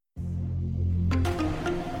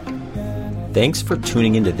Thanks for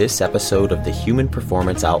tuning into this episode of the Human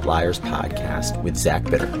Performance Outliers podcast with Zach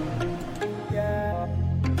Bitter.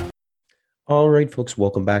 All right, folks,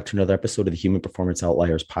 welcome back to another episode of the Human Performance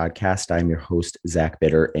Outliers podcast. I'm your host, Zach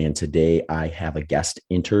Bitter, and today I have a guest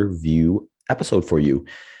interview episode for you.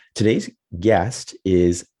 Today's guest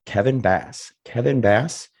is Kevin Bass. Kevin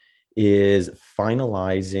Bass is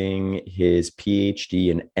finalizing his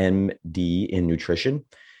PhD and MD in nutrition.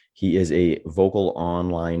 He is a vocal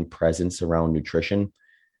online presence around nutrition.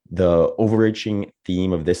 The overarching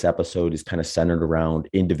theme of this episode is kind of centered around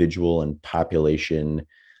individual and population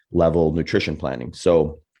level nutrition planning.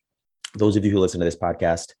 So those of you who listen to this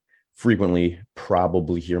podcast frequently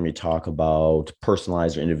probably hear me talk about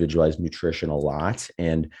personalized or individualized nutrition a lot.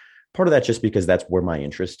 And part of that just because that's where my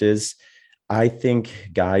interest is. I think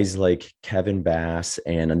guys like Kevin Bass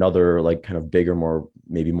and another like kind of bigger,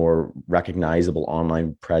 maybe more recognizable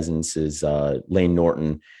online presence is Layne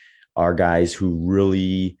Norton are guys who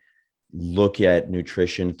really look at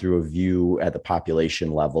nutrition through a view at the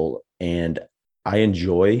population level. And I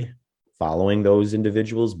enjoy following those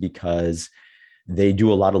individuals because they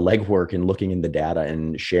do a lot of legwork in looking in the data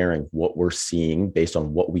and sharing what we're seeing based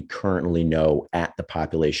on what we currently know at the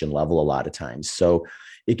population level a lot of times. So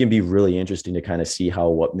it can be really interesting to kind of see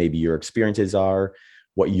what maybe your experiences are,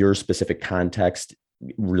 what your specific context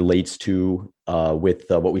relates to with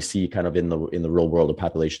what we see kind of in the real world of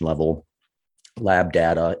population level, lab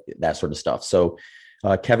data, that sort of stuff. So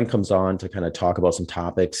Kevin comes on to kind of talk about some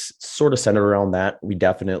topics sort of centered around that. We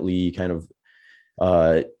definitely kind of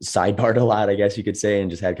sidebarred a lot, I guess you could say,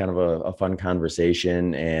 and just had kind of a fun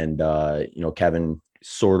conversation. And, Kevin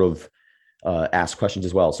sort of ask questions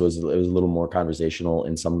as well. So it was a little more conversational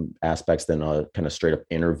in some aspects than a kind of straight up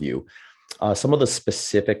interview. Some of the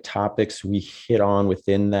specific topics we hit on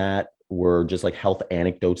within that were just like health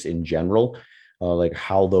anecdotes in general, like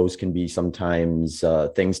how those can be sometimes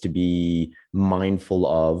things to be mindful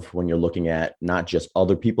of when you're looking at not just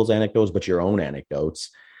other people's anecdotes, but your own anecdotes,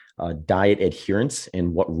 diet adherence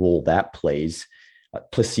and what role that plays.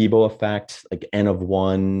 Placebo effect, like N of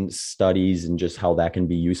 1 studies and just how that can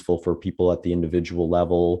be useful for people at the individual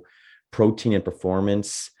level, protein and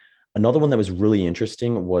performance. Another one that was really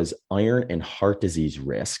interesting was iron and heart disease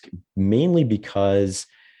risk, mainly because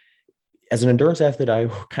as an endurance athlete, I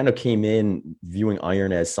kind of came in viewing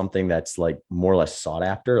iron as something that's like more or less sought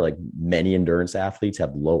after. Like many endurance athletes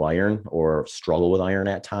have low iron or struggle with iron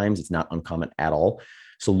at times. It's not uncommon at all.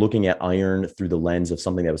 So looking at iron through the lens of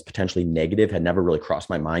something that was potentially negative had never really crossed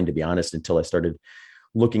my mind, to be honest, until I started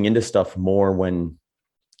looking into stuff more when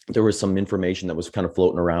there was some information that was kind of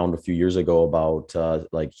floating around a few years ago about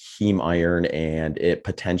like heme iron and it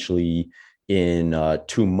potentially in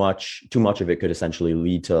too much of it could essentially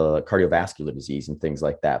lead to cardiovascular disease and things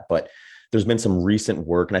like that. But there's been some recent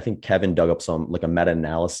work, and I think Kevin dug up some like a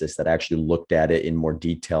meta-analysis that actually looked at it in more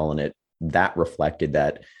detail, and that reflected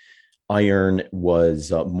that iron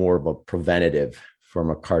was more of a preventative from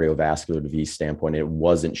a cardiovascular disease standpoint. It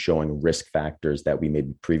wasn't showing risk factors that we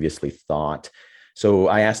maybe previously thought. So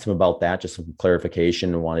I asked him about that, just some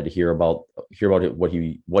clarification, and wanted to hear about it, what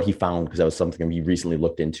he found, because that was something he recently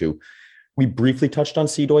looked into. We briefly touched on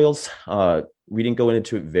seed oils. We didn't go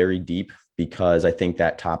into it very deep because I think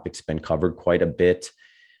that topic's been covered quite a bit.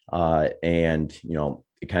 And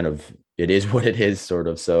it is what it is sort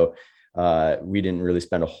of. So we didn't really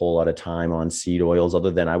spend a whole lot of time on seed oils,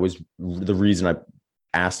 other than the reason I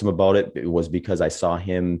asked him about it was because I saw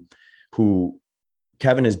him,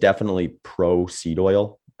 Kevin is definitely pro seed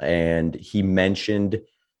oil. And he mentioned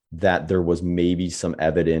that there was maybe some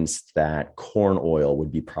evidence that corn oil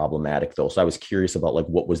would be problematic though. So I was curious about like,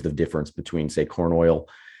 what was the difference between say corn oil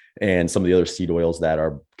and some of the other seed oils that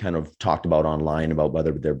are kind of talked about online about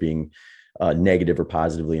whether they're being negative or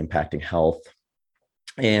positively impacting health.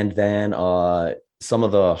 And then some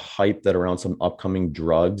of the hype that around some upcoming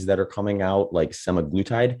drugs that are coming out, like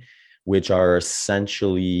semaglutide, which are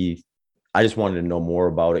essentially, I just wanted to know more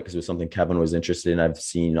about it because it was something Kevin was interested in. I've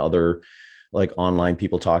seen other like online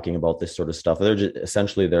people talking about this sort of stuff. They're just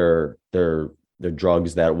essentially they're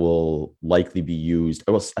drugs that will likely be used.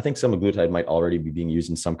 I think semaglutide might already be being used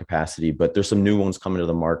in some capacity, but there's some new ones coming to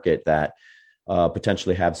the market that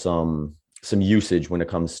potentially have some usage when it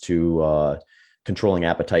comes to controlling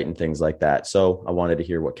appetite and things like that. So I wanted to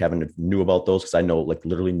hear what Kevin knew about those, because I know like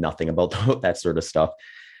literally nothing about that sort of stuff.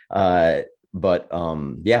 But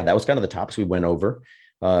that was kind of the topics we went over.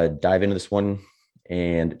 Dive into this one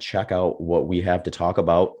and check out what we have to talk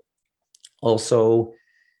about. Also,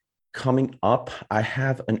 coming up, I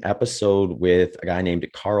have an episode with a guy named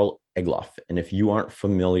Carl Egloff. And if you aren't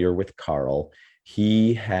familiar with Carl,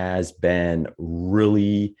 he has been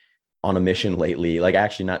really on a mission lately, like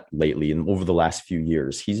actually not lately, and over the last few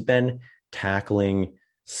years. He's been tackling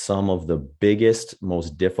some of the biggest,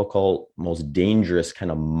 most difficult, most dangerous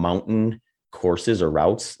kind of mountain courses or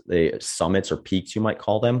routes, the summits or peaks, you might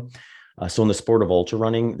call them. So in the sport of ultra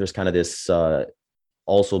running, there's kind of this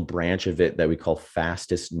also branch of it that we call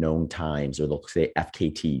fastest known times, or they'll say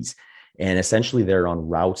FKTs. And essentially they're on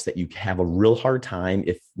routes that you have a real hard time,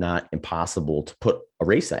 if not impossible, to put a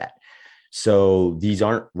race at. So these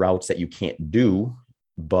aren't routes that you can't do,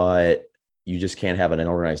 but you just can't have an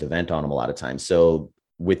organized event on them a lot of times. So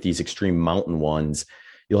with these extreme mountain ones,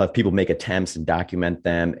 you'll have people make attempts and document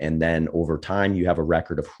them. And then over time, you have a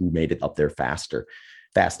record of who made it up there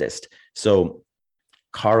fastest. So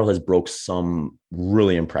Carl has broke some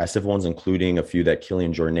really impressive ones, including a few that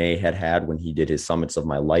Kilian Jornet had when he did his Summits of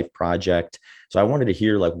My Life project. So I wanted to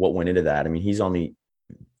hear like what went into that. I mean, he's on the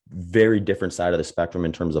very different side of the spectrum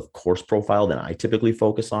in terms of course profile than I typically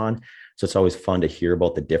focus on. So it's always fun to hear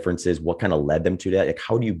about the differences, what kind of led them to that. Like,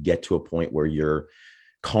 how do you get to a point where you're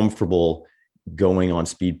comfortable going on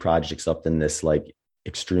speed projects up in this like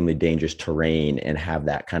extremely dangerous terrain and have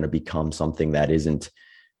that kind of become something that isn't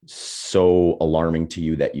so alarming to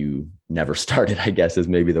you that you never started, I guess is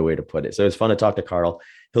maybe the way to put it. So it's fun to talk to Carl.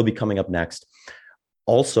 He'll be coming up next.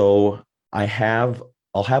 Also, I'll have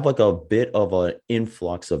like a bit of an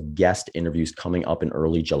influx of guest interviews coming up in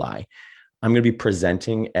early July. I'm going to be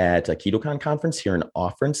presenting at a KetoCon conference here in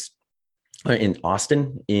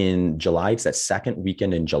Austin in July. It's that second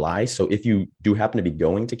weekend in July. So if you do happen to be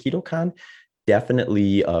going to KetoCon,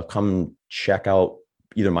 definitely come check out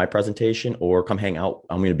either my presentation or come hang out.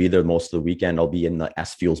 I'm going to be there most of the weekend. I'll be in the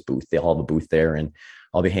S Fuels booth. They'll have a booth there, and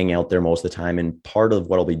I'll be hanging out there most of the time. And part of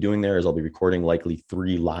what I'll be doing there is I'll be recording likely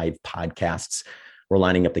 3 live podcasts. We're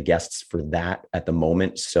lining up the guests for that at the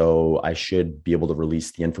moment. So I should be able to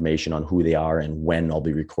release the information on who they are and when I'll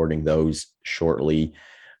be recording those shortly.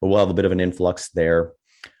 But we'll have a bit of an influx there.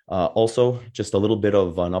 Also, just a little bit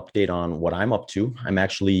of an update on what I'm up to. I'm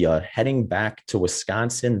actually heading back to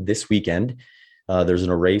Wisconsin this weekend. There's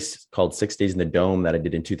a race called 6 Days in the Dome that I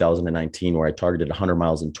did in 2019 where I targeted 100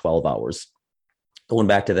 miles in 12 hours. Going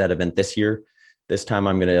back to that event this year, this time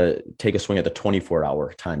I'm going to take a swing at the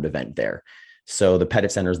 24-hour timed event there. So the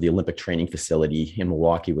Pettit Center is the Olympic training facility in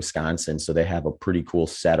Milwaukee, Wisconsin. So they have a pretty cool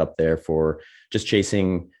setup there for just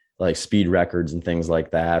chasing like speed records and things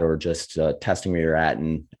like that, or just testing where you're at.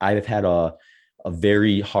 And I've had a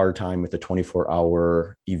very hard time with the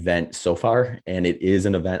 24-hour event so far. And it is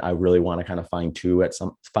an event I really want to kind of fine tune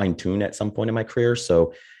at some point in my career.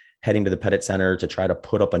 So heading to the Pettit Center to try to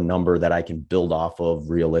put up a number that I can build off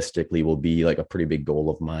of realistically will be like a pretty big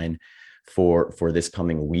goal of mine for this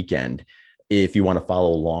coming weekend. If you want to follow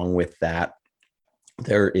along with that,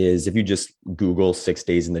 if you just Google 6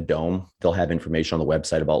 Days in the Dome, they'll have information on the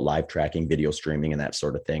website about live tracking, video streaming, and that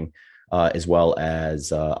sort of thing. As well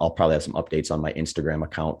as I'll probably have some updates on my Instagram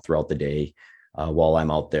account throughout the day while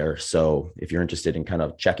I'm out there. So if you're interested in kind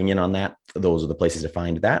of checking in on that, those are the places to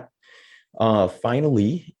find that.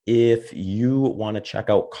 Finally, if you want to check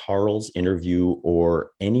out Carl's interview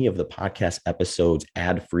or any of the podcast episodes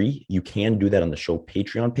ad-free, you can do that on the show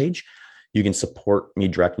Patreon page. You can support me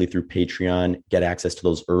directly through Patreon, get access to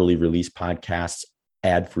those early release podcasts,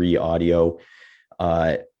 ad-free audio.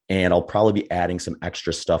 And I'll probably be adding some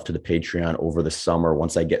extra stuff to the Patreon over the summer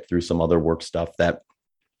once I get through some other work stuff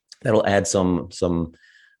that'll add some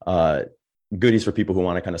goodies for people who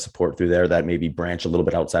want to kind of support through there that maybe branch a little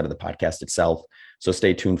bit outside of the podcast itself. So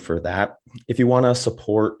stay tuned for that. If you want to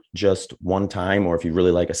support just one time, or if you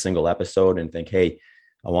really like a single episode and think, hey,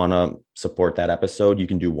 I want to support that episode, you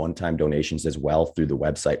can do one-time donations as well through the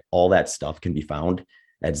website. All that stuff can be found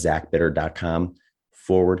at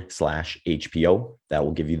zachbitter.com/HPO. That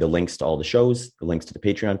will give you the links to all the shows, the links to the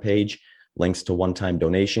Patreon page, links to one-time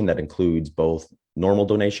donation. That includes both normal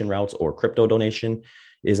donation routes or crypto donation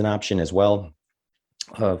is an option as well.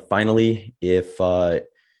 Finally, if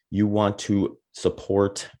you want to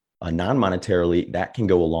support non-monetarily, that can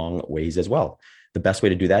go a long ways as well. The best way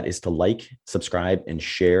to do that is to like, subscribe, and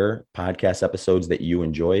share podcast episodes that you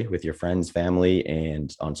enjoy with your friends, family,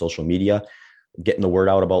 and on social media. Getting the word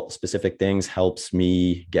out about specific things helps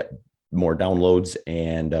me get more downloads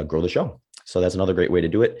and grow the show. So that's another great way to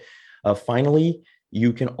do it. Finally,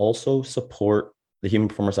 you can also support the Human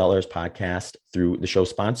Performance Outliers podcast through the show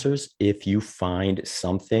sponsors. If you find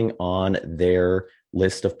something on their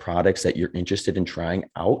list of products that you're interested in trying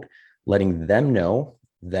out, letting them know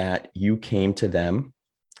that you came to them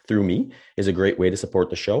through me is a great way to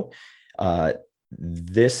support the show. All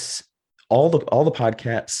the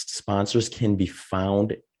podcast sponsors can be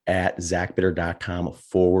found at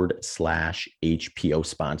zachbitter.com/HPO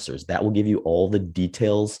sponsors. That will give you all the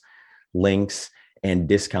details, links, and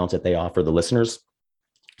discounts that they offer the listeners.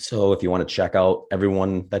 So if you want to check out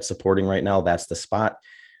everyone that's supporting right now, that's the spot.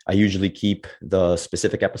 I usually keep the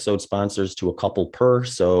specific episode sponsors to a couple per.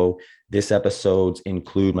 So this episodes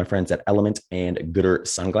include my friends at Element and Goodr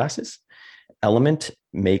Sunglasses. Element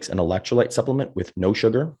makes an electrolyte supplement with no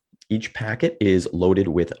sugar. Each packet is loaded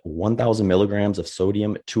with 1,000 milligrams of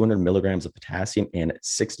sodium, 200 milligrams of potassium, and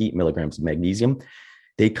 60 milligrams of magnesium.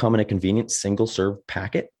 They come in a convenient single-serve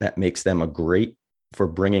packet that makes them a great for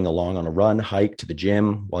bringing along on a run, hike, to the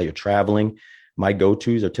gym while you're traveling. My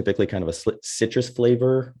go-tos are typically kind of a citrus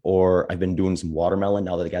flavor, or I've been doing some watermelon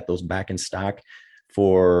now that I got those back in stock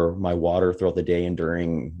for my water throughout the day and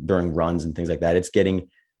during runs and things like that. It's getting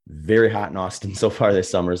very hot in Austin so far this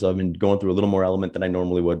summer, so I've been going through a little more Element than I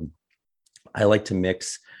normally would. I like to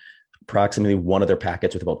mix approximately one of their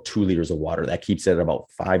packets with about 2 liters of water. That keeps it at about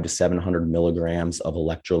 500 to 700 milligrams of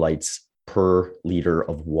electrolytes per liter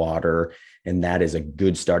of water. And that is a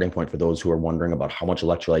good starting point for those who are wondering about how much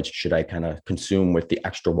electrolytes should I kind of consume with the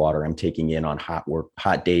extra water I'm taking in on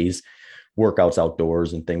hot days, workouts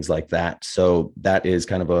outdoors, and things like that. So that is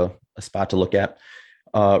kind of a spot to look at.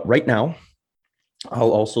 Right now,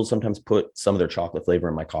 I'll also sometimes put some of their chocolate flavor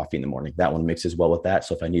in my coffee in the morning. That one mixes well with that.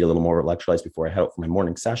 So if I need a little more electrolytes before I head out for my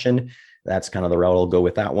morning session, that's kind of the route I'll go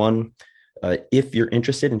with that one. If you're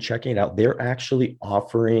interested in checking it out, they're actually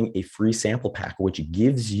offering a free sample pack, which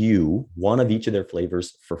gives you one of each of their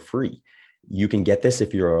flavors for free. You can get this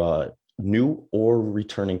if you're a new or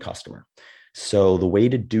returning customer. So the way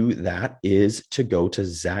to do that is to go to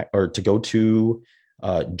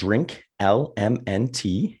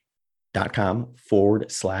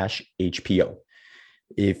drinklmnt.com/HPO.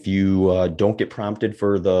 If you don't get prompted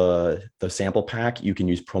for the sample pack, you can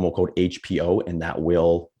use promo code HPO and that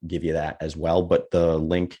will give you that as well. But the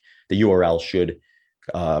link, the URL should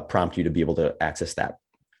prompt you to be able to access that.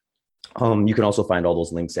 You can also find all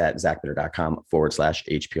those links at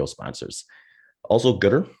zachbitter.com/HPO sponsors. Also,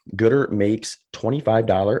 Goodr makes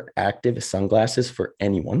 $25 active sunglasses for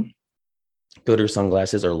anyone. Goodr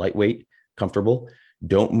sunglasses are lightweight, comfortable,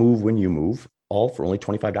 don't move when you move, all for only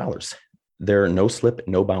 $25. They're no slip,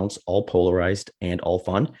 no bounce, all polarized and all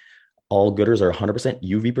fun. All Goodrs are 100%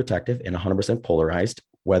 UV protective and 100% polarized.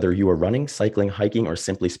 Whether you are running, cycling, hiking, or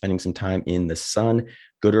simply spending some time in the sun,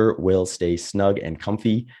 Goodr will stay snug and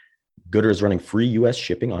comfy. Goodr is running free US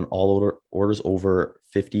shipping on all orders over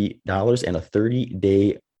 $50 and a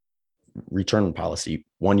 30-day return policy,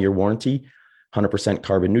 1-year warranty, 100%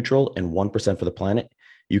 carbon neutral, and 1% for the planet.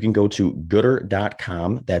 You can go to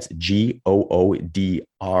goodr.com. That's GOODR.com.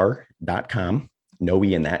 No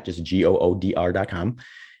E in that, just GOODR.com,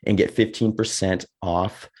 and get 15%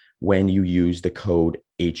 off when you use the code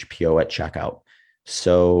HPO at checkout.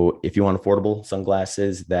 So if you want affordable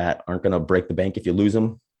sunglasses that aren't going to break the bank if you lose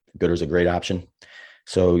them, Goodr is a great option.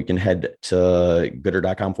 So you can head to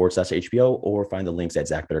goodr.com/HPO or find the links at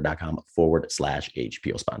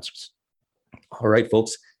zachbitter.com/HPO sponsors. All right,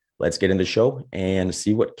 folks. Let's get into the show and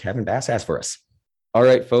see what Kevin Bass has for us. All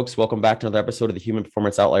right, folks, welcome back to another episode of the Human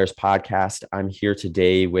Performance Outliers podcast. I'm here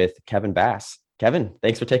today with Kevin Bass. Kevin,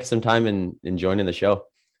 thanks for taking some time and joining the show.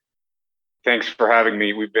 Thanks for having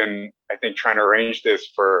me. We've been, I think, trying to arrange this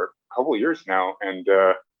for a couple of years now. And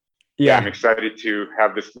I'm excited to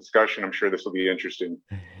have this discussion. I'm sure this will be interesting.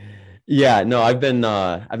 Yeah, no, I've been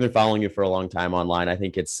following you for a long time online. I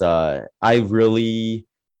think it's, I really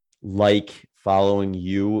like following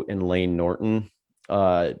you and Lane Norton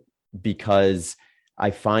because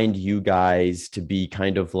I find you guys to be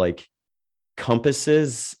kind of like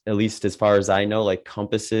compasses, at least as far as I know, like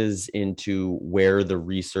compasses into where the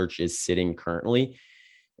research is sitting currently.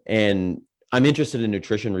 And I'm interested in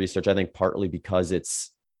nutrition research, I think partly because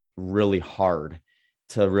it's really hard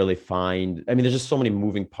to really find. I mean, there's just so many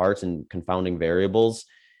moving parts and confounding variables.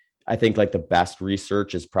 I think like the best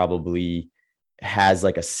research is probably has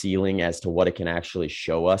like a ceiling as to what it can actually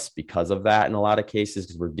show us because of that in a lot of cases,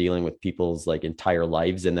 because we're dealing with people's like entire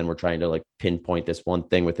lives and then we're trying to like pinpoint this one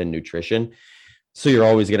thing within nutrition. So you're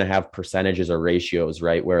always going to have percentages or ratios,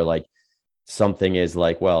 right? Where like something is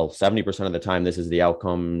like, well, 70% of the time this is the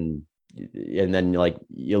outcome, and then like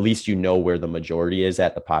at least you know where the majority is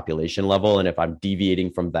at the population level. And if I'm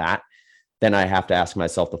deviating from that, then I have to ask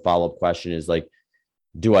myself the follow-up question is like,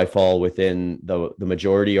 do I fall within the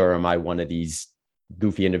majority, or am I one of these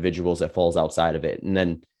goofy individuals that falls outside of it? And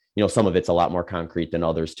then, you know, some of it's a lot more concrete than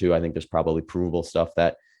others too. I think there's probably provable stuff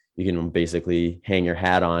that you can basically hang your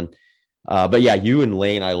hat on. But yeah, you and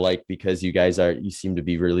Lane, I like because you seem to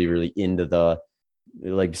be really, really into the,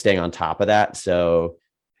 like staying on top of that. So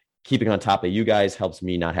keeping on top of you guys helps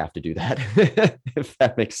me not have to do that, if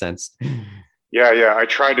that makes sense. Yeah. I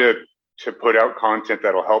try to put out content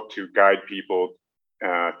that'll help to guide people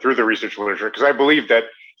through the research literature, because I believe that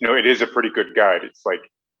it is a pretty good guide.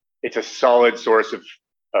 It's a solid source of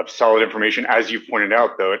solid information. As you pointed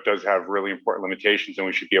out, though, it does have really important limitations, and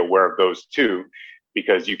we should be aware of those too,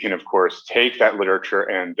 because you can, of course, take that literature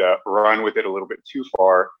and run with it a little bit too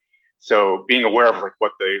far. So being aware of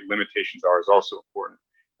what the limitations are is also important.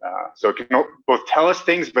 So it can both tell us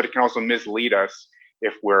things, but it can also mislead us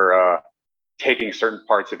if we're taking certain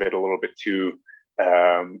parts of it a little bit too,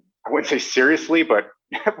 I wouldn't say seriously, but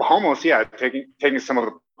almost, yeah, taking some of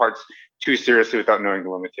the parts too seriously without knowing the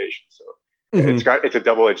limitations. So it's a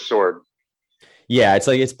double-edged sword. Yeah, it's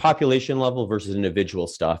like it's population level versus individual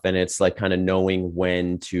stuff, and it's like kind of knowing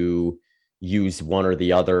when to use one or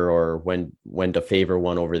the other, or when to favor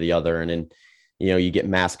one over the other. And then you get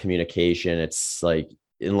mass communication. It's like,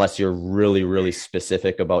 unless you're really, really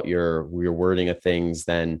specific about your wording of things,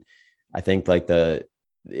 then I think like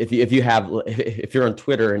if you're on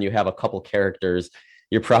Twitter and you have a couple characters,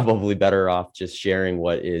 you're probably better off just sharing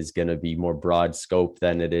what is going to be more broad scope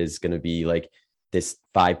than it is going to be like this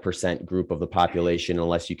 5% group of the population,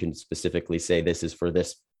 unless you can specifically say this is for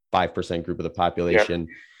this 5% group of the population. Yep.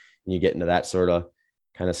 And you get into that sort of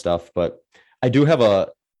kind of stuff. But I do have a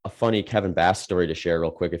funny Kevin Bass story to share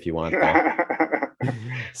real quick if you want.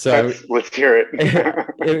 So let's hear it.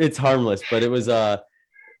 It's harmless, but it was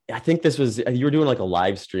I think this was, you were doing like a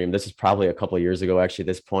live stream. This is probably a couple of years ago, actually, at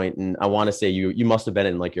this point. And I want to say you must have been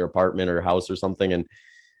in like your apartment or house or something. And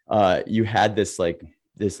you had this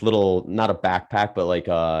little, not a backpack, but like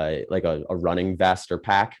a running vest or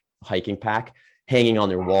pack, hiking pack, hanging on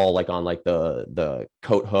your wall, like on like the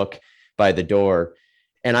coat hook by the door.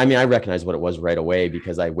 And I mean, I recognized what it was right away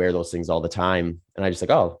because I wear those things all the time. And I just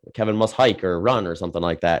like, oh, Kevin must hike or run or something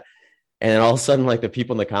like that. And then all of a sudden, like the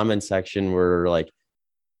people in the comment section were like,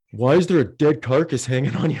 why is there a dead carcass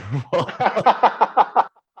hanging on your wall?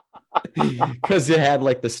 Because it had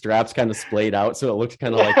like the straps kind of splayed out. So it looked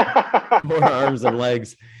kind of like more arms and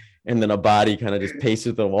legs. And then a body kind of just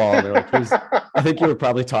pasted the wall. And they're like, I think you were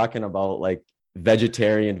probably talking about like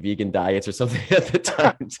vegetarian, vegan diets or something at the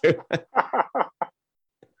time too.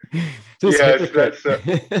 Yes, that's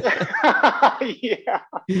yeah.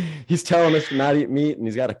 He's telling us to not eat meat, and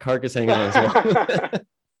he's got a carcass hanging on his wall.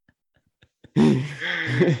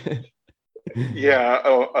 Yeah.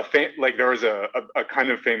 Like there was a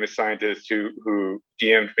kind of famous scientist who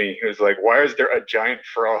DM'd me. He was like, "Why is there a giant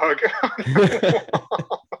frog?"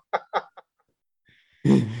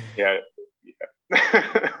 Yeah.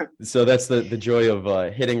 So that's the joy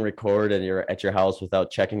of hitting record and you're at your house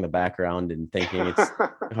without checking the background and thinking it's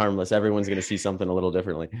harmless. Everyone's going to see something a little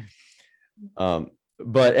differently.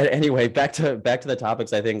 But anyway, back to the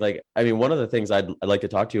topics. I think one of the things I'd like to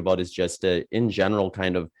talk to you about is just in general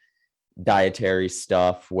kind of dietary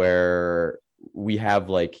stuff, where we have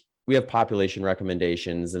population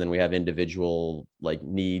recommendations and then we have individual like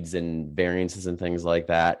needs and variances and things like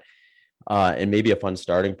that. And maybe a fun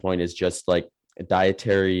starting point is just like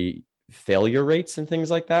dietary failure rates and things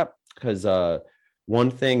like that. Because one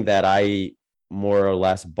thing that I more or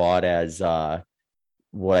less bought as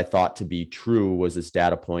what I thought to be true was this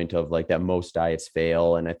data point of like that most diets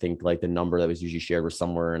fail. And I think like the number that was usually shared was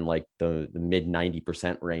somewhere in like the mid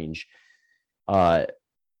 90% range. I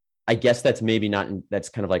guess that's maybe not, that's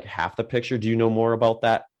kind of like half the picture. Do you know more about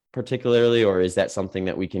that particularly, or is that something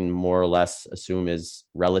that we can more or less assume is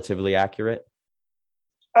relatively accurate?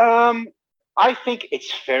 I think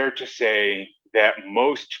it's fair to say that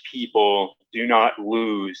most people do not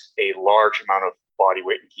lose a large amount of body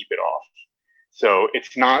weight and keep it off. So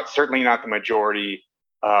it's certainly not the majority,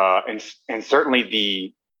 and certainly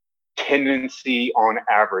the tendency on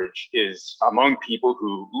average is among people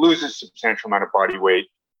who lose a substantial amount of body weight,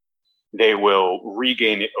 they will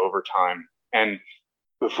regain it over time. And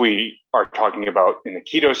if we are talking about in the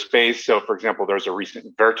keto space, so for example, there's a recent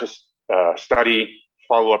Vertus study,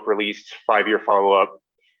 follow-up released, 5-year follow-up.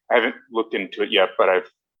 I haven't looked into it yet, but I've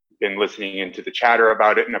been listening into the chatter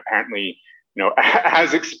about it, and apparently,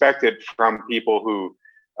 as expected from people who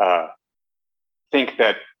think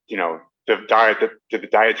that, the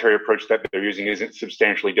dietary approach that they're using isn't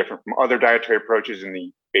substantially different from other dietary approaches in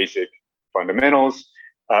the basic fundamentals.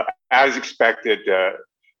 As expected,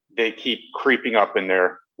 they keep creeping up in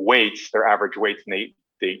their weights, their average weights, and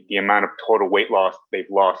the amount of total weight loss they've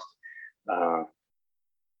lost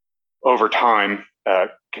over time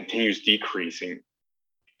continues decreasing.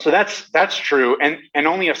 So that's true, and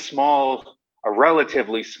only a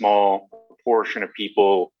relatively small portion of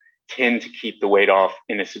people tend to keep the weight off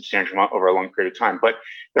in a substantial amount over a long period of time. But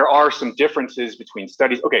there are some differences between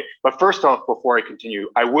studies. Okay, but first off, before I continue,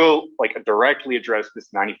 I will directly address this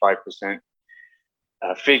 95%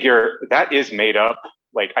 figure. That is made up.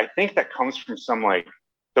 I think that comes from some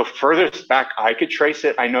the furthest back I could trace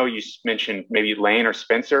it. I know you mentioned maybe Lane or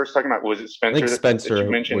Spencer was talking about. Was it Spencer? I think Spencer that you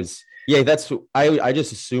mentioned? I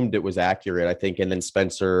just assumed it was accurate, I think. And then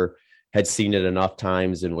Spencer had seen it enough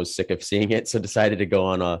times and was sick of seeing it. So decided to go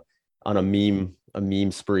on a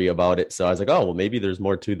meme spree about it. So I was like, oh, well, maybe there's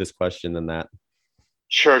more to this question than that.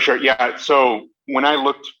 Sure. Yeah. So when I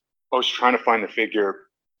was trying to find the figure.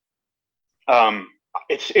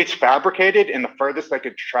 It's fabricated, and the furthest I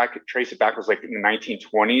could trace it back was in the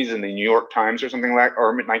 1920s in the New York Times or something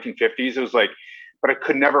or mid 1950s. It was but I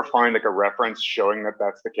could never find a reference showing that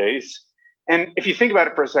that's the case. And if you think about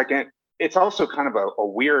it for a second, it's also kind of a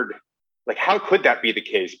weird, how could that be the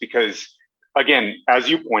case? Because again, as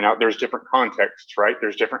you point out, there's different contexts, right?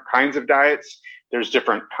 There's different kinds of diets. There's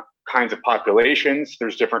different kinds of populations.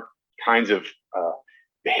 There's different kinds of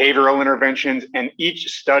behavioral interventions. And each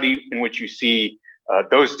study in which you see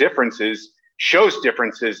those differences shows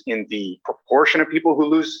differences in the proportion of people who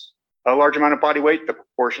lose a large amount of body weight, the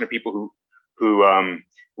proportion of people who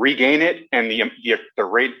regain it, and the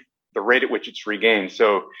rate at which it's regained.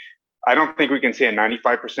 So I don't think we can say a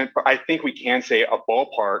 95%, but I think we can say a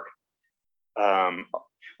ballpark.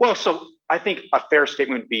 So I think a fair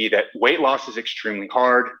statement would be that weight loss is extremely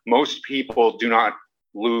hard. Most people do not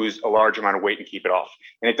lose a large amount of weight and keep it off,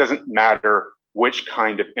 and it doesn't matter which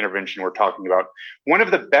kind of intervention we're talking about. One of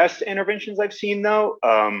the best interventions I've seen, though,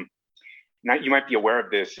 now you might be aware of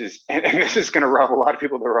this, and this is going to rub a lot of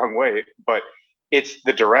people the wrong way, but it's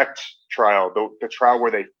the DIRECT trial, the trial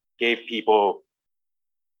where they gave people,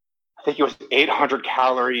 I think it was 800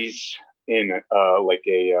 calories in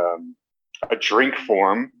a drink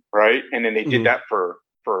form, right? And then they did that for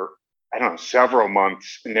I don't know, several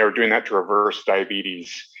months, and they were doing that to reverse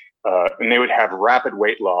diabetes, and they would have rapid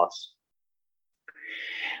weight loss.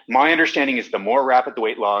 My understanding is the more rapid the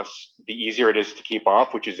weight loss, the easier it is to keep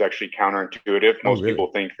off, which is actually counterintuitive. Most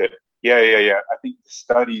people think that, yeah. I think the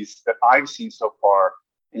studies that I've seen so far,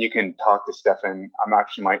 and you can talk to Stefan, I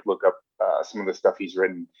actually might look up some of the stuff he's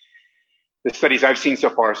written. The studies I've seen so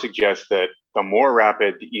far suggest that the more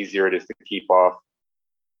rapid, the easier it is to keep off.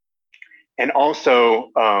 And also,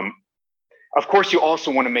 of course, you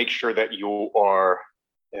also want to make sure that you are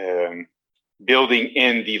building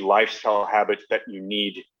in the lifestyle habits that you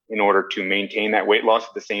need in order to maintain that weight loss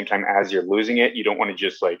at the same time as you're losing it. You don't want to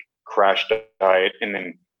just crash diet and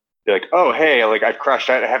then be oh, hey, I've crashed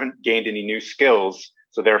diet. I haven't gained any new skills.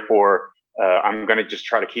 So therefore, I'm going to just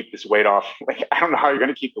try to keep this weight off. I don't know how you're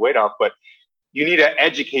going to keep the weight off, but you need to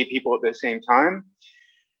educate people at the same time.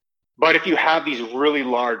 But if you have these really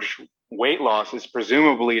large weight losses,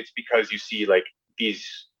 presumably it's because you see these,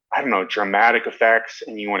 I don't know, dramatic effects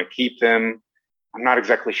and you want to keep them. I'm not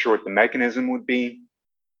exactly sure what the mechanism would be.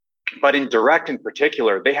 But in DIRECT in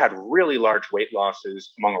particular, they had really large weight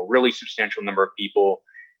losses among a really substantial number of people.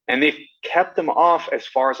 And they've kept them off, as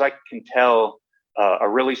far as I can tell, a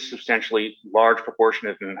really substantially large proportion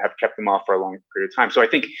of them have kept them off for a long period of time. So I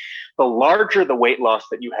think the larger the weight loss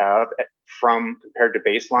that you have compared to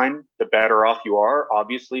baseline, the better off you are,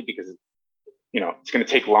 obviously, because it's going to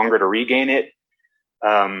take longer to regain it.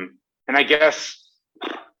 And I guess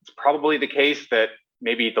it's probably the case that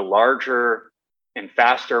maybe the larger and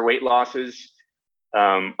faster weight losses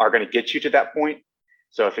are going to get you to that point.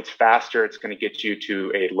 So if it's faster, it's going to get you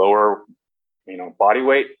to a lower, body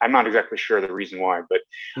weight. I'm not exactly sure the reason why, but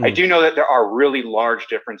I do know that there are really large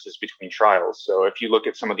differences between trials. So if you look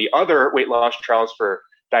at some of the other weight loss trials for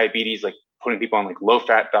diabetes, like putting people on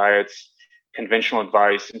low-fat diets, conventional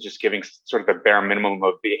advice, and just giving sort of the bare minimum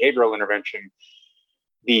of behavioral intervention,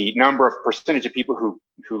 the percentage of people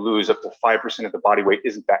who lose up to 5% of the body weight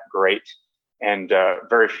isn't that great. And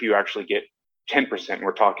very few actually get 10%.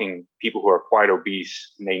 We're talking people who are quite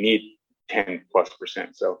obese and they need 10+%.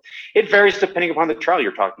 So it varies depending upon the trial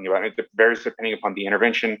you're talking about. It varies depending upon the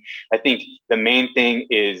intervention. I think the main thing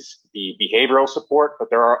is the behavioral support, but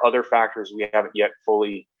there are other factors we haven't yet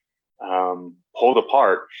fully pulled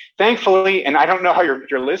apart. Thankfully, and I don't know how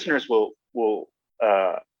your listeners will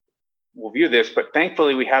view this, but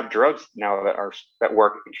thankfully we have drugs now that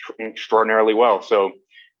work extraordinarily well. So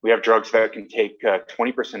we have drugs that can take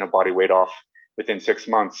 20% of body weight off within 6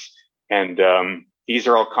 months. And these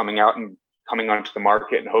are all coming onto the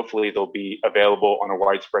market, and hopefully they'll be available on a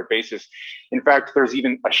widespread basis. In fact, there's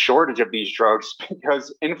even a shortage of these drugs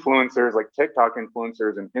because influencers like TikTok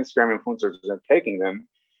influencers and Instagram influencers are taking them.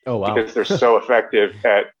 Oh, wow. Because they're so effective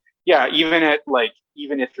even at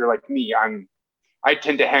even if you're like me, I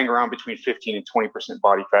tend to hang around between 15 and 20%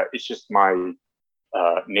 body fat. It's just my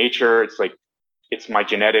nature. It's my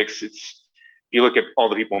genetics. If you look at all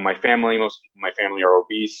the people in my family, most people in my family are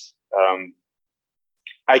obese.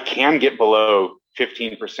 I can get below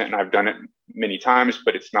 15%, and I've done it many times,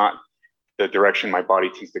 but it's not the direction my body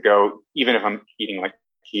tends to go, even if I'm eating like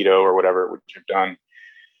keto or whatever, which I've done,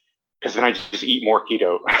 because then I just eat more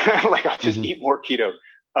keto. Like I'll just eat more keto.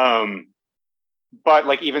 But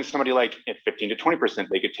like even somebody like at 15 to 20%,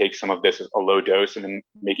 they could take some of this as a low dose and then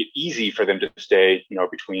make it easy for them to stay,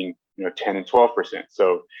 between 10 and 12%.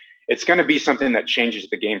 So it's going to be something that changes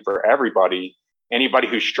the game for everybody. Anybody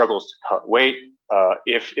who struggles to cut weight,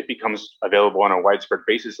 if it becomes available on a widespread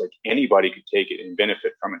basis, like anybody could take it and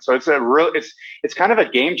benefit from it. So it's kind of a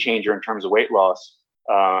game changer in terms of weight loss.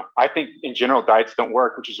 I think in general diets don't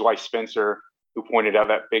work, which is why Spencer, who pointed out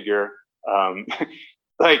that figure,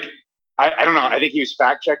 like I don't know. I think he was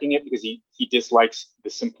fact checking it because he dislikes the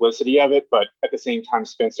simplicity of it, but at the same time,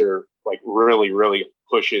 Spencer like really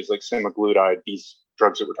pushes like semaglutide, these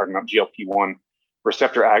drugs that we're talking about, GLP-1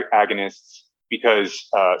 receptor agonists, because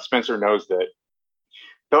Spencer knows that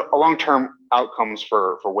the long-term outcomes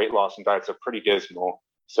for weight loss and diets are pretty dismal.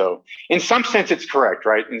 So in some sense, it's correct,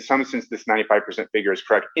 right? In some sense, this 95% figure is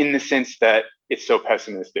correct in the sense that it's so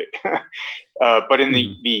pessimistic. But in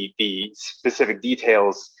the specific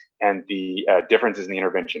details and the differences in the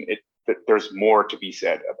intervention, there's more to be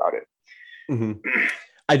said about it.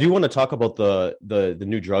 I do want to talk about the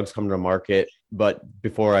new drugs coming to market, but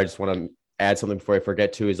before, I just want to add something before I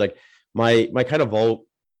forget to, is like my kind of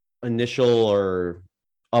initial or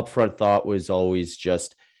upfront thought was always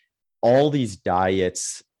just all these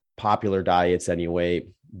diets, popular diets anyway,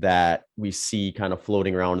 that we see kind of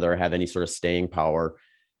floating around that have any sort of staying power,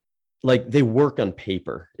 like they work on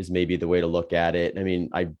paper is maybe the way to look at it. I mean,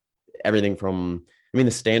 the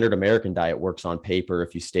standard American diet works on paper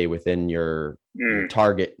if you stay within your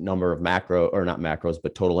target number of not macros,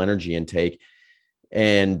 but total energy intake.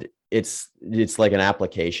 And it's like an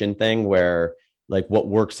application thing where like what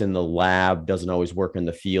works in the lab doesn't always work in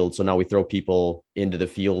the field. So now we throw people into the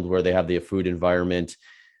field where they have the food environment.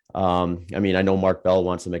 I know Mark Bell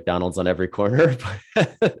wants a McDonald's on every corner,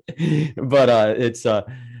 but it's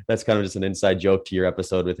that's kind of just an inside joke to your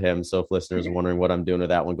episode with him. So if listeners are wondering what I'm doing with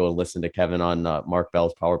that one, go and listen to Kevin on Mark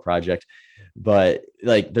Bell's Power Project. But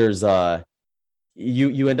like there's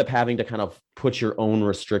you end up having to kind of put your own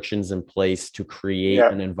restrictions in place to create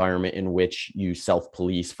an environment in which you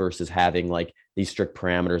self-police versus having like these strict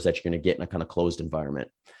parameters that you're going to get in a kind of closed environment.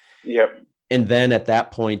 Yep. And then at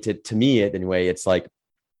that point, it's like,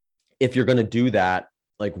 if you're going to do that,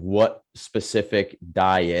 like what specific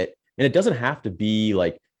diet, and it doesn't have to be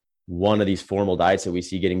like one of these formal diets that we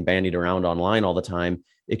see getting bandied around online all the time.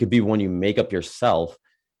 It could be one you make up yourself.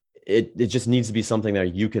 It just needs to be something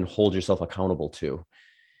that you can hold yourself accountable to.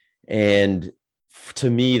 And to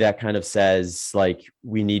me, that kind of says like,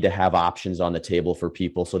 we need to have options on the table for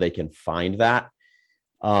people so they can find that.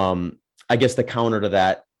 I guess the counter to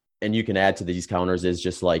that, and you can add to these counters, is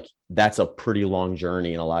just like, that's a pretty long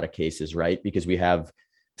journey in a lot of cases, right? Because we have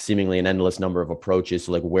seemingly an endless number of approaches.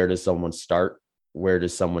 So like, where does someone start? Where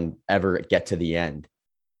does someone ever get to the end?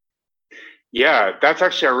 Yeah, that's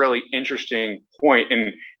actually a really interesting point.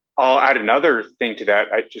 And I'll add another thing to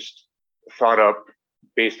that. I just thought up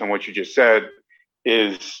based on what you just said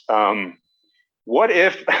is what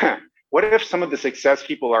if some of the success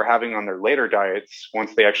people are having on their later diets,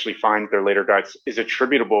 once they actually find their later diets, is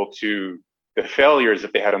attributable to the failures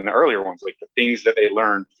that they had on the earlier ones, like the things that they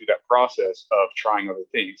learned through that process of trying other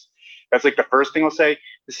things. That's like the first thing I'll say.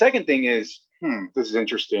 The second thing is, this is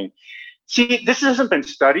interesting. See, this hasn't been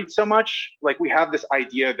studied so much. Like we have this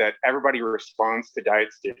idea that everybody responds to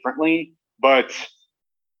diets differently, but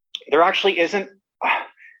there actually isn't.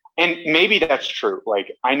 And maybe that's true.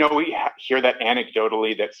 Like I know we hear that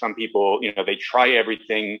anecdotally that some people, they try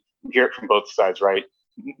everything. We hear it from both sides, right?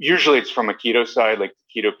 Usually it's from a keto side. Like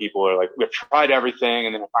the keto people are like, we've tried everything,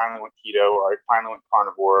 and then I finally went keto, or I finally went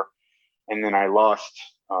carnivore, and then I lost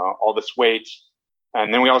all this weight.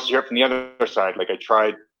 And then we also hear it from the other side. Like I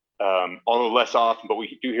tried, although less often, but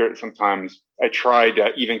we do hear it sometimes. I tried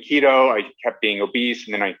even keto. I kept being obese,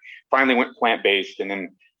 and then I finally went plant-based, and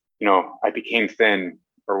then I became thin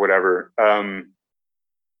or whatever.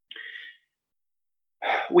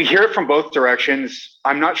 We hear it from both directions.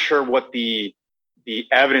 I'm not sure what the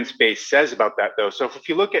evidence base says about that, though. So if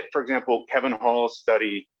you look at, for example, Kevin Hall's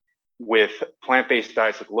study with plant-based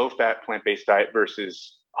diets, like low-fat plant-based diet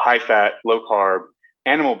versus high-fat, low-carb,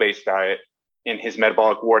 animal-based diet in his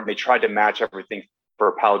metabolic ward, and they tried to match everything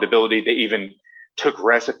for palatability. They even took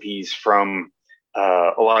recipes from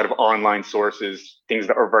a lot of online sources, things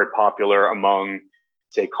that are very popular among,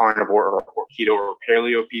 say, carnivore or keto or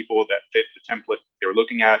paleo people that fit the template they were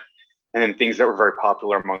looking at, and then things that were very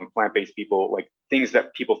popular among plant-based people, like things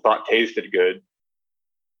that people thought tasted good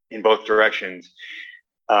in both directions.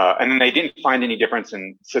 And then they didn't find any difference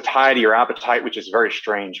in satiety or appetite, which is very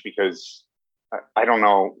strange because I don't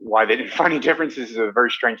know why they didn't find any differences. This is a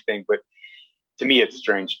very strange thing, but to me, it's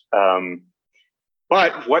strange.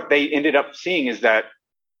 But what they ended up seeing is that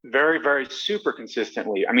very, very super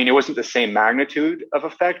consistently, I mean, it wasn't the same magnitude of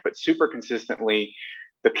effect, but super consistently,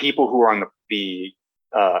 the people who are on the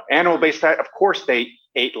animal-based diet, of course, they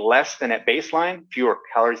ate less than at baseline, fewer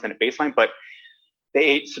calories than at baseline, but they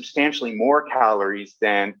ate substantially more calories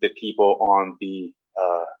than the people on the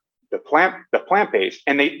plant-based.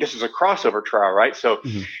 And this is a crossover trial, right? So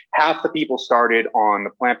half the people started on the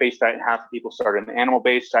plant-based diet and half the people started on the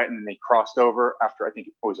animal-based diet, and then they crossed over after, I think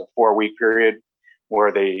it was a 4-week period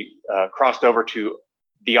where they crossed over to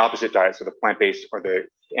the opposite diet, so the plant-based or the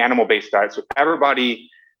animal-based diet. So everybody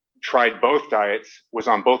tried both diets, was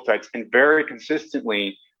on both diets, and very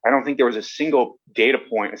consistently, I don't think there was a single data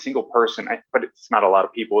point, a single person, but it's not a lot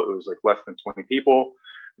of people. It was like less than 20 people.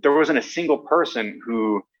 There wasn't a single person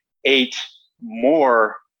who ate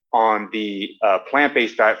more on the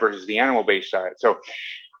plant-based diet versus the animal-based diet. So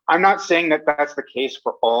I'm not saying that that's the case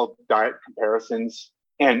for all diet comparisons.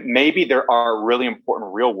 And maybe there are really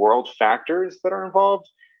important real-world factors that are involved.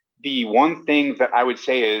 The one thing that I would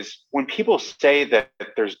say is when people say that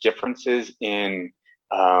there's differences in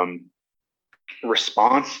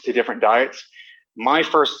response to different diets, my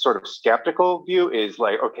first sort of skeptical view is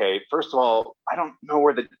like, okay, first of all, I don't know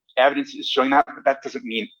where the evidence is showing that, but that doesn't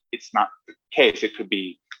mean it's not the case. It could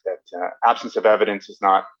be that absence of evidence is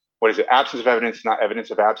not, what is it? Absence of evidence, not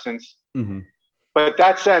evidence of absence. But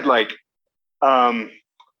that said, like,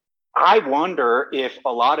 I wonder if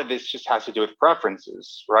a lot of this just has to do with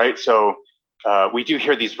preferences, right? So we do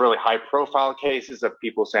hear these really high profile cases of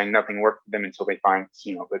people saying nothing worked for them until they find,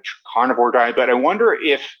 the carnivore diet. But I wonder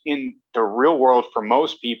if in the real world, for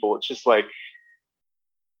most people, it's just like,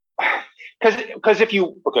 because if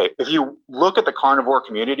you look at the carnivore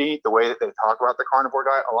community, the way that they talk about the carnivore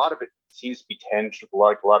diet, a lot of it seems to be tinged with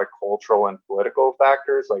like a lot of cultural and political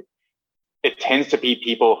factors. Like it tends to be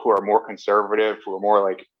people who are more conservative, who are more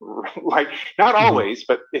like not always,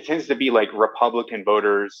 but it tends to be like Republican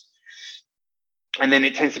voters. And then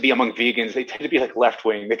it tends to be among vegans. They tend to be like left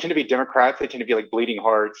wing. They tend to be Democrats. They tend to be like bleeding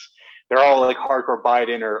hearts. They're all like hardcore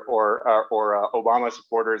Biden or Obama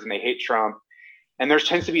supporters, and they hate Trump. And there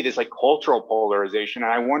tends to be this like cultural polarization.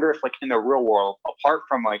 And I wonder if like in the real world, apart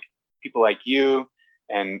from like people like you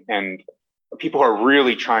and people who are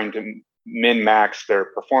really trying to min-max their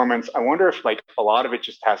performance, I wonder if like a lot of it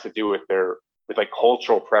just has to do with like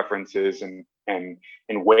cultural preferences and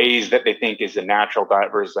ways that they think is a natural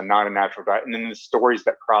diet versus a not a natural diet. And then the stories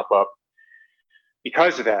that crop up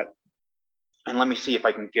because of that. And let me see if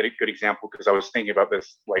I can get a good example, because I was thinking about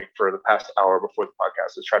this like for the past hour before the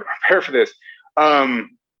podcast to try to prepare for this.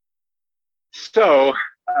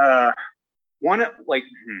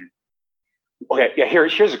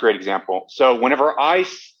 Here's a great example. So whenever I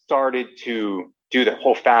started to do the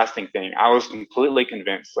whole fasting thing, I was completely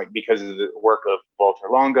convinced, like because of the work of Walter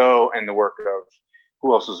Longo and the work of,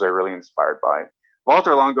 who else was I really inspired by?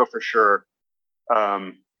 Walter Longo for sure.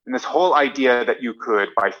 And this whole idea that you could,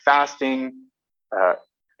 by fasting,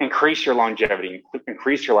 increase your longevity,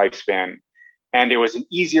 increase your lifespan. And it was an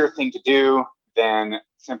easier thing to do than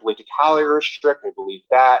simply to calorie restrict. I believe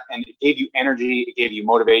that. And it gave you energy, it gave you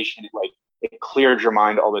motivation, it cleared your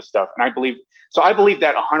mind, all this stuff. And I believe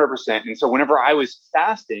that 100%. And so whenever I was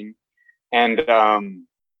fasting and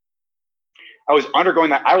I was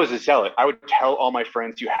undergoing that, I was a zealot. I would tell all my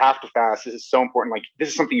friends, you have to fast. This is so important. Like, this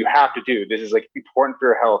is something you have to do. This is like important for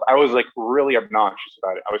your health. I was like really obnoxious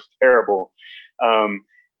about it. I was terrible.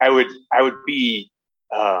 I would be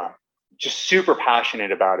just super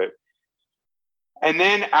passionate about it. And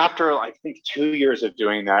then after, I think 2 years of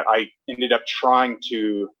doing that, I ended up trying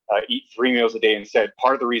to eat 3 meals a day instead.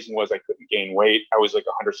 Part of the reason was I couldn't gain weight. I was like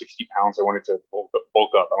 160 pounds. I wanted to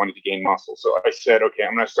bulk up. I wanted to gain muscle. So I said, okay,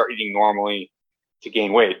 I'm going to start eating normally to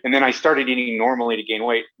gain weight. And then I started eating normally to gain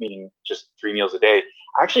weight, meaning just 3 meals a day.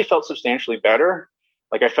 I actually felt substantially better.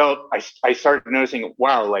 Like I started noticing,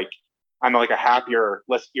 wow, like I'm like a happier,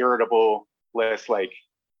 less irritable, less like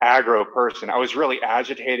aggro person. I was really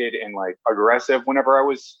agitated and like aggressive whenever I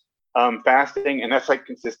was fasting, and that's like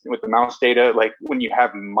consistent with the mouse data. Like when you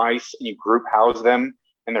have mice and you group house them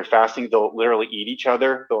and they're fasting, they'll literally eat each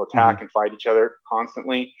other. They'll attack and fight each other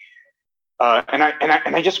constantly. And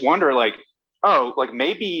I just wonder, like, oh, like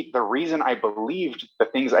maybe the reason I believed the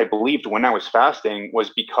things I believed when I was fasting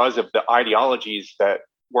was because of the ideologies that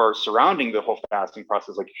were surrounding the whole fasting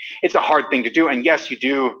process. Like, it's a hard thing to do. And yes, you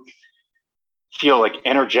do feel like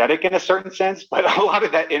energetic in a certain sense, but a lot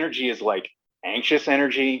of that energy is like anxious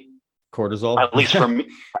energy, Cortisol. at least for me.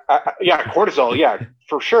 Yeah, cortisol. Yeah,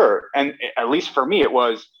 for sure. And at least for me, it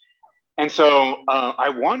was. And so I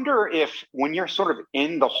wonder if when you're sort of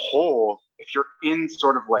in the hole, if you're in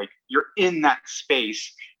sort of like you're in that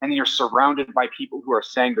space and you're surrounded by people who are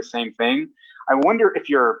saying the same thing, I wonder if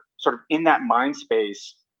you're sort of in that mind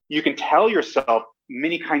space, you can tell yourself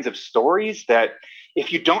many kinds of stories that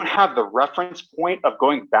if you don't have the reference point of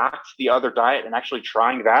going back to the other diet and actually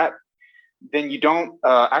trying that, then you don't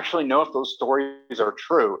actually know if those stories are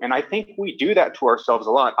true. And I think we do that to ourselves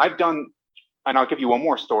a lot. I've done, and I'll give you one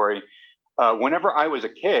more story. Whenever I was a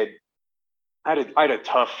kid, I had a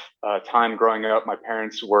tough time growing up. My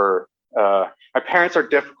parents are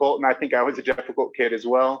difficult, and I think I was a difficult kid as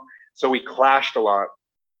well. So we clashed a lot.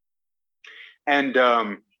 And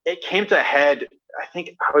it came to a head, I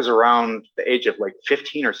think I was around the age of like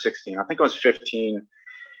 15 or 16. I think I was 15.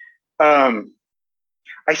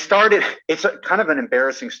 It's kind of an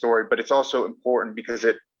embarrassing story, but it's also important because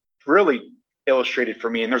it really illustrated for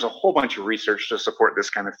me, and there's a whole bunch of research to support this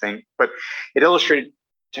kind of thing, but it illustrated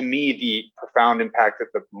to me the profound impact that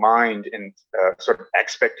the mind and sort of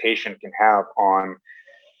expectation can have on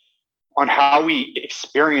how we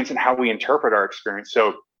experience and how we interpret our experience.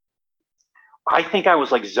 So I think I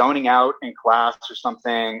was like zoning out in class or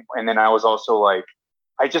something, and then I was also like,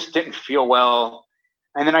 I just didn't feel well.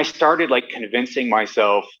 And then I started like convincing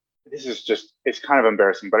myself, it's kind of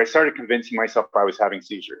embarrassing, but I started convincing myself I was having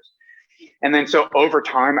seizures. And then so over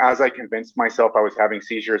time, as I convinced myself I was having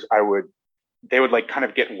seizures, they would like kind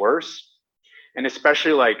of get worse. And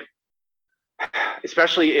especially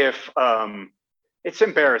if it's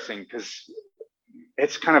embarrassing because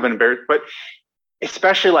it's kind of embarrassing, but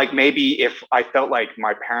especially like maybe if I felt like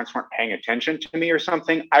my parents weren't paying attention to me or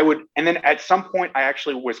something, and then at some point I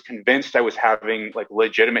actually was convinced I was having like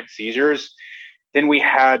legitimate seizures. Then we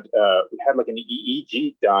had like an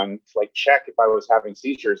EEG done to like check if I was having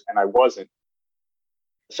seizures, and I wasn't.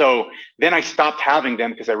 So then I stopped having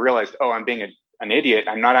them because I realized, oh, I'm being an idiot.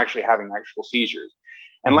 I'm not actually having actual seizures.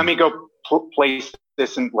 And let me go place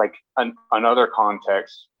this in like another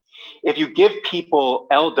context. If you give people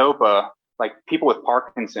L-DOPA, like people with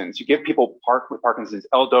Parkinson's, you give people with Parkinson's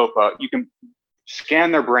L-DOPA, you can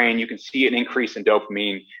scan their brain, you can see an increase in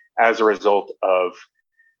dopamine as a result of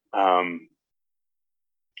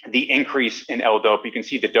the increase in L-DOPA. You can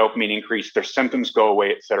see the dopamine increase, their symptoms go away,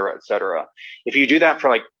 et cetera, et cetera. If you do that for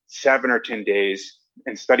like 7 or 10 days,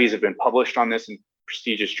 and studies have been published on this in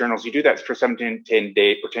prestigious journals, you do that for 7 to 10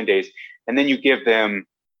 days, and then you give them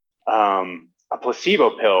a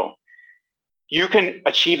placebo pill, you can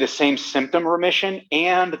achieve the same symptom remission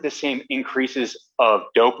and the same increases of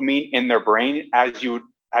dopamine in their brain as you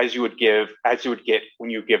would get when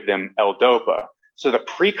you give them L-DOPA. So the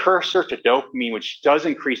precursor to dopamine, which does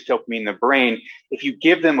increase dopamine in the brain, if you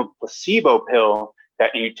give them a placebo pill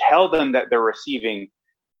and you tell them that they're receiving,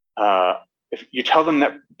 if you tell them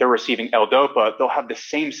that they're receiving L-DOPA, they'll have the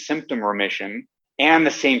same symptom remission and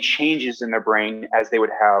the same changes in their brain as they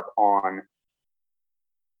would have on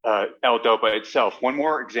L-DOPA itself. One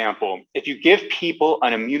more example: if you give people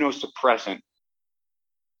an immunosuppressant,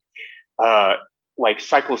 like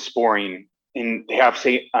cyclosporine, and they have,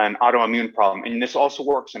 say, an autoimmune problem, and this also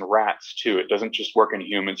works in rats too, it doesn't just work in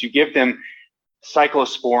humans. You give them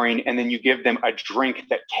cyclosporine, and then you give them a drink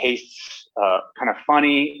that tastes kind of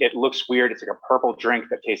funny. It looks weird. It's like a purple drink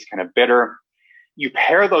that tastes kind of bitter. You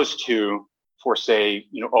pair those two for, say,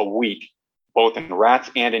 a week, both in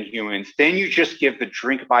rats and in humans. Then you just give the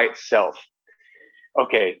drink by itself.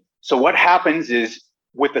 Okay, so what happens is,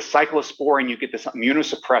 with the cyclosporine, you get this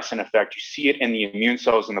immunosuppressant effect. You see it in the immune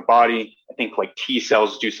cells in the body. I think like T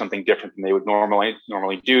cells do something different than they would normally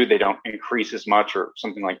do. They don't increase as much or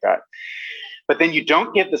something like that. But then you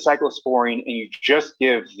don't give the cyclosporine, and you just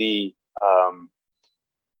give the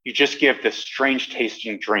strange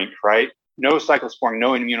tasting drink, right? No cyclosporine,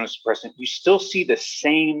 no immunosuppressant. You still see the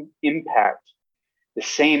same impact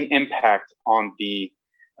on the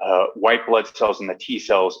white blood cells and the T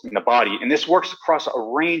cells in the body. And this works across a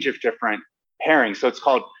range of different pairings. So it's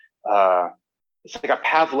called, it's like a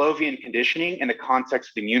Pavlovian conditioning in the context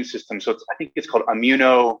of the immune system. So I think it's called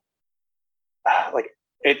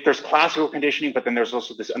there's classical conditioning, but then there's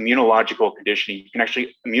also this immunological conditioning. You can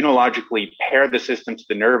actually immunologically pair the system to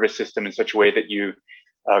the nervous system in such a way that you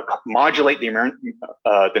modulate the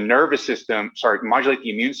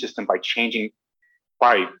immune system by changing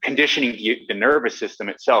by conditioning the nervous system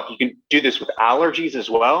itself. You can do this with allergies as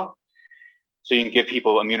well. So you can give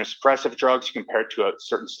people immunosuppressive drugs, you compare it to a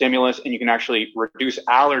certain stimulus, and you can actually reduce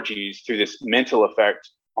allergies through this mental effect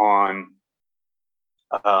on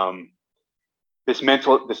this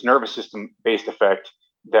nervous system based effect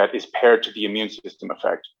that is paired to the immune system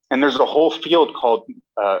effect. And there's a whole field called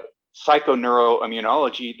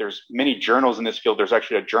psychoneuroimmunology. There's many journals in this field. There's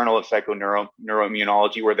actually a journal of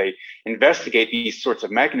psychoneuroimmunology where they investigate these sorts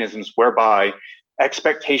of mechanisms whereby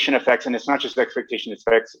expectation effects, and it's not just expectation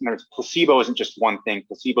effects. Placebo isn't just one thing.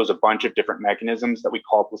 Placebo is a bunch of different mechanisms that we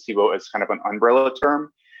call placebo as kind of an umbrella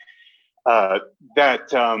term.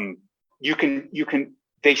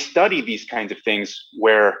 They study these kinds of things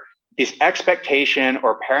where this expectation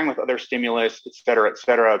or pairing with other stimulus, et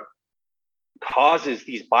cetera, causes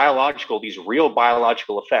these real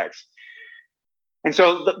biological effects. And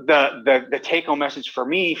so the take-home message for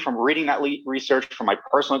me from reading that research, from my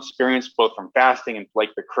personal experience, both from fasting and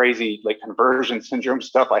like the crazy like conversion syndrome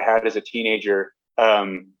stuff I had as a teenager,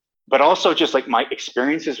 but also just like my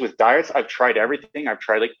experiences with diets. I've tried everything. I've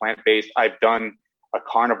tried like plant-based. I've done a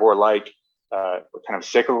carnivore-like kind of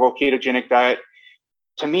cyclical ketogenic diet.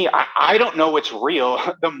 To me, I don't know what's real.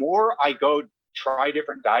 The more I go try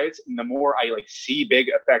different diets and the more I like see big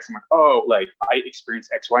effects, I'm like, oh, like I experience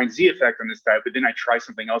X, Y, and Z effect on this diet, but then I try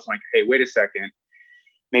something else. I'm like, hey, wait a second,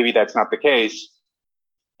 maybe that's not the case.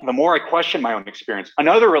 The more I question my own experience.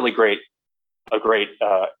 Another really great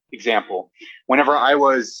example. Whenever I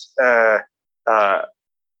was,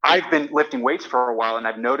 I've been lifting weights for a while, and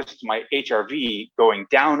I've noticed my HRV going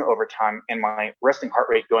down over time and my resting heart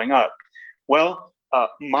rate going up. Well,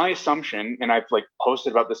 my assumption, and I've like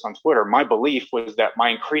posted about this on Twitter, my belief was that my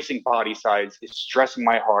increasing body size is stressing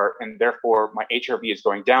my heart, and therefore my HRV is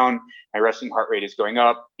going down, my resting heart rate is going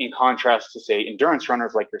up, in contrast to, say, endurance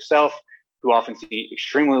runners like yourself, who often see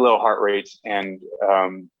extremely low heart rates and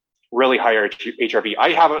really higher HRV.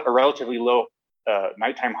 I have a relatively low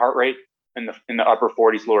nighttime heart rate in the upper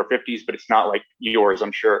 40s, lower 50s, but it's not like yours,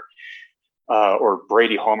 I'm sure. Or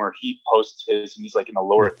Brady Homer, he posts his, and he's like in the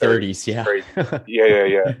lower 30s. Yeah.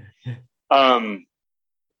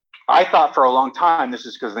 I thought for a long time this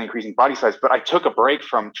is because of the increasing body size, but I took a break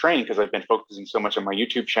from training because I've been focusing so much on my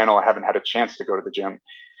YouTube channel. I haven't had a chance to go to the gym.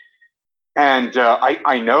 And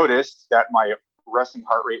I noticed that my resting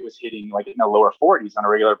heart rate was hitting like in the lower 40s on a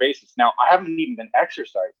regular basis. Now, I haven't even been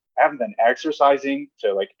exercising. I haven't been exercising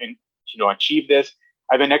to achieve this.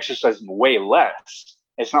 I've been exercising way less.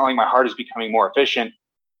 It's not like my heart is becoming more efficient.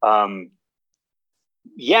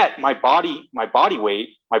 Yet my body weight,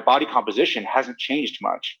 my body composition hasn't changed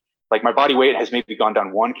much. Like my body weight has maybe gone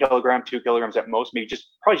down 1 kilogram, 2 kilograms at most,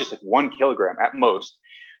 probably just like 1 kilogram at most.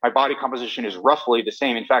 My body composition is roughly the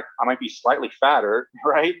same. In fact, I might be slightly fatter,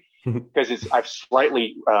 right? Because I've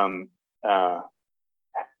slightly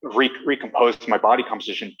recomposed my body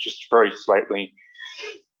composition just very slightly.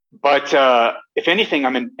 But if anything,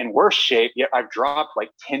 I'm in worse shape, yet I've dropped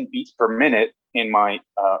like 10 beats per minute in my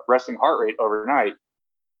resting heart rate overnight.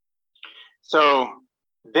 So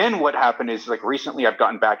then what happened is like recently I've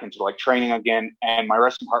gotten back into like training again, and my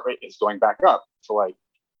resting heart rate is going back up to like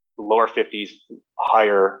lower 50s,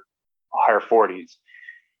 higher 40s.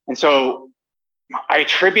 And so I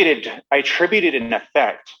attributed an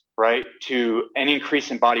effect, right, to an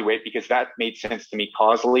increase in body weight because that made sense to me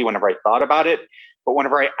causally whenever I thought about it. But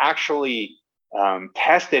whenever I actually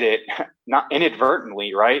tested it, not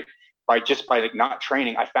inadvertently, right, by like not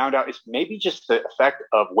training, I found out it's maybe just the effect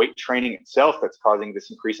of weight training itself that's causing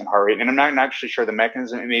this increase in heart rate. And I'm not actually sure the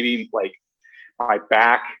mechanism. It may be like my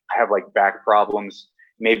back. I have like back problems.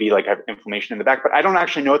 Maybe like I have inflammation in the back, but I don't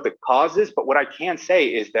actually know what the cause is. But what I can say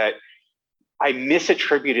is that I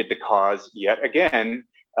misattributed the cause yet again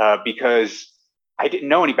because I didn't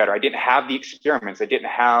know any better. I didn't have the experiments. I didn't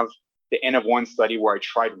have the N of 1 study where I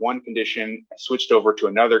tried one condition, I switched over to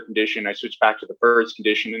another condition, I switched back to the first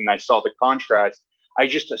condition, and I saw the contrast. I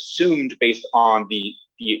just assumed based on the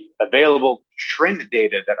available trend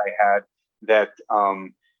data that I had that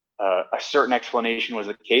a certain explanation was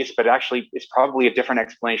the case, but actually it's probably a different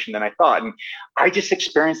explanation than I thought. And I just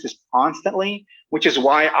experienced this constantly, which is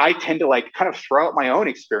why I tend to like kind of throw out my own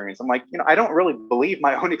experience. I'm like, I don't really believe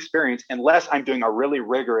my own experience unless I'm doing a really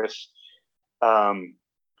rigorous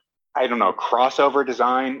crossover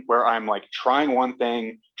design where I'm like trying one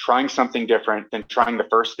thing, trying something different than trying the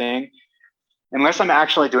first thing. Unless I'm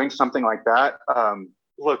actually doing something like that,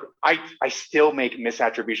 look, I still make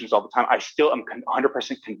misattributions all the time. I still am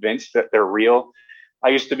 100% convinced that they're real. I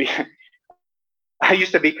used to be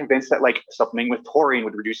convinced that like supplementing with taurine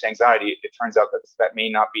would reduce anxiety. It turns out that may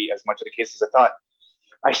not be as much of the case as I thought.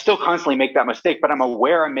 I still constantly make that mistake, but I'm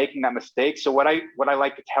aware I'm making that mistake. So what I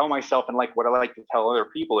like to tell myself, and like what I like to tell other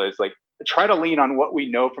people, is like try to lean on what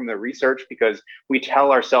we know from the research, because we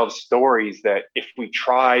tell ourselves stories that if we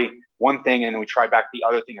try one thing and then we try back the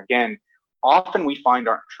other thing again, often we find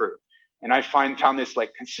aren't true. And I found this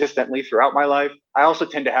like consistently throughout my life. I also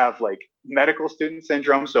tend to have like medical student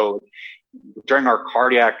syndrome. So during our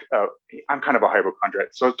cardiac, I'm kind of a hypochondriac.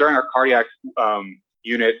 So during our cardiac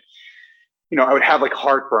unit, I would have like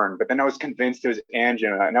heartburn, but then I was convinced it was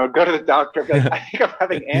angina, and I would go to the doctor, be like, I think I'm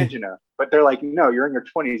having angina, but they're like, no, you're in your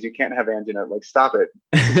 20s, you can't have angina. Like, stop it,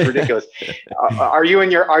 it's ridiculous. Are you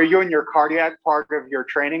in your cardiac part of your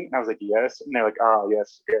training? And I was like, yes. And they're like, oh,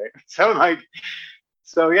 yes, okay.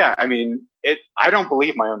 So yeah, I mean, I don't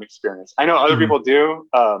believe my own experience. I know other people do.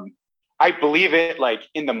 I believe it like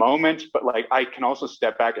in the moment, but like I can also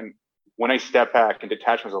step back, and when I step back and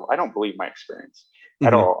detach myself, I don't believe my experience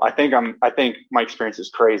at all. I think my experience is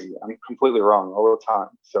crazy. I'm completely wrong all the time.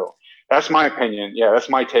 So that's my opinion. Yeah, that's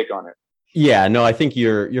my take on it. Yeah, no, I think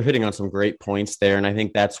you're hitting on some great points there. And I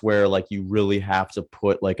think that's where like you really have to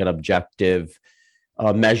put like an objective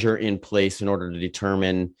measure in place in order to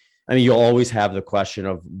determine. I mean, you'll always have the question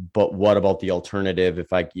of, but what about the alternative?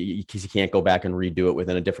 Because you can't go back and redo it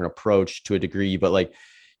within a different approach to a degree. But like,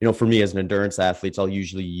 for me as an endurance athlete, I'll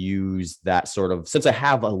usually use that sort of, since I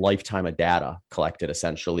have a lifetime of data collected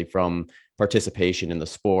essentially from participation in the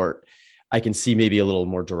sport, I can see maybe a little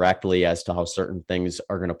more directly as to how certain things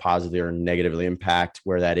are going to positively or negatively impact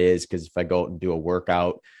where that is. Because if I go out and do a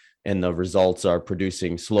workout and the results are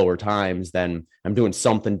producing slower times, then I'm doing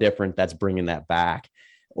something different that's bringing that back.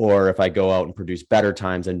 Or if I go out and produce better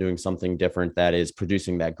times, I'm doing something different that is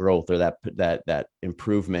producing that growth or that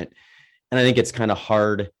improvement. And I think it's kind of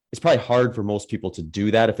hard. It's probably hard for most people to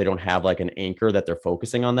do that if they don't have like an anchor that they're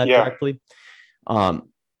focusing on that directly. But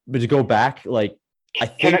to go back, like,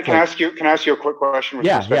 can I ask you a quick question with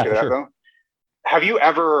respect to that, though? Have you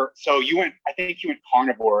ever, I think you went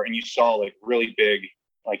carnivore and you saw like really big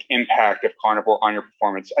like impact of carnivore on your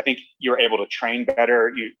performance. I think you were able to train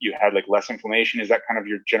better. You had like less inflammation. Is that kind of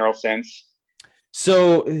your general sense?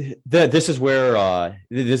 So this is where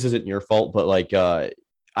this isn't your fault, but like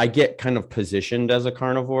I get kind of positioned as a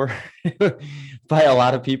carnivore by a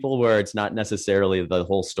lot of people where it's not necessarily the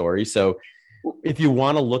whole story. So if you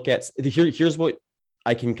want to look at here's what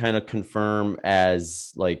I can kind of confirm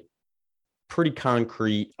as like pretty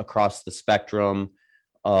concrete across the spectrum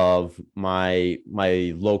of my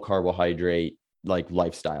low carbohydrate like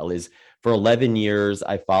lifestyle is for 11 years,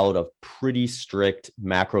 I followed a pretty strict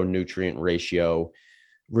macronutrient ratio,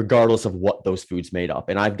 regardless of what those foods made up.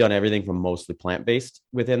 And I've done everything from mostly plant-based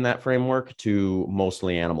within that framework to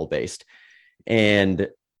mostly animal-based. And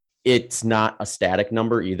it's not a static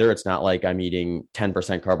number either. It's not like I'm eating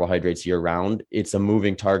 10% carbohydrates year round. It's a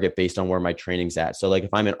moving target based on where my training's at. So like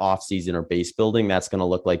if I'm in off season or base building, that's going to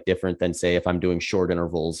look like different than say, if I'm doing short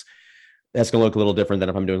intervals, that's going to look a little different than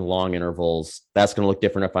if I'm doing long intervals. That's going to look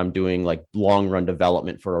different if I'm doing like long run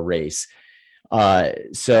development for a race.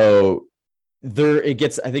 So there it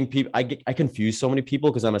gets, I think people, I confuse so many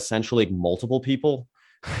people because I'm essentially like multiple people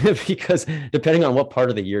because depending on what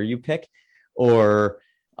part of the year you pick or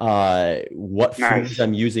what foods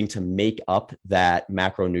I'm using to make up that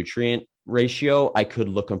macronutrient ratio, I could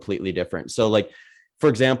look completely different. So like, for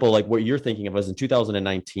example, like what you're thinking of was in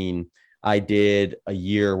 2019, I did a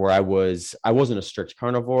year where I wasn't a strict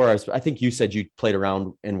carnivore. I think you said you played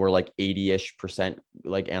around and were like 80-ish%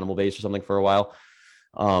 like animal based or something for a while.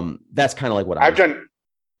 That's kind of like what I've done.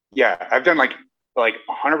 Yeah. I've done like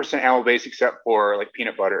 100% animal based except for like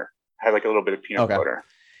peanut butter. I had like a little bit of peanut butter.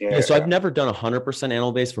 Yeah, so I've never done 100%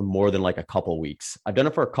 animal based for more than like a couple weeks. I've done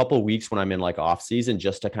it for a couple weeks when I'm in like off season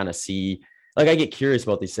just to kind of see, like I get curious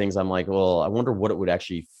about these things. I'm like, well, I wonder what it would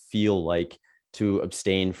actually feel like to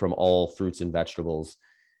abstain from all fruits and vegetables.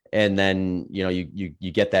 And then,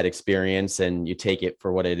 you get that experience and you take it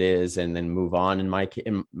for what it is and then move on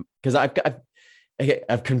because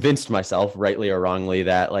I've convinced myself rightly or wrongly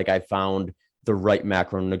that like I found the right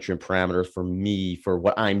macronutrient parameters for me for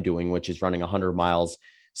what I'm doing, which is running 100 miles.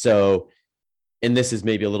 So, and this is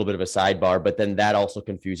maybe a little bit of a sidebar, but then that also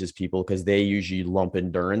confuses people because they usually lump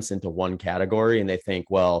endurance into one category and they think,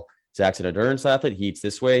 well, Zach's an endurance athlete. He eats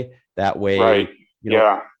this way, that way. Right.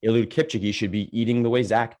 Eliud Kipchoge should be eating the way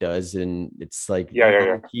Zach does. And it's like,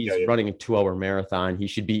 he's running a 2-hour marathon. He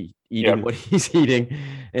should be eating what he's eating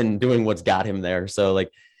and doing what's got him there. So like,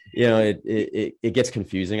 it gets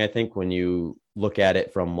confusing, I think, when you look at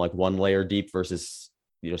it from like one layer deep versus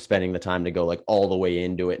spending the time to go like all the way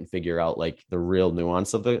into it and figure out like the real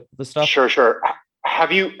nuance of the stuff. Sure.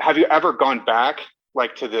 Have you ever gone back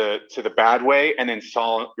like to the bad way and then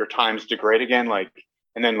saw your times degrade again, like,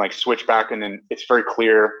 and then like switch back and then it's very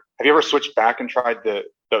clear. Have you ever switched back and tried the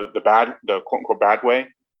quote unquote bad way?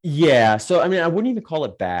 Yeah. So, I mean, I wouldn't even call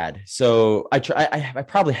it bad. So I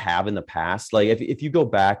probably have in the past. Like if you go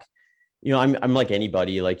back, I'm like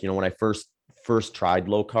anybody, like, when I first tried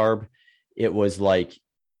low carb, it was like,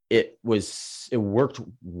 it worked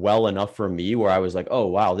well enough for me where I was like, oh,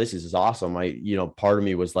 wow, this is awesome. Part of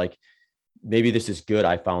me was like, maybe this is good.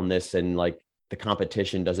 I found this, and like the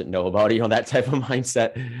competition doesn't know about it, that type of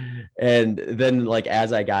mindset. And then like,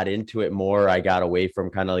 as I got into it more, I got away from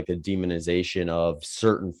kind of like the demonization of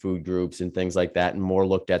certain food groups and things like that, and more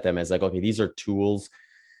looked at them as like, okay, these are tools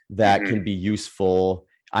that can be useful.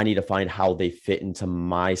 I need to find how they fit into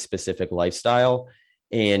my specific lifestyle.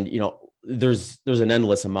 And, there's an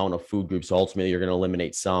endless amount of food groups. So ultimately you're going to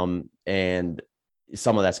eliminate some, and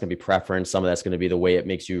some of that's going to be preference. Some of that's going to be the way it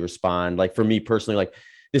makes you respond. Like for me personally, like,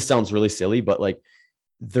 this sounds really silly, but like,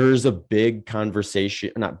 there's a big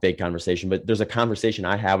conversation, not big conversation, but there's a conversation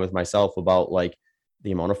I have with myself about like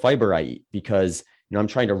the amount of fiber I eat, because, I'm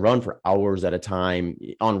trying to run for hours at a time.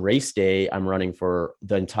 On race day, I'm running for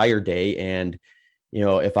the entire day. And,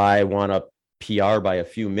 if I want to PR by a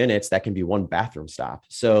few minutes, that can be one bathroom stop.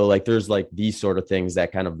 So like, there's like these sort of things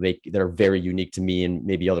that kind of that are very unique to me and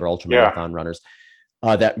maybe other ultra marathon runners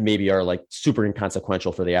that maybe are like super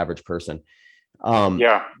inconsequential for the average person.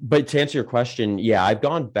 But to answer your question, I've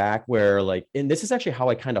gone back where like, and this is actually how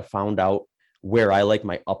I kind of found out where I like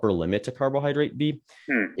my upper limit to carbohydrate be,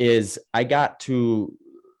 is I started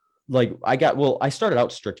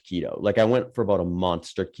out strict keto. Like I went for about a month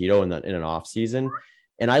strict keto in an off season.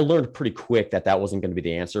 And I learned pretty quick that wasn't going to be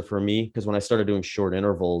the answer for me. Because when I started doing short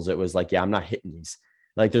intervals, it was like, I'm not hitting these.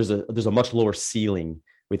 Like there's a much lower ceiling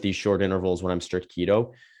with these short intervals when I'm strict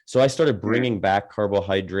keto. So I started bringing back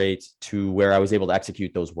carbohydrates to where I was able to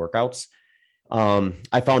execute those workouts.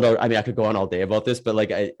 I found out, I mean, I could go on all day about this, but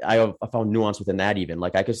like I found nuance within that. Even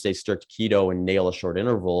like I could stay strict keto and nail a short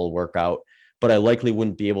interval workout, but I likely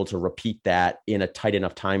wouldn't be able to repeat that in a tight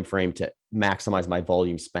enough time frame to maximize my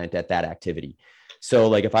volume spent at that activity. So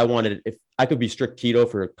like if I could be strict keto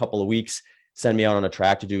for a couple of weeks, send me out on a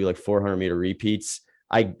track to do like 400 meter repeats,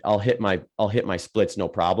 I'll hit my splits, no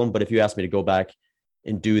problem. But if you ask me to go back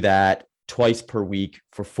and do that twice per week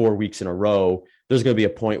for 4 weeks in a row, there's going to be a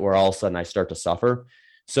point where all of a sudden I start to suffer.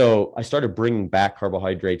 So I started bringing back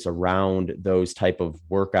carbohydrates around those type of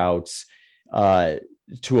workouts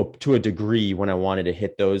to a degree when I wanted to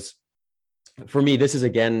hit those. For me, this is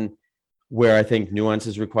again where I think nuance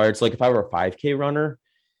is required. So like if I were a 5K runner,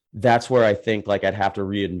 that's where I think like I'd have to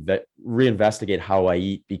reinvestigate how I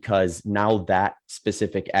eat, because now that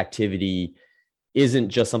specific activity isn't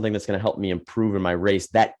just something that's going to help me improve in my race.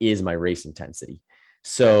 That is my race intensity.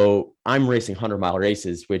 So I'm racing 100-mile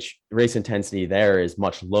races, which race intensity there is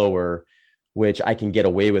much lower, which I can get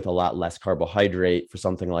away with a lot less carbohydrate for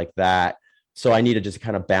something like that. So I need to just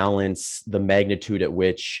kind of balance the magnitude at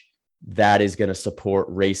which that is going to support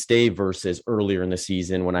race day versus earlier in the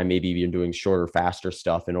season when I maybe even doing shorter, faster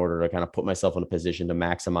stuff in order to kind of put myself in a position to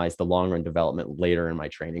maximize the long run development later in my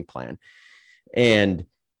training plan. And,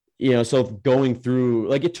 so going through,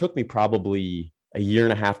 like, it took me probably a year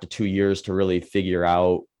and a half to 2 years to really figure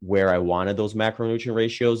out where I wanted those macronutrient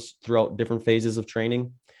ratios throughout different phases of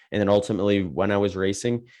training. And then ultimately when I was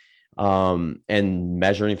racing, and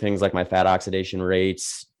measuring things like my fat oxidation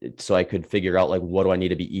rates, so I could figure out like, what do I need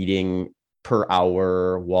to be eating per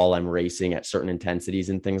hour while I'm racing at certain intensities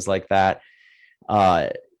and things like that.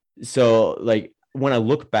 So like when I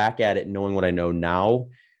look back at it, knowing what I know now,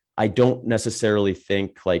 I don't necessarily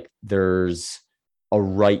think like there's a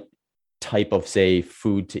right type of, say,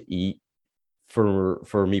 food to eat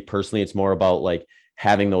for me personally. It's more about like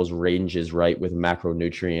having those ranges right with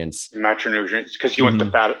macronutrients, because you want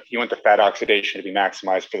the fat oxidation to be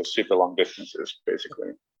maximized for the super long distances, basically.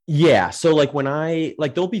 Yeah. So like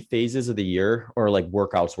there'll be phases of the year or like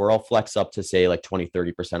workouts where I'll flex up to say like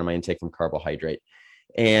 20-30% of my intake from carbohydrate.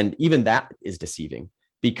 And even that is deceiving,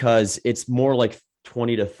 because it's more like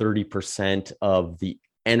 20 to 30% of the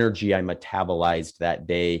energy I metabolized that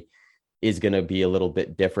day is going to be a little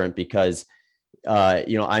bit different, because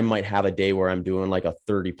I might have a day where I'm doing like a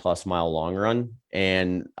 30+ mile long run,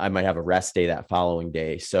 and I might have a rest day that following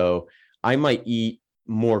day. So I might eat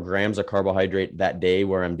more grams of carbohydrate that day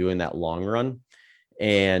where I'm doing that long run.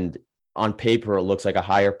 And on paper, it looks like a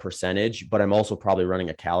higher percentage, but I'm also probably running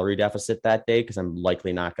a calorie deficit that day because I'm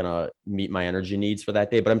likely not going to meet my energy needs for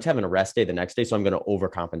that day, but I'm having a rest day the next day. So I'm going to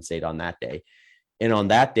overcompensate on that day. And on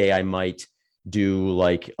that day, I might do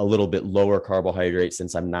like a little bit lower carbohydrate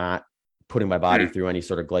since I'm not putting my body through any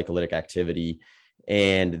sort of glycolytic activity.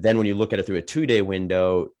 And then when you look at it through a 2-day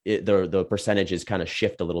window, the percentages kind of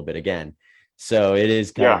shift a little bit again. So it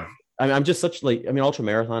is kind of, I'm just such like, I mean, ultra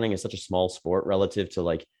marathoning is such a small sport relative to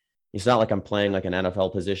like, it's not like I'm playing like an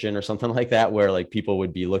NFL position or something like that, where like people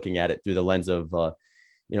would be looking at it through the lens of,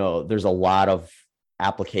 there's a lot of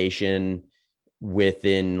application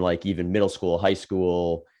within like even middle school, high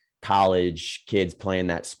school, college kids playing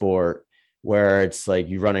that sport, where it's like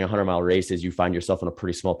you running 100-mile races, you find yourself in a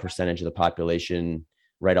pretty small percentage of the population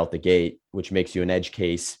right out the gate, which makes you an edge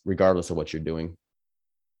case regardless of what you're doing.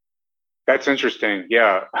 That's interesting.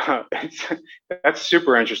 Yeah, that's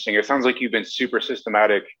super interesting. It sounds like you've been super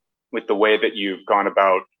systematic with the way that you've gone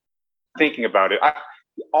about thinking about it.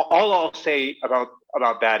 All I'll say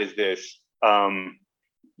about that is this: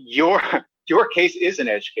 your your case is an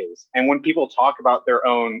edge case, and when people talk about their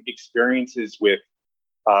own experiences with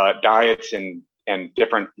diets and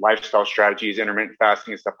different lifestyle strategies, intermittent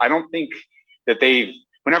fasting and stuff, I don't think that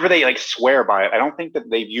whenever they like swear by it, I don't think that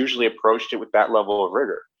they've usually approached it with that level of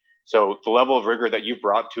rigor. So the level of rigor that you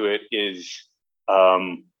brought to it is,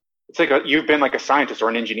 it's like you've been like a scientist or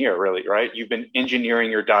an engineer, really, right? You've been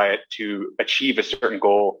engineering your diet to achieve a certain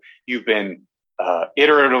goal. You've been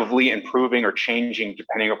iteratively improving or changing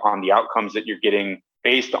depending upon the outcomes that you're getting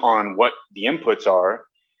based on what the inputs are.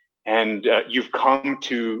 And you've come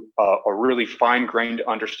to a really fine-grained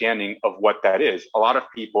understanding of what that is. A lot of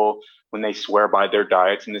people, when they swear by their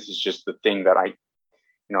diets, and this is just the thing that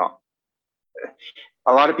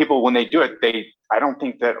a lot of people, when they do it, I don't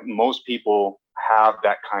think that most people have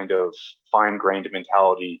that kind of fine-grained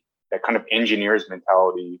mentality, that kind of engineer's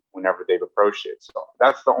mentality whenever they've approached it. So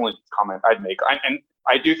that's the only comment I'd make. And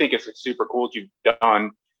I do think it's super cool what you've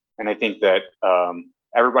done. And I think that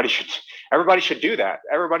everybody should do that.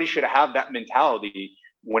 Everybody should have that mentality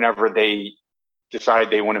whenever they decide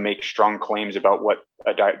they want to make strong claims about what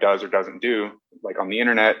a diet does or doesn't do, like on the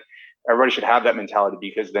internet. Everybody should have that mentality,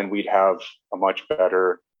 because then we'd have a much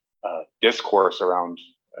better discourse around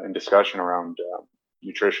and discussion around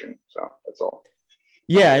nutrition. So that's all.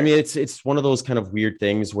 Yeah, I mean, it's one of those kind of weird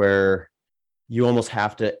things where you almost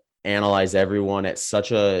have to analyze everyone at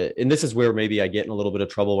and this is where maybe I get in a little bit of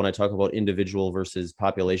trouble when I talk about individual versus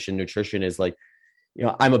population nutrition, is like,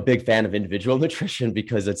 I'm a big fan of individual nutrition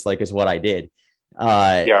because it's what I did.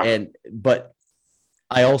 But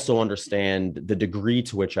I also understand the degree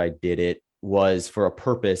to which I did it was for a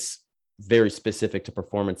purpose very specific to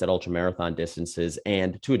performance at ultra marathon distances,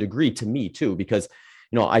 and to a degree to me too, because,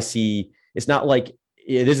 I see it's not like,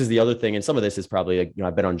 this is the other thing. And some of this is probably like,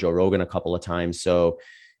 I've been on Joe Rogan a couple of times. So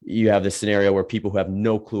you have this scenario where people who have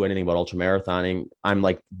no clue anything about ultra marathoning, I'm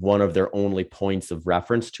like one of their only points of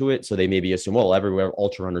reference to it. So they maybe assume, well, everywhere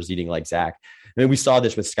ultra runners eating like Zach. I mean, we saw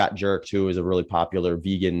this with Scott Jurek too, who's a really popular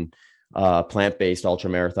vegan, plant-based ultra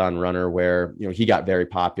marathon runner, where, he got very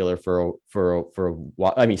popular for a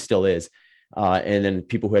while. I mean, still is. And then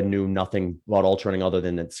people who knew nothing about ultra running other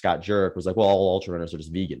than that Scott Jurek was like, well, all ultra runners are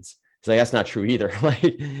just vegans. So that's not true either. Like,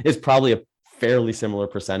 it's probably a fairly similar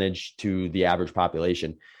percentage to the average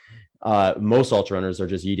population. Most ultra runners are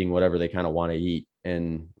just eating whatever they kind of want to eat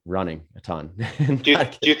and running a ton. Do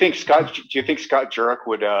you think Scott Jurek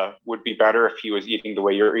would be better if he was eating the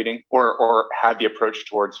way you're eating, or had the approach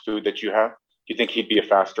towards food that you have? Do you think he'd be a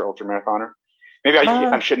faster ultra marathoner? Maybe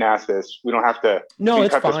I shouldn't ask this. We don't have to. No,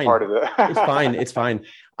 it's fine. This part of the It's fine. It's fine.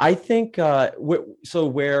 I think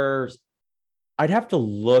where I'd have to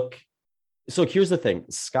look. So here's the thing,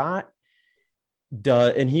 Scott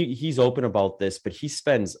does, and he's open about this, but he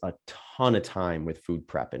spends a ton of time with food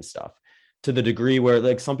prep and stuff, to the degree where,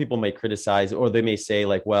 like, some people may criticize, or they may say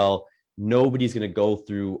like, well, nobody's going to go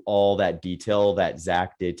through all that detail that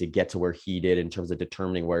Zach did to get to where he did in terms of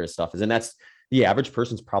determining where his stuff is. And that's, the average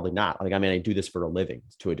person's probably not. Like, I mean, I do this for a living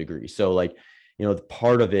to a degree. So like,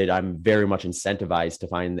 part of it, I'm very much incentivized to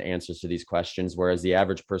find the answers to these questions. Whereas the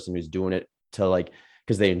average person who's doing it to like,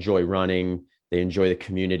 because they enjoy running, they enjoy the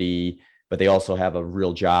community, but they also have a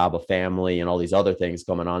real job, a family, and all these other things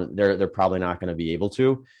going on, they're probably not going to be able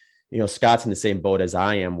to. Scott's in the same boat as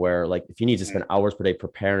I am, where like, if he needs to spend hours per day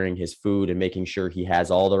preparing his food and making sure he has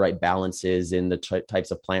all the right balances in the types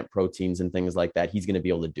of plant proteins and things like that, he's going to be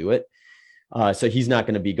able to do it. So he's not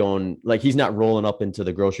going to be going, like, he's not rolling up into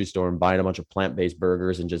the grocery store and buying a bunch of plant-based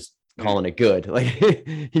burgers and just calling it good. Like,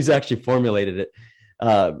 he's actually formulated it.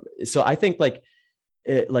 So I think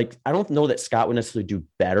I don't know that Scott would necessarily do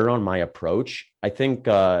better on my approach. I think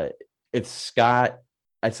Scott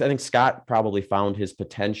probably found his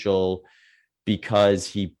potential because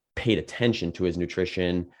he paid attention to his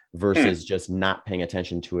nutrition versus just not paying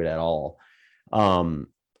attention to it at all.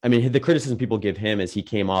 I mean, the criticism people give him is he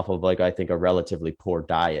came off of like, I think, a relatively poor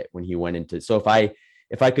diet when he went into. So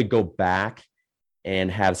if I could go back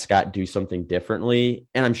and have Scott do something differently,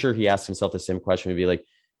 and I'm sure he asked himself the same question, would be like,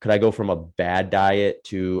 could I go from a bad diet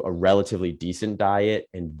to a relatively decent diet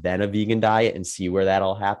and then a vegan diet and see where that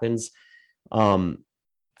all happens?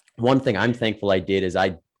 One thing I'm thankful I did is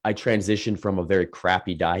I transitioned from a very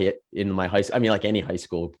crappy diet in my high school. I mean, like any high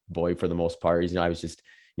school boy for the most part, I was just,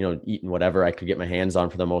 eating whatever I could get my hands on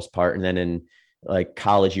for the most part. And then in like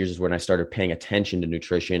college years is when I started paying attention to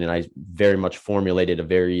nutrition, and I very much formulated a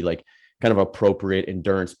very like kind of appropriate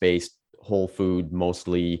endurance based whole food,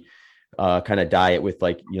 mostly kind of diet with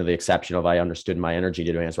like, the exception of I understood my energy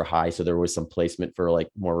demands were high. So there was some placement for like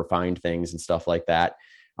more refined things and stuff like that.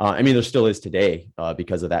 I mean, there still is today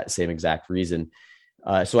because of that same exact reason.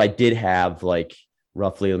 So I did have like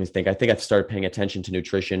roughly, let me think. I think I started paying attention to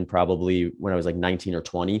nutrition probably when I was like 19 or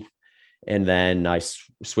 20. And then I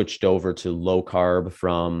switched over to low carb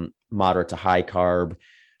from moderate to high carb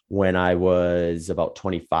when I was about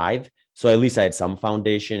 25. So at least I had some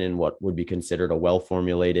foundation in what would be considered a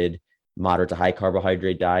well-formulated moderate to high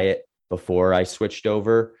carbohydrate diet before I switched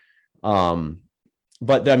over.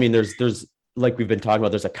 But I mean, there's like we've been talking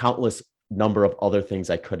about, there's a countless number of other things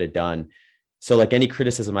I could have done. So like any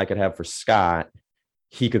criticism I could have for Scott,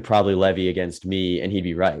 he could probably levy against me and he'd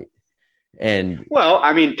be right. And well,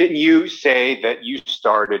 I mean, didn't you say that you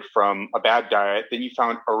started from a bad diet, then you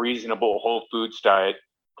found a reasonable whole foods diet,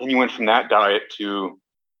 then you went from that diet to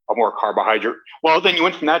a more carbohydrate? Well, then you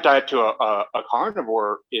went from that diet to a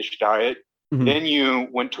carnivore-ish diet. mm-hmm. Then you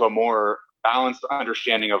went to a more balanced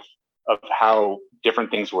understanding of how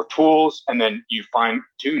different things were tools, and then you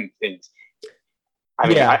fine-tune things. I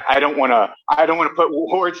mean, yeah. I don't want to put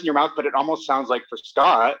words in your mouth, but it almost sounds like for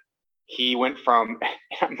Scott, he went from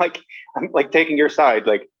I'm like taking your side,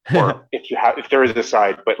 like, or if there is a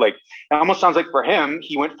side, but like it almost sounds like for him,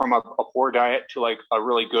 he went from a poor diet to like a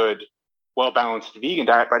really good, well-balanced vegan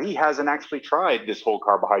diet, but he hasn't actually tried this whole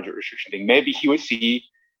carbohydrate restriction thing. Maybe he would see,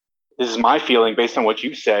 this is my feeling based on what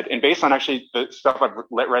you've said and based on actually the stuff I've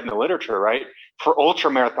read in the literature, right? For ultra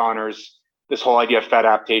marathoners, this whole idea of fat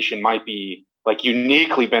adaptation might be like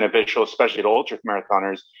uniquely beneficial, especially to ultra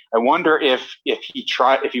marathoners. I wonder if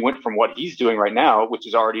he went from what he's doing right now, which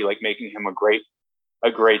is already like making him a great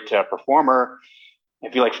performer,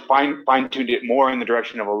 if he like fine-tuned it more in the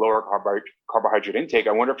direction of a lower carbohydrate intake,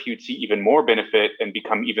 I wonder if he would see even more benefit and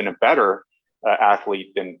become even a better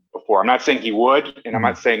athlete than before. I'm not saying he would, and I'm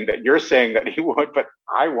not saying that you're saying that he would, but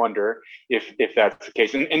I wonder if that's the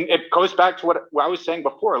case. And it goes back to what I was saying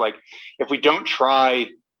before, like if we don't try,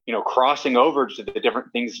 crossing over to the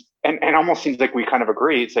different things, and almost seems like we kind of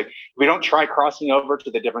agree. It's like if we don't try crossing over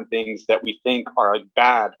to the different things that we think are like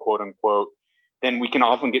bad, quote unquote, then we can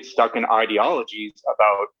often get stuck in ideologies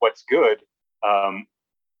about what's good,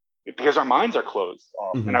 because our minds are closed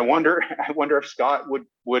off. Mm-hmm. And I wonder if Scott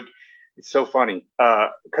would. It's so funny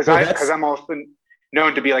because I'm often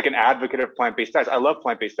known to be like an advocate of plant-based diets. I love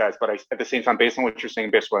plant-based diets, but at the same time, based on what you're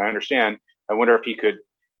saying, based on what I understand, I wonder if he could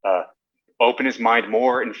open his mind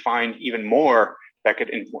more and find even more that could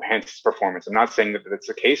enhance his performance. I'm not saying that that's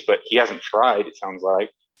the case, but he hasn't tried, it sounds like.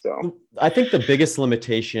 So I think the biggest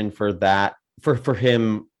limitation for that, for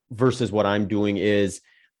him versus what I'm doing is,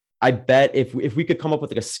 I bet if we could come up with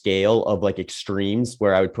like a scale of like extremes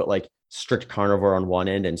where I would put like strict carnivore on one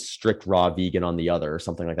end and strict raw vegan on the other, or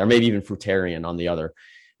something like that, or maybe even fruitarian on the other,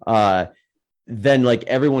 then like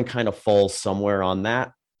everyone kind of falls somewhere on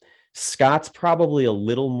that. Scott's probably a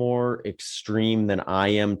little more extreme than I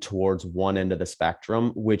am towards one end of the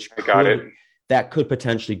spectrum, which that could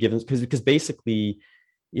potentially give him, because basically,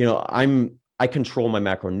 I control my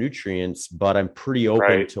macronutrients, but I'm pretty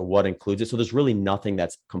open to what includes it. So there's really nothing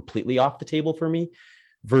that's completely off the table for me.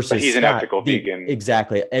 Versus but he's an ethical vegan.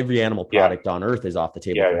 Exactly. Every animal product on earth is off the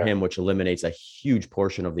table for him, which eliminates a huge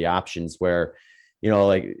portion of the options where,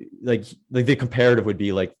 like the comparative would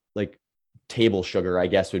be like table sugar, I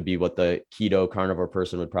guess, would be what the keto carnivore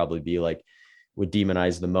person would probably be like, would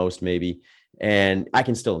demonize the most maybe. And I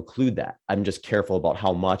can still include that. I'm just careful about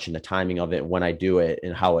how much and the timing of it, when I do it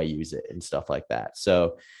and how I use it and stuff like that.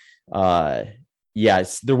 So there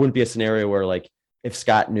wouldn't be a scenario where like, if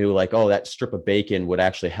Scott knew like, oh, that strip of bacon would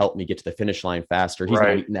actually help me get to the finish line faster, he's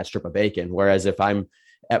not eating that strip of bacon. Whereas if I'm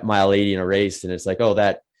at mile 80 in a race and it's like, oh,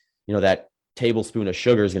 that tablespoon of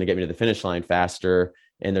sugar is going to get me to the finish line faster,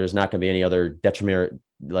 and there's not going to be any other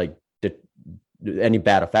any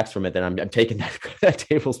bad effects from it, then I'm taking that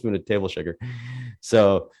tablespoon of table sugar.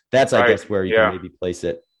 So that's, I guess, where you can maybe place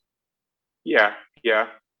it. Yeah.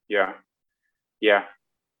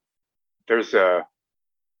 There's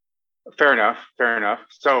Fair enough. Fair enough.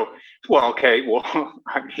 So, well, okay. Well,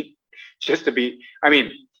 I mean, just to be, I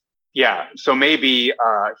mean, yeah. So maybe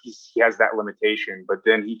he has that limitation, but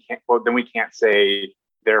then he can't. Well, then we can't say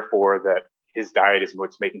therefore that his diet is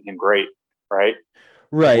what's making him great, right?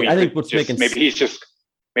 Right. We I think could what's making just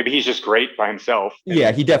maybe he's just great by himself, yeah,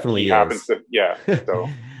 and he he definitely happens is. to yeah. So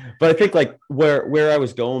But I think like where I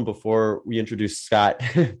was going before we introduced Scott,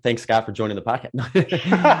 thanks Scott for joining the podcast.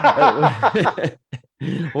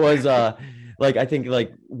 Was like I think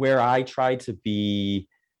like where I try to be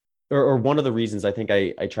or one of the reasons I think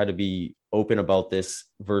I try to be open about this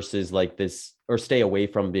versus like this or stay away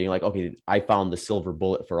from being like, okay, I found the silver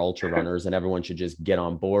bullet for ultra runners and everyone should just get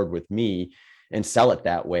on board with me and sell it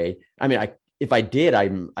that way. I mean, if I did,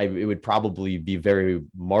 it would probably be very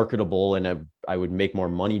marketable and I would make more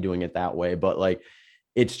money doing it that way. But like,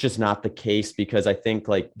 it's just not the case because I think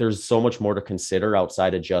like there's so much more to consider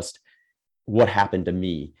outside of just what happened to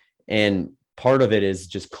me. And part of it is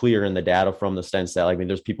just clear in the data from the sense that, I mean,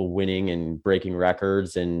 there's people winning and breaking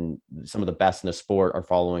records, and some of the best in the sport are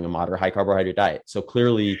following a moderate high carbohydrate diet. So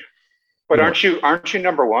clearly, but aren't you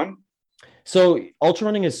number one? so ultra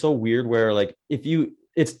running is so weird where like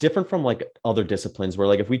it's different from like other disciplines where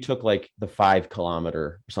like if we took like the 5 kilometer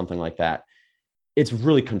or something like that, it's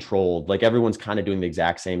really controlled. Like everyone's kind of doing the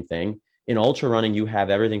exact same thing. In ultra running, you have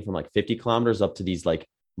everything from like 50 kilometers up to these like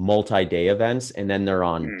multi-day events. And then they're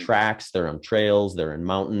on tracks, they're on trails, they're in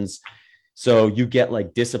mountains. So you get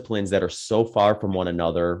like disciplines that are so far from one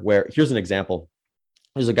another where here's an example.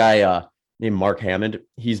 There's a guy named Mark Hammond.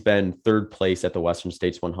 He's been third place at the Western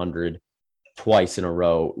States 100 twice in a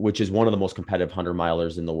row, which is one of the most competitive 100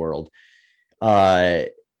 milers in the world. Uh,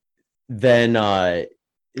 then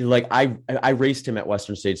like I raced him at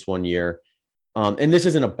Western States one year. And this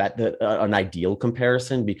isn't an ideal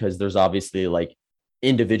comparison because there's obviously like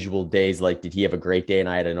individual days, like did he have a great day and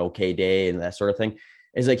I had an okay day and that sort of thing.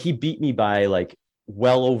 Is like he beat me by like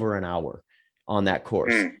well over an hour on that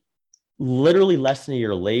course. Literally less than a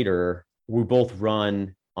year later, we both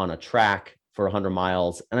run on a track for 100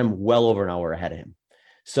 miles and I'm well over an hour ahead of him.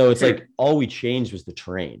 So it's like all we changed was the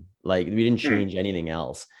terrain. Like we didn't change anything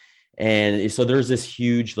else. And so there's this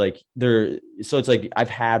huge like so it's like I've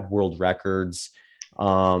had world records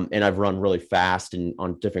and I've run really fast and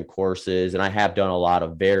on different courses and I have done a lot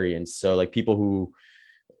of variants. So like people who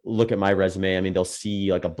look at my resume, I mean, they'll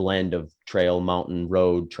see like a blend of trail, mountain,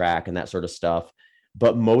 road, track, and that sort of stuff.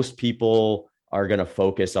 But most people are going to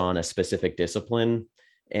focus on a specific discipline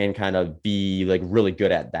and kind of be like really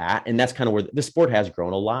good at that. And that's kind of where the sport has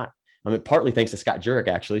grown a lot. I mean, partly thanks to Scott Jurek,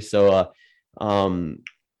 actually. So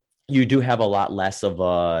you do have a lot less of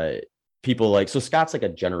people like, so Scott's like a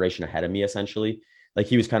generation ahead of me, essentially. Like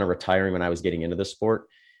he was kind of retiring when I was getting into the sport.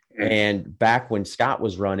 And back when Scott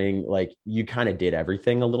was running, like you kind of did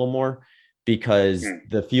everything a little more because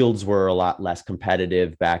the fields were a lot less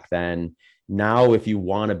competitive back then. Now, if you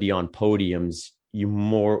want to be on podiums,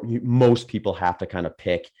 most people have to kind of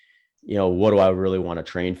pick, what do I really want to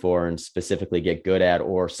train for and specifically get good at,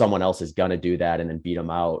 or someone else is going to do that and then beat them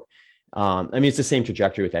out. I mean, it's the same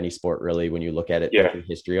trajectory with any sport, really, when you look at it, like the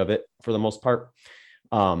history of it for the most part.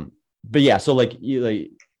 But yeah, so like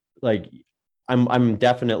I'm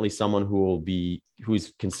definitely someone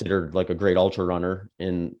who's considered like a great ultra runner,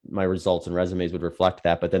 and my results and resumes would reflect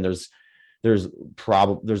that. But then there's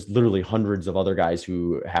literally hundreds of other guys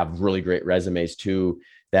who have really great resumes too,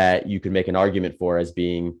 that you could make an argument for as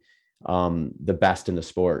being the best in the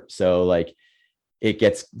sport. So like it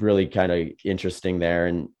gets really kind of interesting there,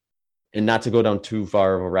 and not to go down too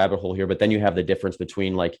far of a rabbit hole here, but then you have the difference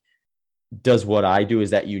between like, does what I do,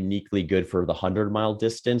 is that uniquely good for the 100-mile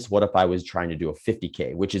distance? What if I was trying to do a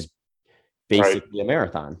 50K, which is basically a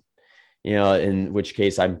marathon, in which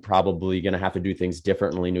case I'm probably going to have to do things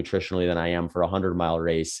differently nutritionally than I am for a 100-mile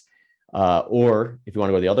race. Or if you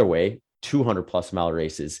want to go the other way, 200+ mile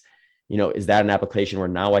races, is that an application where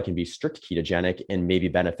now I can be strict ketogenic and maybe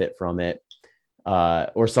benefit from it?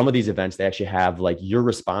 Or some of these events, they actually have like, you're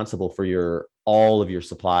responsible for all of your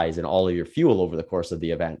supplies and all of your fuel over the course of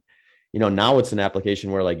the event. Now it's an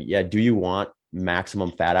application where like, yeah, do you want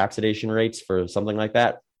maximum fat oxidation rates for something like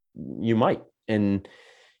that? You might.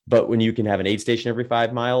 But when you can have an aid station every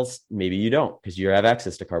 5 miles, maybe you don't, because you have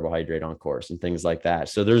access to carbohydrate on course and things like that.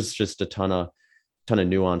 So there's just a ton of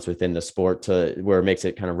nuance within the sport to where it makes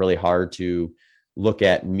it kind of really hard to look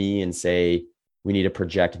at me and say, we need to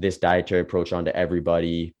project this dietary approach onto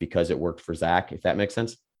everybody because it worked for Zach, if that makes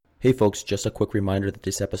sense. Hey folks, just a quick reminder that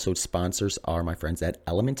this episode's sponsors are my friends at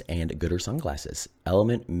Element and Gooder Sunglasses.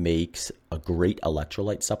 Element makes a great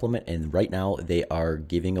electrolyte supplement, and right now they are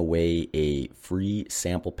giving away a free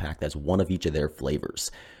sample pack that's one of each of their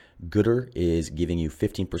flavors. Gooder is giving you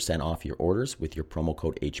 15% off your orders with your promo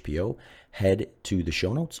code HPO. Head to the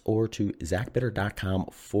show notes or to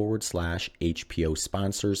zachbitter.com/HPO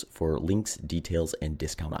sponsors for links, details, and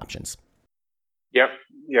discount options. Yep.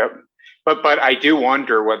 But I do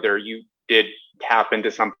wonder whether you did tap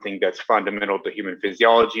into something that's fundamental to human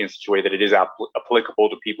physiology in such a way that it is applicable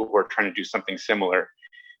to people who are trying to do something similar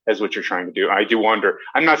as what you're trying to do. I do wonder.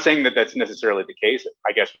 I'm not saying that that's necessarily the case.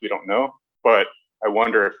 I guess we don't know, but I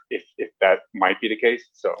wonder if that might be the case.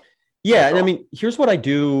 So yeah, and I mean, here's what I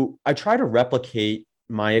do. I try to replicate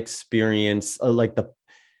my experience, I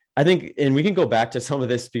think, and we can go back to some of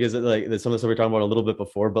this because like some of the stuff we were talking about a little bit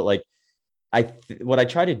before, but like what I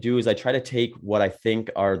try to do is I try to take what I think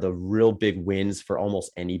are the real big wins for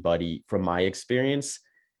almost anybody from my experience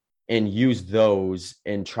and use those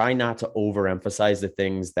and try not to overemphasize the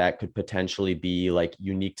things that could potentially be like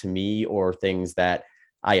unique to me or things that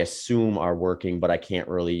I assume are working, but I can't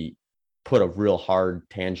really put a real hard,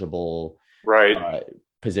 tangible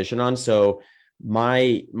position on. So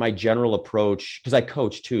my general approach, because I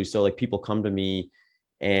coach too. So like people come to me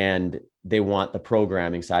and they want the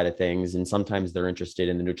programming side of things. And sometimes they're interested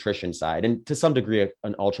in the nutrition side. And to some degree,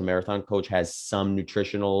 an ultra marathon coach has some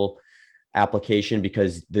nutritional application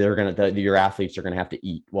because your athletes are going to have to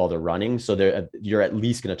eat while they're running. So you're at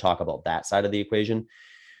least going to talk about that side of the equation.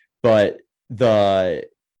 But where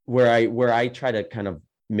I try to kind of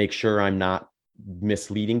make sure I'm not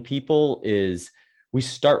misleading people is we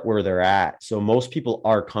start where they're at. So most people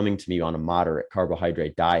are coming to me on a moderate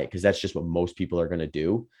carbohydrate diet because that's just what most people are going to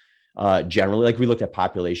do. Generally, like we looked at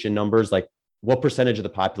population numbers, like what percentage of the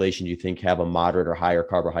population do you think have a moderate or higher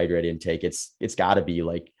carbohydrate intake? It's got to be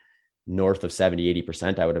like north of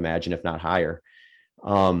 70-80%, I would imagine, if not higher.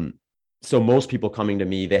 So most people coming to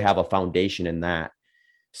me, they have a foundation in that.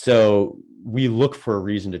 So we look for a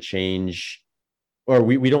reason to change, or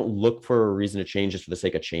we don't look for a reason to change just for the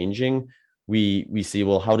sake of changing. We see,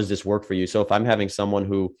 well, how does this work for you? So if I'm having someone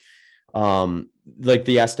who, like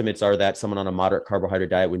the estimates are that someone on a moderate carbohydrate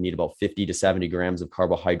diet would need about 50 to 70 grams of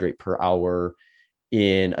carbohydrate per hour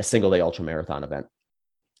in a single day ultramarathon event.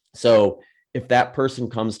 So if that person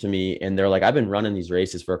comes to me and they're like, I've been running these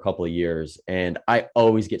races for a couple of years and I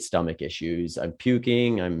always get stomach issues. I'm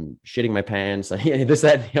puking, I'm shitting my pants, this,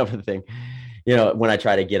 that, and the other thing, when I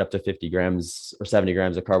try to get up to 50 grams or 70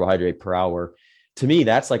 grams of carbohydrate per hour. To me,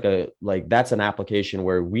 that's that's an application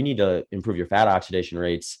where we need to improve your fat oxidation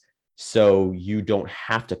rates so you don't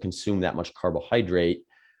have to consume that much carbohydrate,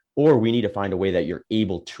 or we need to find a way that you're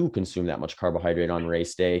able to consume that much carbohydrate on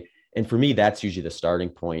race day. And for me, that's usually the starting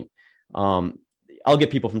point. I'll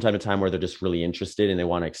get people from time to time where they're just really interested and they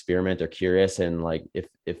want to experiment. They're curious. And like, if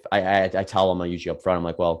I tell them, I usually up front, I'm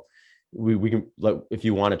like, well, we can, if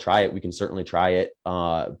you want to try it, we can certainly try it.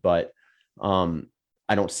 But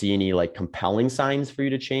I don't see any like compelling signs for you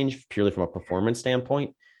to change purely from a performance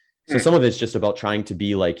standpoint. So some of it's just about trying to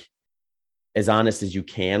be like as honest as you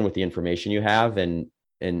can with the information you have and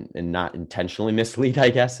not intentionally mislead, I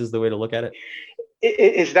guess, is the way to look at it.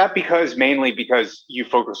 Is that mainly because you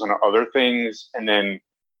focus on other things and then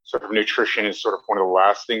sort of nutrition is sort of one of the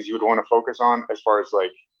last things you would want to focus on as far as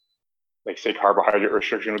like say carbohydrate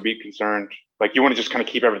restriction would be concerned? Like you want to just kind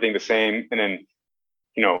of keep everything the same and then,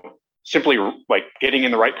 simply like getting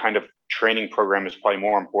in the right kind of training program is probably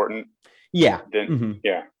more important. Yeah.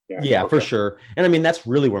 Yeah, okay. For sure. And I mean, that's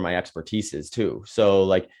really where my expertise is too. So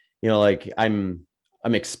like, I'm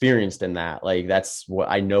experienced in that. Like, that's what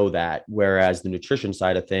I know that. Whereas the nutrition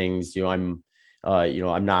side of things, I'm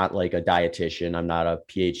not like a dietitian. I'm not a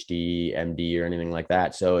PhD, MD or anything like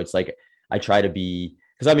that. So it's like, I try to be,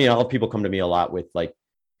 because I mean, I'll have people come to me a lot with like,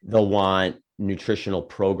 they'll want nutritional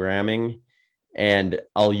programming. And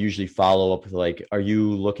I'll usually follow up with like, are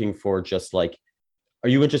you looking for just like, are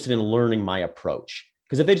you interested in learning my approach?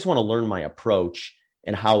 Because if they just want to learn my approach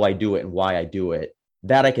and how I do it and why I do it,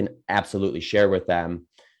 that I can absolutely share with them.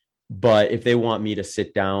 But if they want me to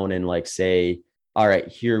sit down and like say, all right,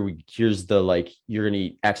 here's the, like, you're going to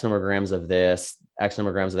eat X number of grams of this, X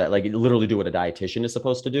number of grams of that, like literally do what a dietitian is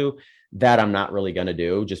supposed to do, that I'm not really going to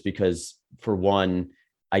do, just because for one,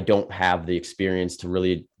 I don't have the experience to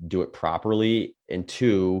really do it properly. And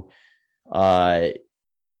two,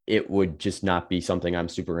 it would just not be something I'm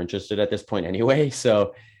super interested at this point anyway.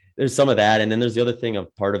 So there's some of that. And then there's the other thing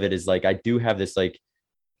of part of it is like, I do have this, like,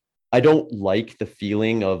 I don't like the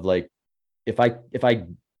feeling of like, if I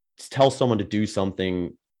tell someone to do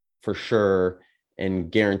something for sure and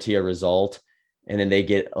guarantee a result, and then they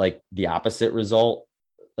get like the opposite result,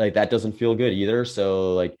 like that doesn't feel good either.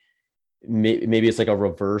 So like, maybe it's like a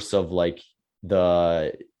reverse of like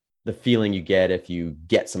the the feeling you get if you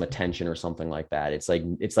get some attention or something like that. It's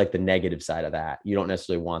like the negative side of that. You don't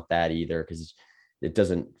necessarily want that either, because it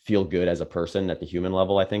doesn't feel good as a person at the human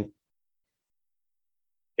level, I think.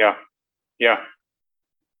 Yeah. Yeah.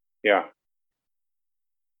 Yeah.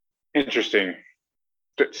 Interesting.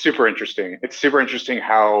 Super interesting. It's super interesting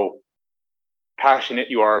how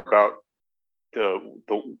passionate you are about the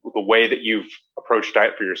way that you've approached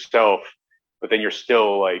diet for yourself, but then you're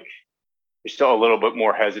still a little bit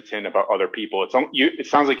more hesitant about other people. It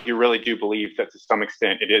sounds like you really do believe that to some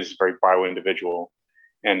extent it is very bio individual,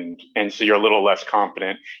 and so you're a little less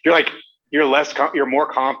confident. You're more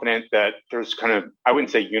confident that there's kind of, I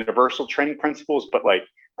wouldn't say universal training principles, but like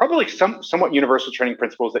probably somewhat universal training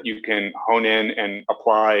principles that you can hone in and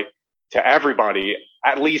apply to everybody,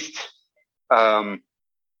 at least some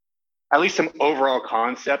overall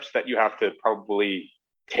concepts that you have to probably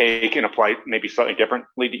take and apply maybe slightly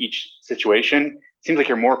differently to each situation. Seems like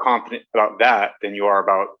you're more confident about that than you are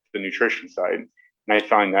about the nutrition side. And I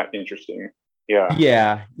find that interesting.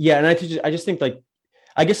 Yeah. Yeah. And I just think, like,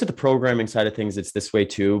 I guess at the programming side of things, it's this way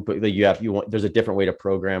too, but like there's a different way to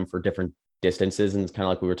program for different distances. And it's kind of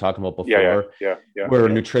like we were talking about before, where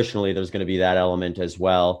nutritionally, there's going to be that element as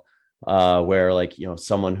well. Where, like,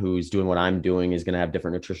 someone who's doing what I'm doing is going to have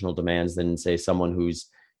different nutritional demands than, say, someone who's,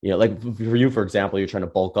 like for you, for example, you're trying to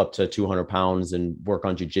bulk up to 200 pounds and work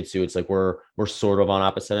on jujitsu. It's like we're sort of on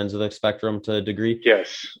opposite ends of the spectrum to a degree.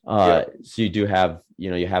 Yes. So you do have,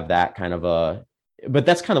 you have that kind of but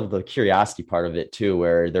that's kind of the curiosity part of it too,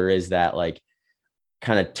 where there is that like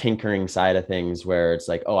kind of tinkering side of things where it's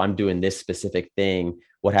like, oh, I'm doing this specific thing.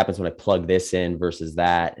 What happens when I plug this in versus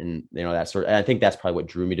that? And, that sort of, and I think that's probably what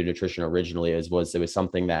drew me to nutrition originally was it was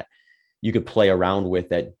something that you could play around with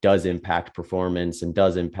that does impact performance and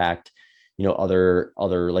does impact, other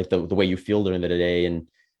like the way you feel during the day. And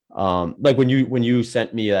like when you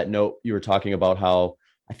sent me that note, you were talking about how,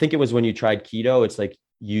 I think it was when you tried keto, it's like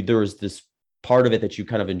there was this part of it that you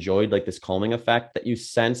kind of enjoyed, like this calming effect that you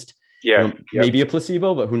sensed. Maybe a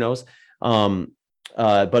placebo, but who knows?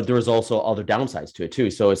 But there was also other downsides to it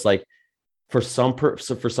too. So it's like for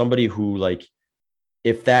somebody who, like,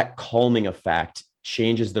 if that calming effect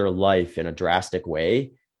changes their life in a drastic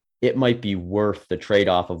way, it might be worth the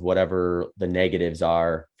trade-off of whatever the negatives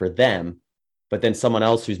are for them. But then someone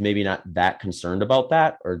else who's maybe not that concerned about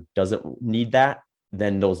that or doesn't need that,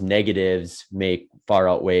 then those negatives may far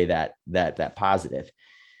outweigh that positive.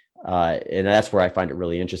 And that's where I find it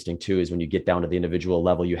really interesting too, is when you get down to the individual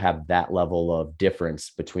level, you have that level of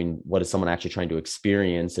difference between what is someone actually trying to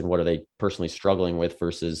experience and what are they personally struggling with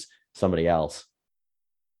versus somebody else.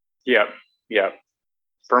 Yeah.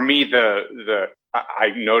 For me,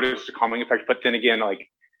 I noticed a calming effect, but then again, like,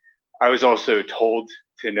 I was also told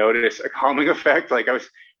to notice a calming effect. Like,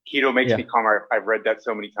 keto makes me calmer. I've read that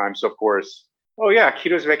so many times. So of course,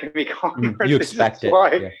 keto's making me calmer. You expect it.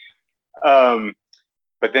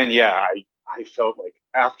 But then, I felt like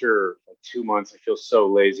after like 2 months, I feel so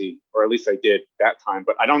lazy, or at least I did that time.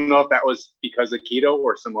 But I don't know if that was because of keto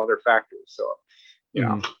or some other factors. So,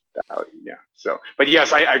 So, but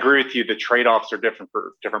yes, I agree with you. The trade-offs are different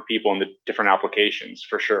for different people and the different applications,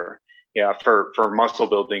 for sure. Yeah, for muscle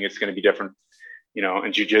building, it's going to be different.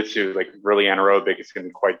 In jiu-jitsu, like really anaerobic, it's going to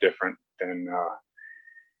be quite different than.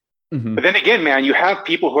 But then again, man, you have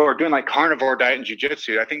people who are doing like carnivore diet in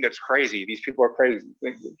jiu-jitsu. I think that's crazy. These people are crazy.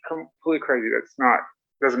 They're completely crazy.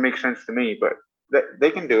 Doesn't make sense to me, but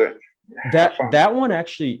they can do it. That one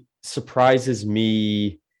actually surprises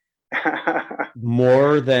me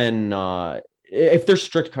more than if there's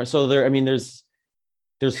strict. So there's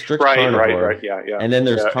strict carnivore, right, yeah, and then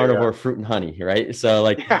there's carnivore fruit and honey, right? So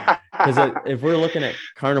like, because if we're looking at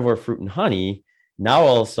carnivore fruit and honey, now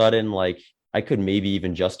all of a sudden, like, I could maybe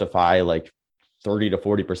even justify like 30 to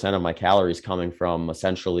 40% of my calories coming from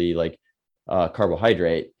essentially like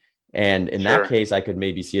carbohydrate. And in that case, I could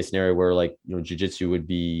maybe see a scenario where, like, jiu-jitsu would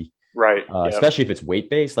be right. Especially if it's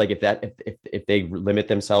weight-based, like if they limit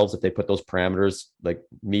themselves, if they put those parameters like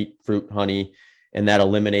meat, fruit, honey, and that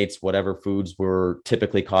eliminates whatever foods were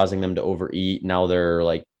typically causing them to overeat. Now they're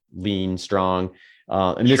like lean, strong.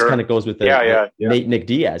 And this kind of goes with the Nick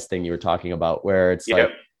Diaz thing you were talking about, where it's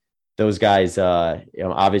like, those guys,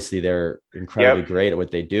 obviously they're incredibly great at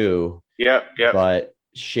what they do. But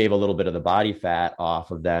shave a little bit of the body fat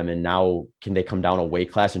off of them, and now can they come down a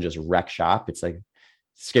weight class and just wreck shop? It's like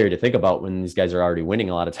scary to think about when these guys are already winning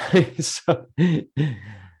a lot of times.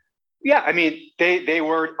 Yeah, I mean, they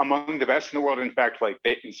were among the best in the world. In fact, like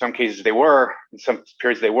in some cases they were, in some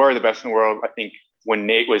periods they were the best in the world. I think when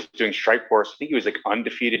Nate was doing Strikeforce, I think he was like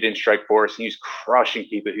undefeated in Strikeforce, and he was crushing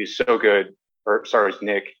people. He was so good. Or sorry, it was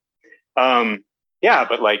Nick. yeah,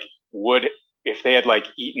 but like, would if they had like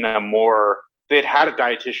eaten a more, they'd had a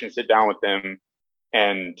dietitian sit down with them,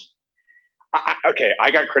 and okay,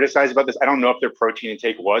 I got criticized about this. I don't know if their protein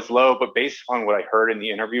intake was low, but based on what I heard in the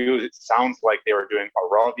interviews, it sounds like they were doing a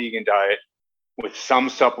raw vegan diet with some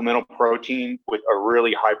supplemental protein with a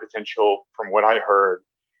really high potential, from what I heard,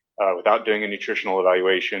 without doing a nutritional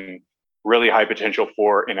evaluation, really high potential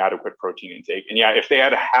for inadequate protein intake. And yeah, if they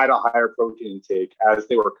had had a higher protein intake as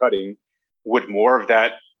they were cutting, would more of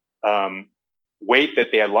that weight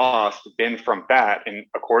that they had lost been from fat? And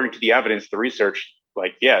according to the evidence, the research,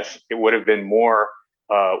 like, yes, it would have been more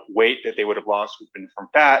weight that they would have lost would have been from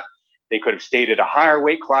fat. They could have stayed at a higher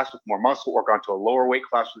weight class with more muscle, or gone to a lower weight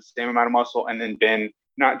class with the same amount of muscle, and then been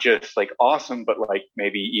not just like awesome, but like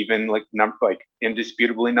maybe even like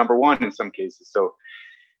indisputably number one in some cases. So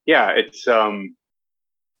yeah, it's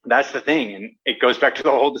that's the thing, and it goes back to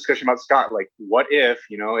the whole discussion about Scott. Like, what if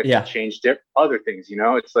if Yeah. you changed other things?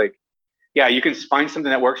 It's like, yeah, you can find something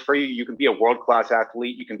that works for you. You can be a world class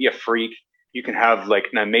athlete. You can be a freak. You can have like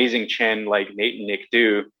an amazing chin like Nate and Nick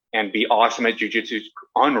do, and be awesome at jujitsu,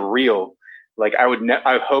 unreal. Like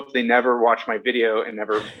I hope they never watch my video and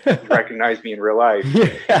never recognize me in real life,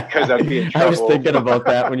 because I'd be in trouble. I was thinking about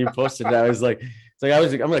that when you posted that. I was like, it's like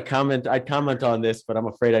I'm gonna comment. I'd comment on this, but I'm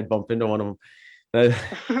afraid I'd bump into one of them.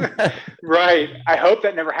 Right. I hope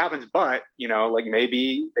that never happens, but like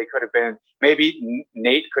maybe they could have been. Maybe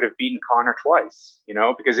Nate could have beaten Connor twice,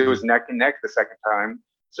 because it was neck and neck the second time.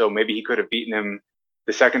 So maybe he could have beaten him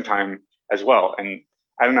the second time as well. And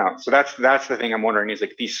I don't know. So that's the thing I'm wondering, is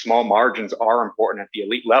like, these small margins are important at the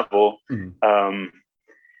elite level. Mm-hmm.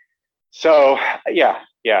 So yeah,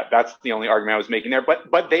 that's the only argument I was making there.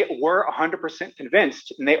 But they were 100%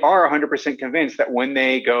 convinced, and they are 100% convinced that when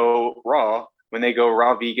they go raw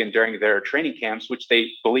vegan during their training camps, which they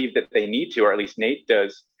believe that they need to, or at least Nate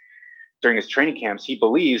does during his training camps, he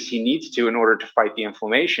believes he needs to in order to fight the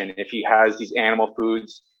inflammation. If he has these animal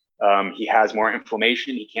foods, he has more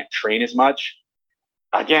inflammation. He can't train as much.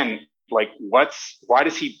 Again, like, why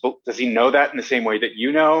does he know that in the same way that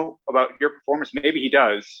you know about your performance? Maybe he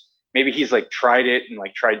does. Maybe he's like tried it, and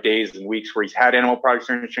like tried days and weeks where he's had animal products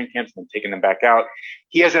during the training camps and then taken them back out.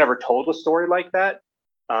 He hasn't ever told a story like that.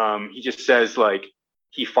 He just says like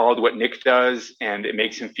he followed what Nick does and it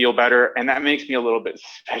makes him feel better. And that makes me a little bit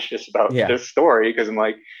suspicious about this story, because I'm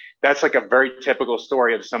like, that's like a very typical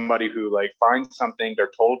story of somebody who like finds something,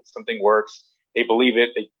 they're told something works, they believe it,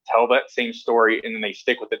 they tell that same story, and then they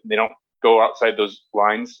stick with it, and they don't go outside those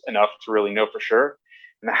lines enough to really know for sure.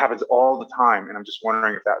 And that happens all the time. And I'm just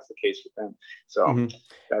wondering if that's the case with them. So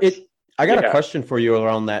I got a question for you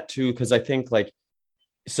around that too, because I think like,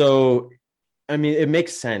 so I mean, it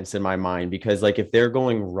makes sense in my mind, because like if they're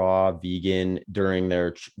going raw vegan during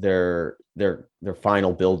their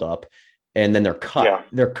final buildup, and then their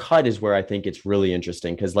cut is where I think it's really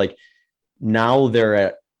interesting, because like now they're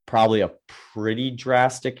at probably a pretty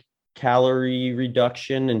drastic calorie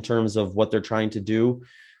reduction in terms of what they're trying to do.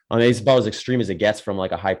 I mean, it's about as extreme as it gets from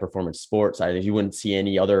like a high performance sport side. You wouldn't see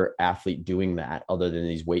any other athlete doing that other than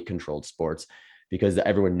these weight controlled sports, because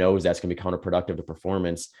everyone knows that's going to be counterproductive to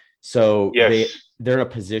performance. So they're in a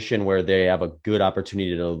position where they have a good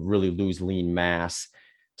opportunity to really lose lean mass.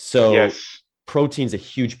 So protein's a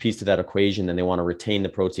huge piece to that equation, and they want to retain the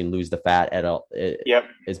protein, lose the fat at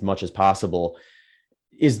as much as possible.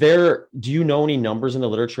 Do you know any numbers in the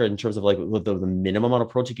literature in terms of like the minimum amount of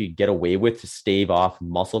protein you could get away with to stave off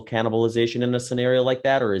muscle cannibalization in a scenario like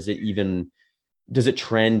that? Or does it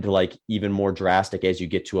trend like even more drastic as you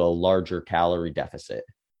get to a larger calorie deficit?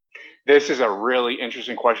 This is a really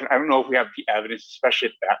interesting question. I don't know if we have the evidence, especially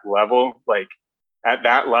at that level, like at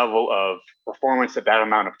that level of performance, at that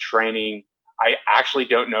amount of training. I actually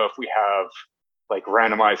don't know if we have like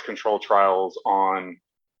randomized control trials on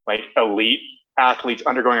like elite athletes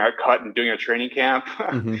undergoing a cut and doing a training camp.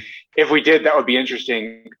 Mm-hmm. If we did, that would be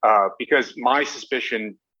interesting, because my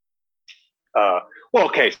suspicion,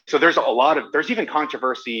 so there's even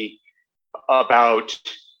controversy about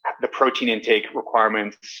the protein intake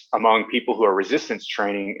requirements among people who are resistance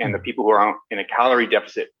training and the people who are in a calorie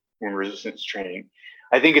deficit in resistance training.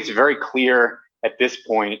 I think it's very clear at this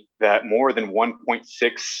point that more than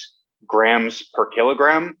 1.6 grams per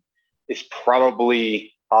kilogram is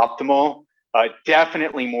probably optimal.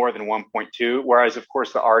 Definitely more than 1.2, whereas of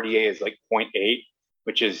course the RDA is like 0.8,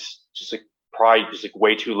 which is just like probably just like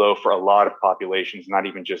way too low for a lot of populations, not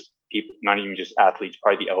even just athletes,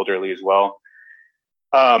 probably the elderly as well.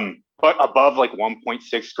 But above like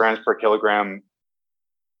 1.6 grams per kilogram,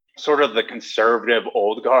 sort of the conservative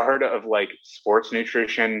old guard of like sports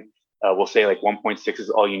nutrition will say like 1.6 is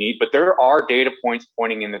all you need. But there are data points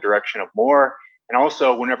pointing in the direction of more. And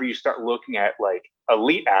also, whenever you start looking at like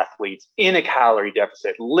elite athletes in a calorie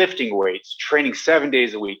deficit, lifting weights, training 7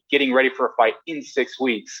 days a week, getting ready for a fight in 6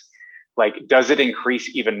 weeks, like, does it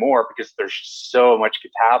increase even more because there's so much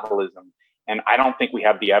catabolism? And I don't think we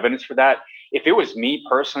have the evidence for that. If it was me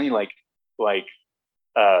personally,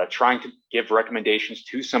 trying to give recommendations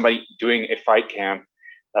to somebody doing a fight camp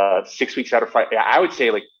 6 weeks out of fight, I would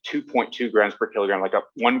say like 2.2 grams per kilogram, like a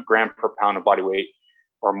 1 gram per pound of body weight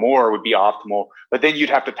or more would be optimal. But then you'd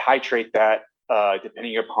have to titrate that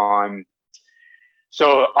depending upon.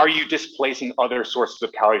 So are you displacing other sources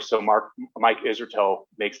of calories? So Mike Israetel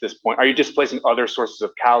makes this point. Are you displacing other sources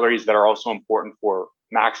of calories that are also important for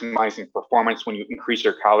maximizing performance when you increase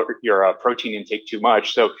your protein intake too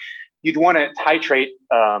much? So you'd want to titrate.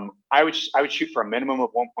 I would shoot for a minimum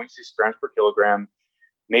of 1.6 grams per kilogram,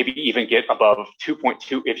 maybe even get above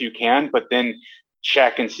 2.2 if you can, but then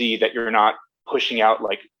check and see that you're not pushing out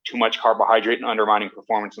like too much carbohydrate and undermining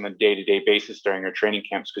performance on a day-to-day basis during your training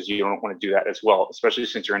camps, because you don't want to do that as well, especially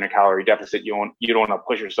since you're in a calorie deficit. You don't want to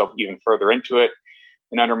push yourself even further into it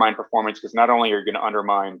and undermine performance, because not only are you going to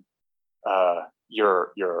undermine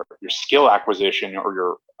your skill acquisition, or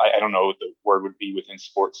your, I don't know what the word would be within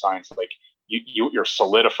sports science, like you're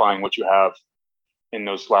solidifying what you have in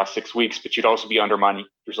those last 6 weeks, but you'd also be undermining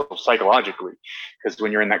yourself psychologically, because when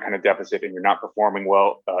you're in that kind of deficit and you're not performing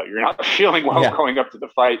well, you're not feeling well going up to the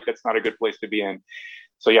fight. That's not a good place to be in.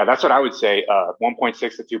 So yeah, that's what I would say, 1.6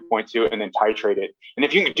 to 2.2, and then titrate it. And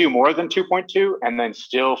if you can do more than 2.2 and then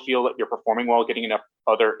still feel that you're performing well, getting enough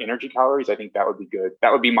other energy calories, I think that would be good.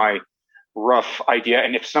 That would be my rough idea.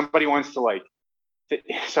 And if somebody wants to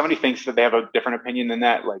if somebody thinks that they have a different opinion than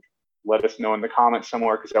that, like, let us know in the comments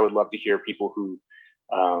somewhere, because I would love to hear people who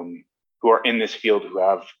are in this field who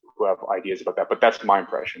have ideas about that. But that's my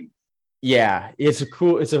impression. Yeah, it's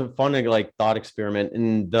a fun like thought experiment.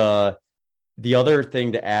 And the other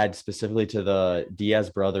thing to add specifically to the Diaz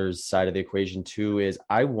brothers side of the equation too is,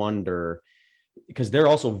 I wonder, because they're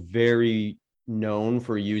also very known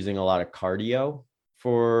for using a lot of cardio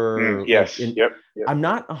for yes. Yep. I'm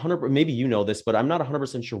not 100%, maybe you know this, but I'm not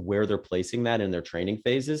 100% sure where they're placing that in their training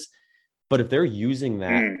phases. But if they're using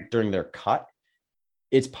that during their cut,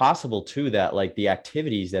 it's possible too that like the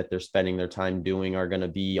activities that they're spending their time doing are going to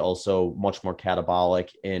be also much more catabolic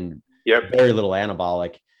and very little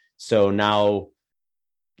anabolic. So now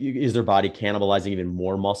is their body cannibalizing even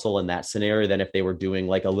more muscle in that scenario than if they were doing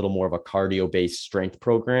like a little more of a cardio based strength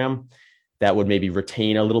program that would maybe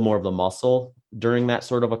retain a little more of the muscle during that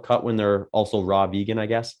sort of a cut when they're also raw vegan, I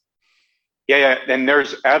guess. Yeah. And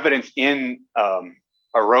there's evidence in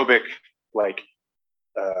aerobic,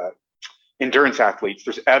 endurance athletes.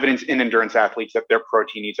 There's evidence in endurance athletes that their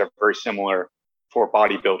protein needs are very similar for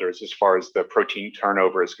bodybuilders as far as the protein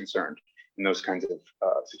turnover is concerned in those kinds of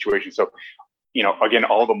situations. So, again,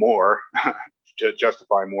 all the more to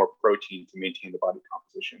justify more protein to maintain the body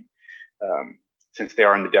composition, since they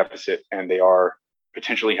are in the deficit and they are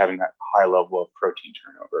potentially having that high level of protein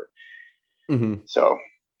turnover. Mm-hmm. So,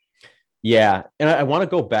 yeah. And I want to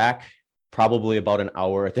go back probably about an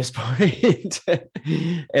hour at this point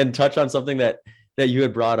and touch on something that you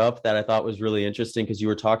had brought up that I thought was really interesting, because you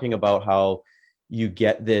were talking about how you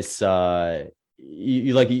get this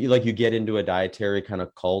you get into a dietary kind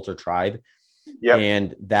of cult or tribe,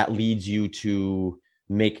 and that leads you to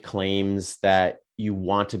make claims that you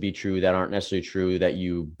want to be true that aren't necessarily true, that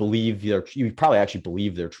you believe you probably actually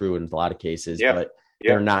believe they're true in a lot of cases, but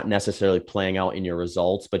they're not necessarily playing out in your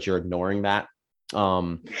results, but you're ignoring that.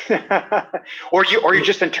 Or you're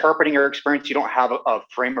just interpreting your experience. You don't have a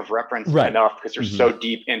frame of reference enough, because you're so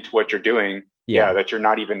deep into what you're doing, that you're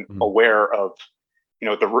not even aware of,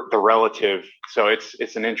 the relative. So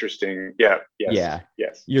it's an interesting, yes.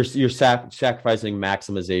 You're sacrificing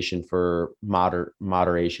maximization for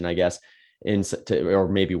moderation, I guess, or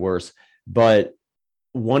maybe worse. But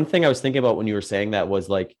one thing I was thinking about when you were saying that was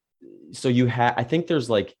like, so I think there's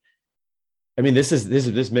like, I mean,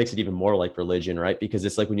 this makes it even more like religion, right? Because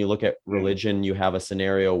it's like when you look at religion, you have a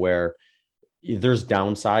scenario where there's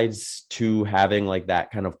downsides to having like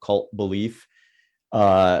that kind of cult belief,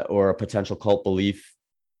 or a potential cult belief.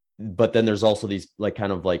 But then there's also these like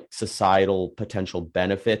kind of like societal potential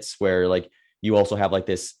benefits where like you also have like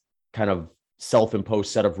this kind of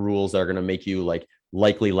self-imposed set of rules that are going to make you like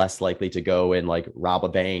less likely to go and like rob a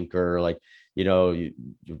bank, or like, you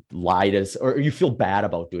lie to, or you feel bad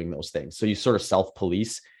about doing those things. So you sort of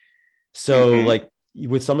self-police. So like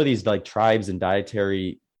with some of these like tribes and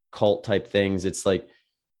dietary cult type things, it's like,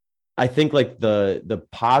 I think like the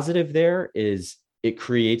positive there is it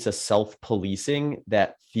creates a self-policing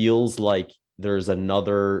that feels like there's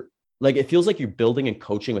another like, it feels like you're building and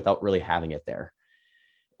coaching without really having it there.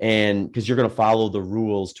 And because you're going to follow the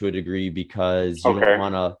rules to a degree, because you don't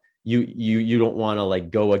want to, you don't want to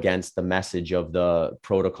like go against the message of the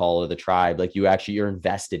protocol or the tribe. Like you're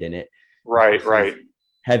invested in it. Right.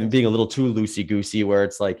 Being a little too loosey goosey where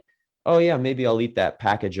it's like, oh yeah, maybe I'll eat that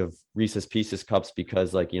package of Reese's Pieces cups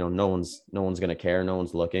because like, no one's going to care. No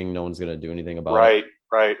one's looking. No one's going to do anything about it.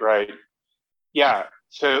 Right. Yeah.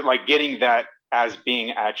 So like getting that as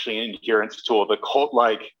being actually an adherence tool, the cult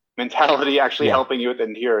like mentality actually helping you with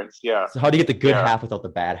adherence. Yeah. So how do you get the good half without the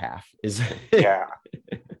bad half? Yeah,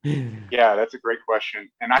 that's a great question.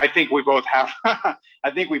 And I think we both have,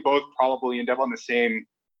 I think we both probably end up on the same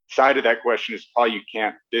side of that question is probably you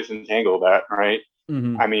can't disentangle that, right?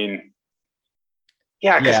 Mm-hmm. I mean,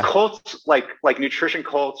 because cults like nutrition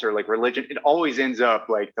cults or like religion, it always ends up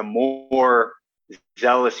like the more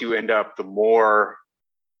zealous you end up, the more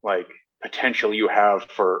like potential you have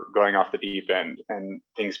for going off the deep end and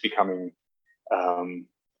things becoming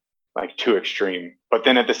like too extreme. But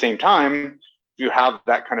then at the same time, if you have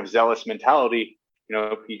that kind of zealous mentality,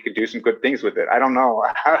 you could do some good things with it. I don't know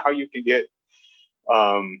how you can get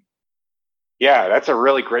that's a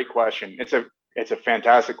really great question. It's a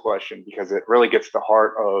fantastic question because it really gets to the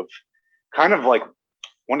heart of kind of like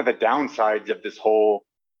one of the downsides of this whole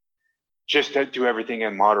just to do everything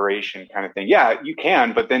in moderation kind of thing. Yeah, you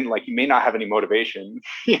can, but then like you may not have any motivation,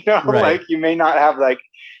 like you may not have like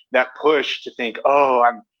that push to think, oh,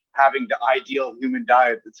 I'm having the ideal human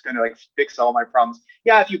diet that's going to like fix all my problems.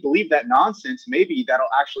 Yeah, if you believe that nonsense, maybe that'll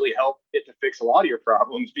actually help it to fix a lot of your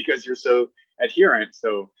problems because you're so adherent.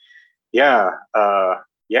 So that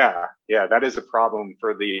is a problem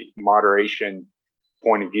for the moderation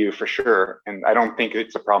point of view for sure. And I don't think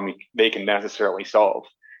it's a problem they can necessarily solve.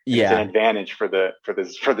 It's an advantage for the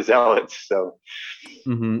zealots. So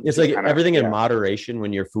it's like everything in moderation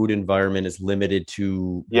when your food environment is limited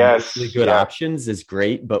to mostly good options is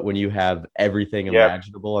great. But when you have everything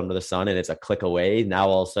imaginable under the sun and it's a click away, now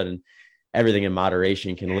all of a sudden everything in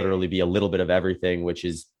moderation can literally be a little bit of everything, which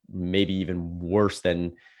is maybe even worse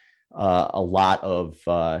than a lot of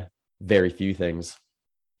very few things.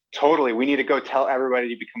 Totally. We need to go tell everybody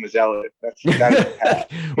to become a zealot. That's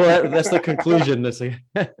well, that's the conclusion. That's like,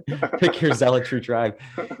 pick your zealotry tribe.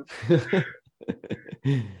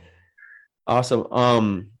 Awesome. Are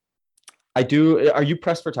you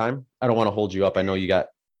pressed for time? I don't want to hold you up. I know you got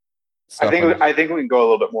stuff. I think we can go a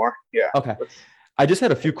little bit more. Yeah. Okay. I just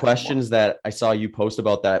had a few questions that I saw you post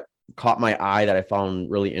about that caught my eye that I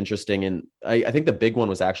found really interesting. And I think the big one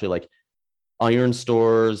was actually like iron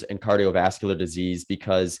stores and cardiovascular disease,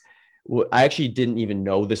 because I actually didn't even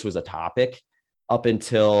know this was a topic up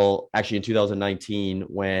until actually in 2019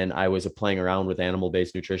 when I was playing around with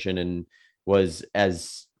animal-based nutrition and was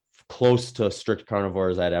as close to strict carnivore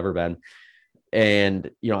as I'd ever been.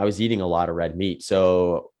 And, I was eating a lot of red meat.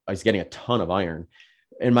 So I was getting a ton of iron.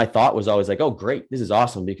 And my thought was always like, oh, great, this is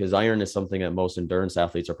awesome, because iron is something that most endurance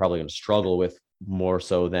athletes are probably going to struggle with more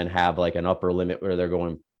so than have like an upper limit where they're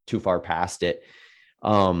going too far past it.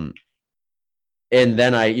 And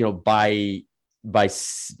then I, by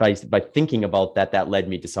thinking about that led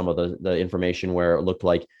me to some of the information where it looked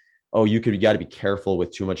like, oh, you got to be careful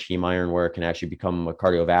with too much heme iron where it can actually become a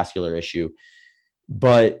cardiovascular issue.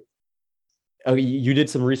 But you did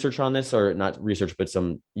some research on this, or not research, but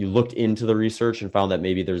you looked into the research and found that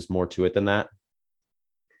maybe there's more to it than that.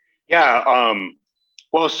 Yeah.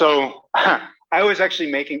 Well, so I was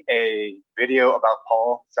actually making a video about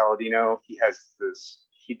Paul Saladino. He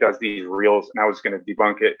does these reels, and I was going to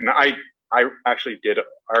debunk it. And I actually I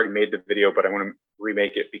already made the video, but I want to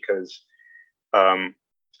remake it because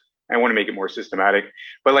I want to make it more systematic.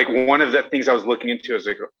 But like one of the things I was looking into is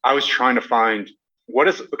like, I was trying to find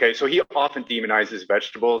so he often demonizes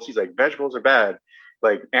vegetables. He's like, vegetables are bad.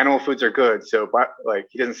 Like animal foods are good. So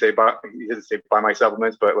he doesn't say buy my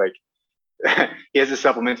supplements, but like he has the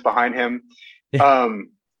supplements behind him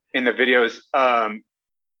in the videos.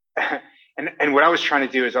 And what I was trying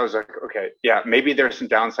to do is I was like, okay, yeah, maybe there's some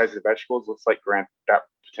downsides to vegetables. Let's like grant that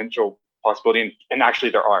potential possibility. And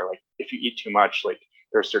actually there are, like if you eat too much, like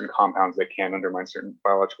there are certain compounds that can undermine certain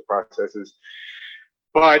biological processes.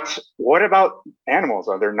 But what about animals?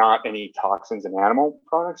 Are there not any toxins in animal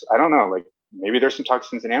products? I don't know. Like maybe there's some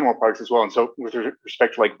toxins in animal products as well. And so with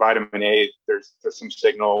respect to like vitamin A, there's some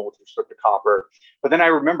signal with respect to copper. But then I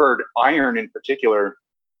remembered iron in particular.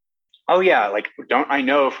 Oh yeah, like don't I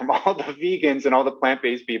know from all the vegans and all the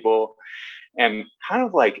plant-based people, and kind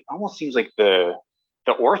of like almost seems like the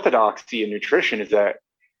orthodoxy in nutrition is that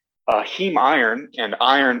heme iron and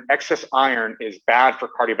excess iron is bad for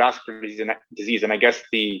cardiovascular disease. And I guess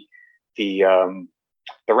the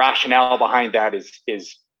the rationale behind that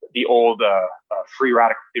is the old free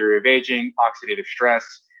radical theory of aging, oxidative stress,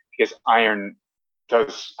 because iron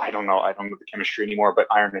does, I don't know the chemistry anymore, but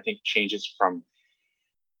iron, I think, changes from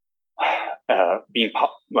being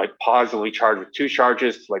positively charged with 2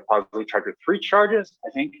 charges to positively charged with 3 charges,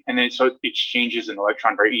 I think. And then so it exchanges an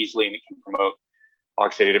electron very easily, and it can promote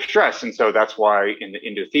oxidative stress. And so that's why in the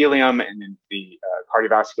endothelium and in the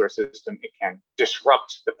cardiovascular system, it can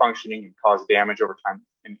disrupt the functioning and cause damage over time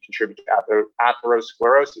and contribute to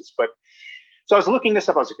atherosclerosis. But so I was looking this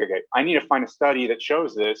up. I was like, okay, I need to find a study that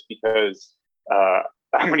shows this, because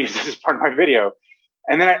I'm going to use this as part of my video.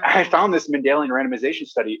 And then I found this Mendelian randomization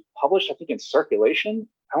study published, I think, in Circulation.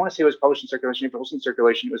 I want to say it was published in Circulation. If it wasn't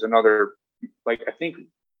Circulation, it was another, I think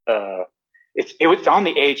it was on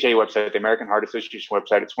the AHA website, the American Heart Association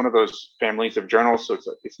website. It's one of those families of journals, so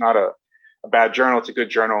it's not a bad journal. It's a good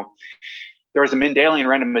journal. There was a Mendelian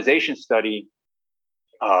randomization study,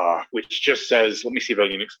 which just says, let me see if I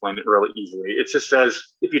can explain it really easily. It just says,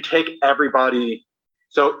 if you take everybody,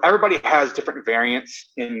 so everybody has different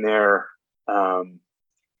variants in their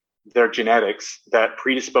genetics that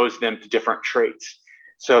predispose them to different traits.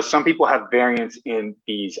 So some people have variants in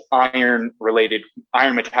these iron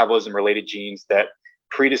metabolism related genes that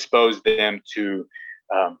predispose them to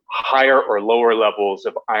higher or lower levels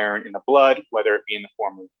of iron in the blood, whether it be in the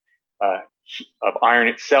form of iron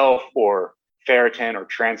itself or ferritin or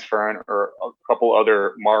transferrin or a couple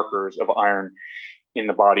other markers of iron in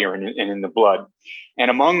the body or in the blood.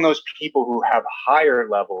 And among those people who have higher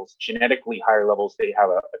levels, genetically higher levels, they have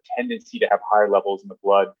a tendency to have higher levels in the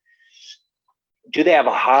blood. Do they have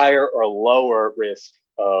a higher or lower risk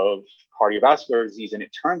of cardiovascular disease? And it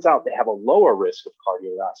turns out they have a lower risk of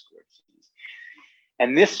cardiovascular disease.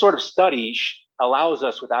 And this sort of study allows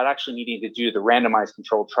us, without actually needing to do the randomized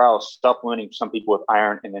controlled trials, supplementing some people with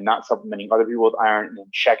iron and then not supplementing other people with iron, and then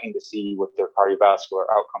checking to see what their cardiovascular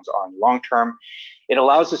outcomes are in the long term. It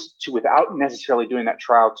allows us to, without necessarily doing that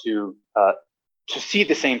trial, to see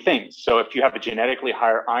the same things. So if you have a genetically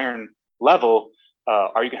higher iron level,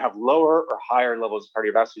 are you going to have lower or higher levels of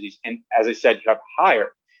cardiovascular disease? And as I said, you have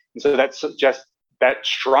higher. And so that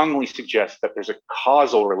strongly suggests that there's a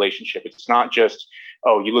causal relationship. It's not just,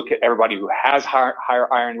 you look at everybody who has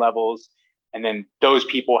higher iron levels, and then those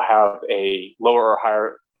people have a lower or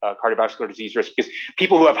higher cardiovascular disease risk, because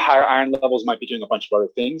people who have higher iron levels might be doing a bunch of other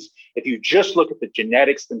things. If you just look at the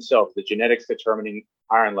genetics themselves, the genetics determining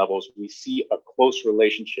iron levels, we see a close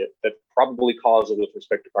relationship that's probably causal with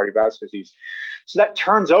respect to cardiovascular disease. So that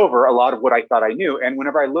turns over a lot of what I thought I knew. And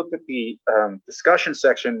whenever I looked at the discussion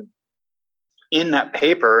section in that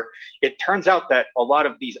paper, it turns out that a lot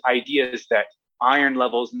of these ideas that iron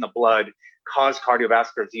levels in the blood cause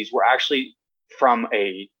cardiovascular disease were actually from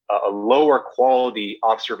a lower quality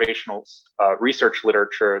observational research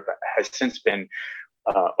literature that has since been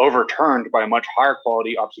overturned by a much higher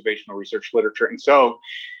quality observational research literature. And so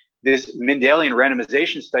this Mendelian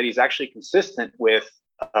randomization study is actually consistent with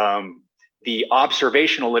the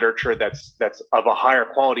observational literature that's of a higher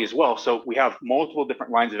quality as well. So we have multiple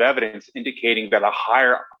different lines of evidence indicating that a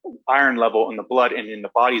higher iron level in the blood and in the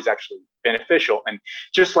body is actually beneficial. And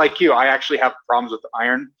just like you, I actually have problems with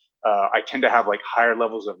iron. I tend to have higher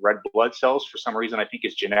levels of red blood cells for some reason. I think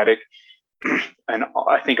it's genetic. And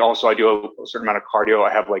I think also I do a certain amount of cardio.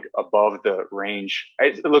 I have above the range.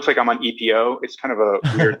 It looks like I'm on EPO. It's kind of a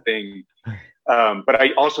weird thing. But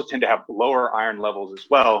I also tend to have lower iron levels as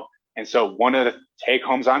well. And so one of the take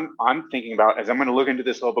homes I'm thinking about is I'm going to look into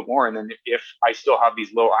this a little bit more. And then if I still have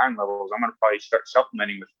these low iron levels, I'm going to probably start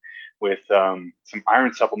supplementing with some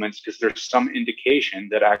iron supplements, because there's some indication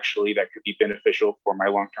that actually that could be beneficial for my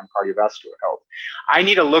long-term cardiovascular health. I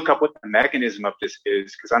need to look up what the mechanism of this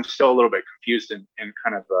is, because I'm still a little bit confused and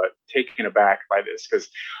kind of taken aback by this. Because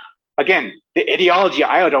again, the ideology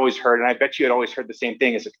I had always heard, and I bet you had always heard the same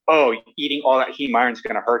thing, is eating all that heme iron is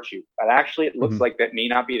going to hurt you. But actually, it looks like that may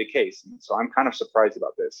not be the case. And so I'm kind of surprised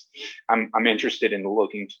about this. I'm interested in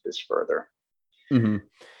looking into this further. Mm-hmm.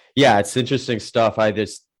 Yeah, it's interesting stuff. I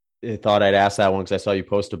thought I'd ask that one because I saw you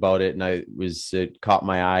post about it, and it caught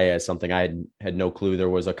my eye as something I had no clue there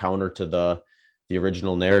was a counter to the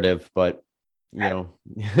original narrative, but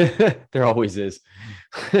there always is.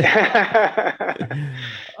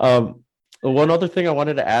 One other thing I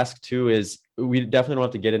wanted to ask too is we definitely don't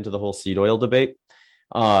have to get into the whole seed oil debate,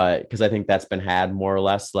 because I think that's been had more or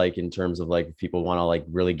less, in terms of if people want to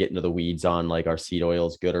really get into the weeds on are seed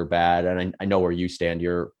oils good or bad. And I know where you stand.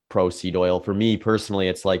 You're pro seed oil. For me personally,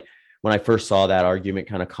 it's when I first saw that argument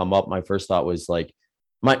kind of come up, my first thought was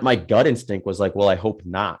my gut instinct was well, I hope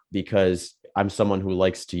not, because I'm someone who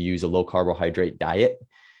likes to use a low carbohydrate diet.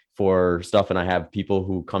 for stuff. And I have people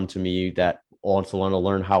who come to me that also want to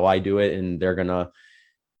learn how I do it. And they're going to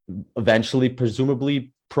eventually,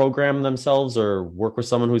 presumably, program themselves or work with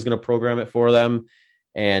someone who's going to program it for them.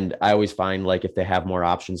 And I always find like if they have more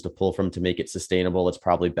options to pull from to make it sustainable, it's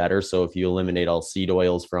probably better. So if you eliminate all seed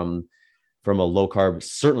oils from a low carb,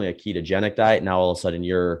 certainly a ketogenic diet, now all of a sudden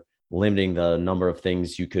you're limiting the number of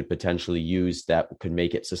things you could potentially use that could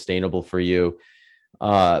make it sustainable for you.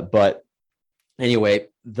 But anyway,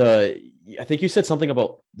 I think you said something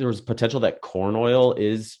about there was potential that corn oil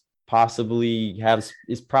is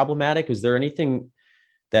problematic. Is there anything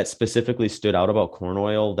that specifically stood out about corn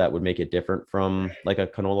oil that would make it different from like a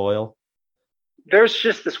canola oil? There's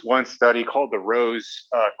just this one study called the Rose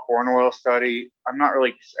corn oil study. I'm not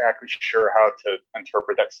really exactly sure how to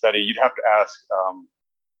interpret that study. You'd have to ask.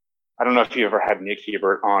 I don't know if you ever had Nick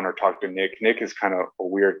Hebert on or talked to Nick. Nick is kind of a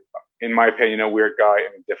weird, in my opinion, a weird guy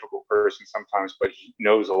and a difficult person sometimes, but he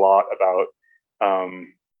knows a lot about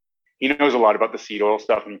the seed oil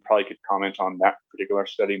stuff, and he probably could comment on that particular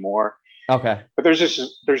study more. Okay. But there's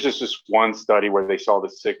just this one study where they saw the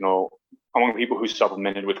signal among people who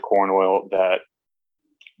supplemented with corn oil that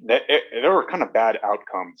there were kind of bad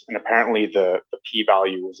outcomes, and apparently the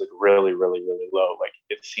p-value was like really, really, really low. Like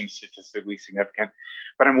it seems statistically significant.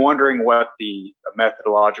 But I'm wondering what the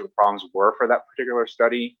methodological problems were for that particular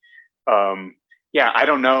study. I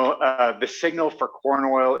don't know. The signal for corn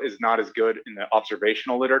oil is not as good in the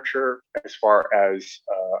observational literature as far as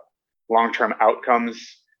long-term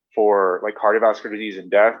outcomes for like cardiovascular disease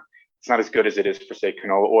and death. It's not as good as it is for, say,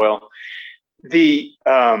 canola oil.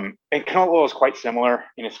 And canola oil is quite similar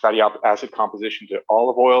in its fatty acid composition to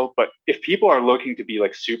olive oil. But if people are looking to be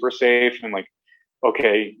like super safe and like,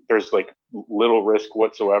 okay, there's like little risk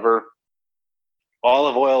whatsoever,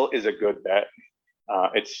 olive oil is a good bet.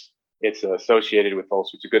 It's associated with all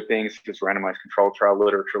sorts of good things. There's randomized control trial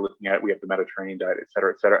literature looking at it. We have the Mediterranean diet, et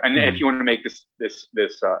cetera, et cetera. And if you want to make this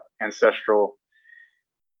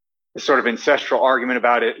sort of ancestral argument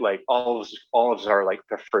about it, like olives are like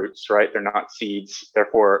the fruits, right? They're not seeds.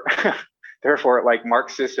 Therefore, like Mark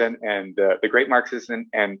Sisson and the great Mark Sisson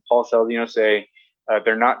and Paul Saladino say,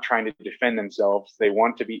 they're not trying to defend themselves. They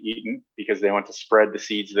want to be eaten because they want to spread the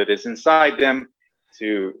seeds that is inside them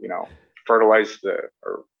to, fertilize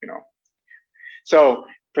So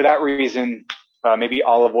for that reason, maybe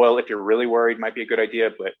olive oil, if you're really worried, might be a good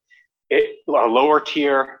idea. But a lower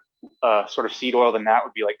tier sort of seed oil than that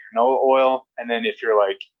would be like canola oil. And then if you're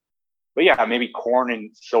like, maybe corn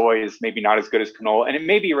and soy is maybe not as good as canola, and it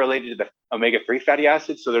may be related to the omega-3 fatty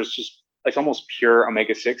acids. So it's almost pure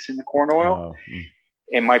omega-6 in the corn oil. Oh.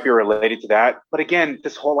 It might be related to that. But again,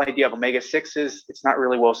 this whole idea of omega-6s, it's not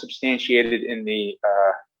really well substantiated in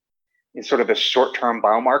in sort of the short-term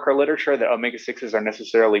biomarker literature that omega-6s are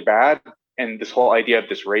necessarily bad. And this whole idea of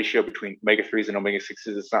this ratio between omega-3s and omega-6s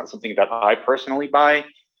is not something that I personally buy.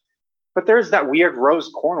 But there's that weird Rose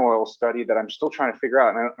corn oil study that I'm still trying to figure out,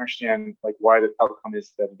 and I don't understand like why the outcome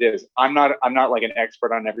is that it is. I'm not like an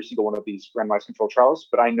expert on every single one of these randomized controlled trials,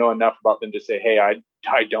 but I know enough about them to say, hey, I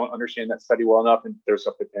don't understand that study well enough, and there's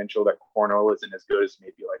a potential that corn oil isn't as good as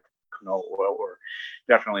maybe like canola oil, or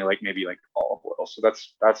definitely like maybe like olive oil. So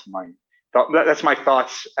that's my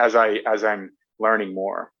thoughts as I'm learning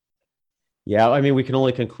more. Yeah, I mean, we can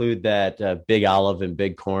only conclude that Big Olive and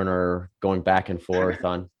Big Corn are going back and forth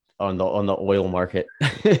on the oil market.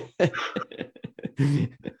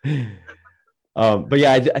 But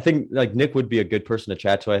yeah, I think like Nick would be a good person to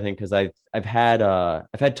chat to, I think, because I've had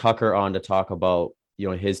Tucker on to talk about,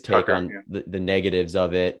 his take on the negatives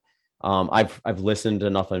of it. I've listened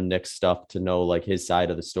enough of Nick's stuff to know like his side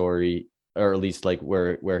of the story, or at least like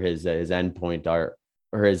where his end point are,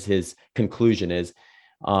 or his conclusion is.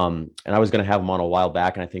 And I was going to have him on a while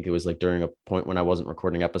back, and I think it was like during a point when I wasn't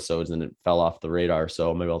recording episodes and it fell off the radar.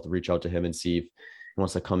 So maybe I'll have to reach out to him and see if he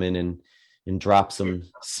wants to come in and drop some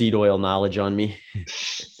seed oil knowledge on me.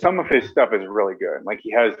 Some of his stuff is really good. Like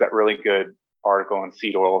he has that really good article on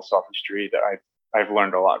seed oil sophistry that I've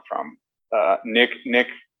learned a lot from. Nick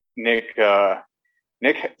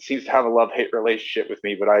seems to have a love-hate relationship with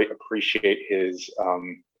me, but I appreciate his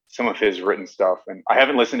some of his written stuff. And I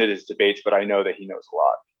haven't listened to his debates, but I know that he knows a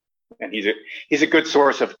lot. And he's a good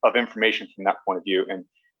source of information from that point of view. And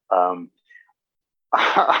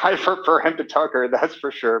I prefer him to Tucker, that's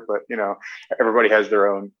for sure. But everybody has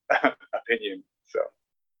their own opinion. So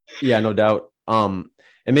yeah, no doubt. And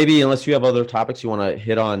maybe unless you have other topics you want to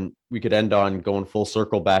hit on, we could end on going full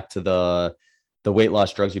circle back to the weight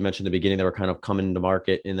loss drugs you mentioned in the beginning that were kind of coming to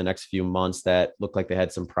market in the next few months that looked like they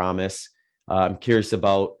had some promise. I'm curious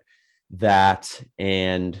about that,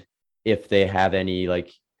 and if they have any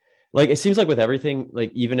like Like it seems like with everything,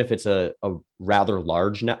 like even if it's a rather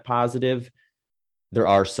large net positive, there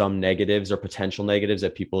are some negatives or potential negatives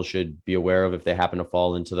that people should be aware of if they happen to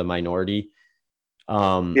fall into the minority.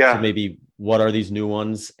 So Yeah. maybe what are these new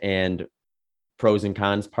ones and pros and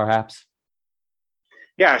cons, perhaps?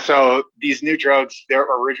 Yeah. So these new drugs, they're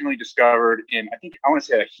originally discovered in, I think, I want to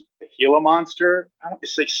say a Gila monster.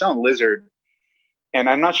 It's like some lizard. And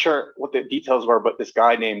I'm not sure what the details were, but this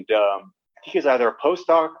guy named, I think he's either a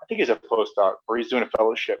postdoc, I think he's a postdoc, or he's doing a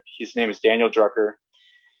fellowship. His name is Daniel Drucker,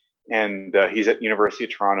 and he's at University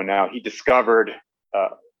of Toronto now. He discovered,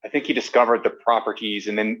 I think he discovered the properties,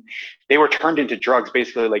 and then they were turned into drugs.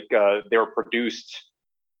 Basically, like they were produced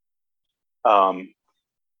um,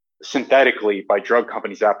 synthetically by drug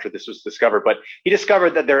companies after this was discovered. But he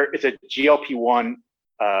discovered that there is a GLP-1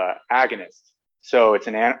 agonist. So it's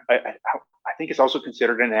I think it's also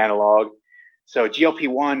considered an analog. So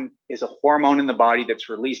GLP-1 is a hormone in the body that's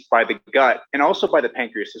released by the gut and also by the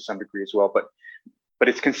pancreas to some degree as well. But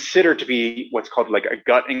it's considered to be what's called like a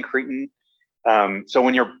gut incretin. So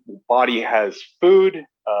when your body has food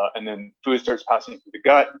and then food starts passing through the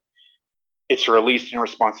gut, it's released in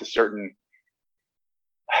response to certain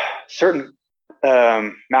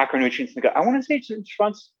macronutrients in the gut. I want to say it's in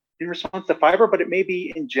response to fiber, but it may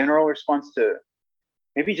be in general response to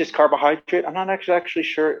maybe just carbohydrate. I'm not actually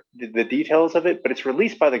sure the details of it, but it's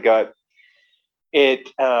released by the gut. It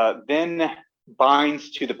then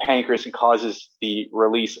binds to the pancreas and causes the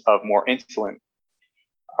release of more insulin.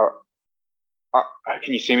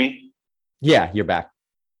 Can you see me? Yeah, you're back.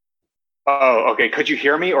 Oh, okay. Could you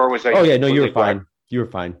hear me, or was I? Oh yeah, no, you were fine. Black? You were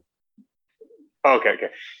fine. Okay.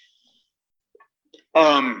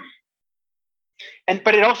 But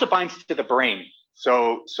it also binds to the brain.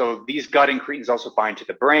 So these gut incretins also bind to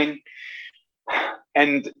the brain,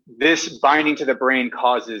 and this binding to the brain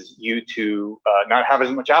causes you to not have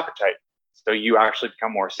as much appetite. So you actually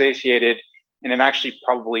become more satiated, and it actually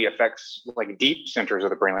probably affects like deep centers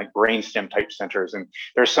of the brain, like brainstem type centers. And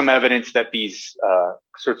there's some evidence that these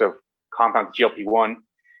sorts of compounds, GLP-1,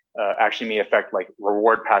 actually may affect like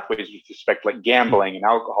reward pathways with respect to like gambling and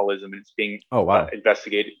alcoholism, and it's being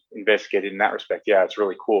investigated in that respect. Yeah, it's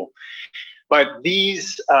really cool. But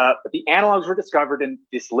these the analogs were discovered in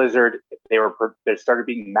this lizard. They started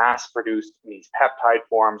being mass produced in these peptide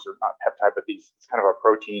forms, or not peptide, but it's kind of a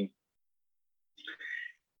protein.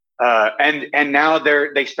 And now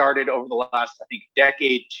they started over the last, I think,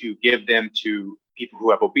 decade to give them to people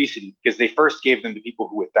who have obesity, because they first gave them to people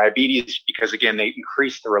who with diabetes, because again, they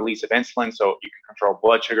increase the release of insulin, so you can control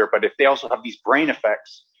blood sugar. But if they also have these brain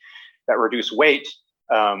effects that reduce weight,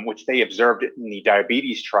 which they observed in the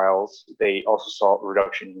diabetes trials, they also saw a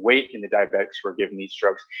reduction in weight in the diabetics who were given these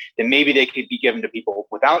drugs, then maybe they could be given to people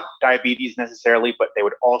without diabetes necessarily, but they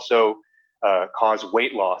would also cause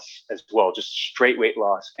weight loss as well, just straight weight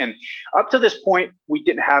loss. And up to this point, we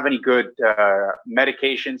didn't have any good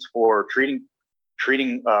medications for treating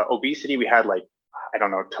obesity. We had like, I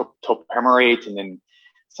don't know, topiramate, and then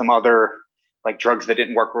some other like drugs that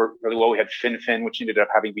didn't work really well. We had Fen-Phen, which ended up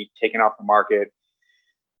having to be taken off the market.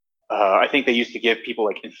 I think they used to give people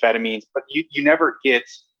like amphetamines, but you never get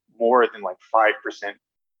more than like 5%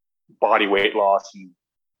 body weight loss.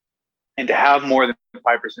 And to have more than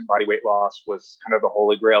 5% body weight loss was kind of the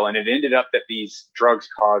holy grail. And it ended up that these drugs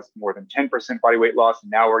caused more than 10% body weight loss,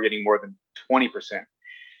 and now we're getting more than 20%.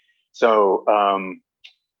 So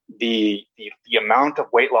the amount of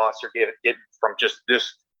weight loss you're getting from just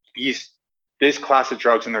this class of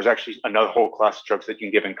drugs, and there's actually another whole class of drugs that you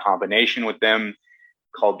can give in combination with them,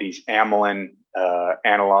 called these amylin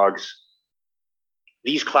analogs.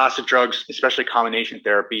 These class of drugs, especially combination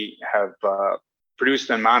therapy, have produced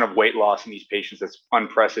an amount of weight loss in these patients that's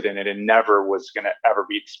unprecedented and never was going to ever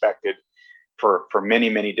be expected for many,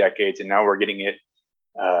 many decades. And now we're getting it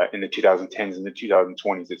in the 2010s and the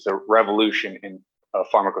 2020s. It's a revolution in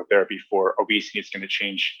pharmacotherapy for obesity. It's going to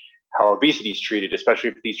change how obesity is treated, especially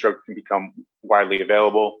if these drugs can become widely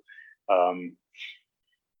available.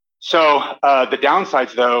 So the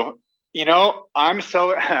downsides, though,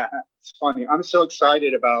 it's funny. I'm so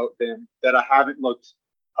excited about them that I haven't looked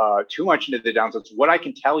too much into the downsides. What I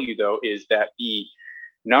can tell you, though, is that the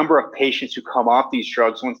number of patients who come off these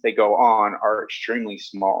drugs once they go on are extremely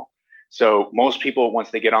small. So most people,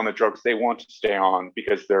 once they get on the drugs, they want to stay on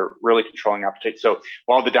because they're really controlling appetite. So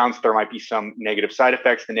while there might be some negative side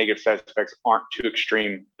effects, the negative side effects aren't too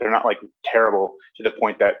extreme. They're not like terrible to the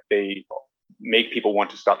point that they make people want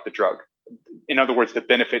to stop the drug. In other words, the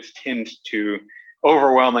benefits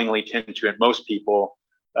overwhelmingly tend to, in most people,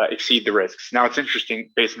 exceed the risks. Now, it's interesting,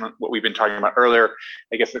 based on what we've been talking about earlier,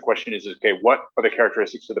 I guess the question is, okay, what are the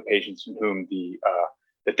characteristics of the patients in whom the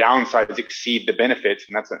the downsides exceed the benefits?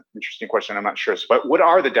 And that's an interesting question. I'm not sure. But what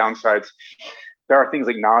are the downsides? There are things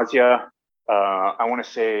like nausea. I want to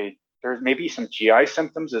say there's maybe some GI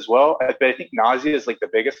symptoms as well. But I think nausea is like the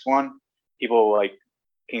biggest one. People like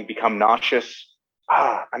can become nauseous.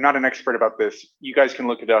 I'm not an expert about this. You guys can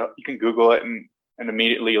look it up. You can Google it, and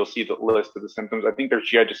immediately you'll see the list of the symptoms. I think there's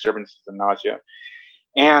GI disturbances and nausea.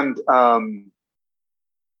 And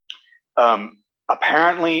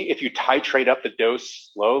apparently, if you titrate up the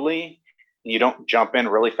dose slowly, and you don't jump in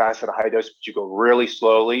really fast at a high dose, but you go really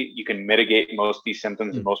slowly, you can mitigate most of these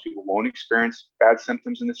symptoms, and most people won't experience bad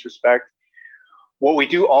symptoms in this respect. What we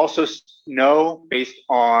do also know, based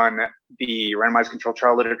on the randomized control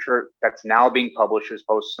trial literature that's now being published,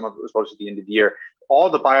 some of it was posted at the end of the year, all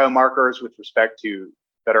the biomarkers with respect to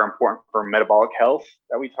that are important for metabolic health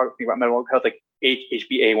that we talk about metabolic health, like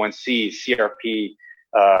HbA1c, CRP,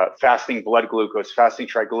 fasting blood glucose, fasting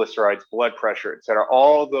triglycerides, blood pressure, et cetera.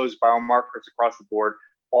 All those biomarkers across the board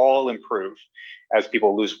all improve as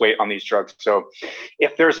people lose weight on these drugs. So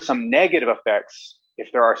if there's some negative effects, if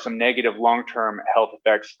there are some negative long-term health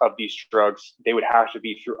effects of these drugs, they would have to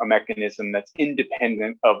be through a mechanism that's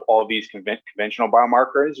independent of all these conventional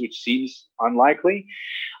biomarkers, which seems unlikely.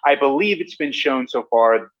 I believe it's been shown so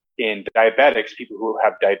far in diabetics, people who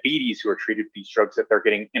have diabetes who are treated with these drugs, that they're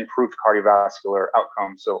getting improved cardiovascular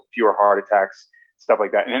outcomes, so fewer heart attacks, stuff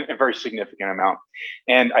like that, in a very significant amount.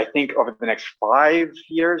 And I think over the next 5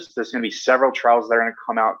 years, there's going to be several trials that are going to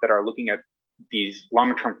come out that are looking at these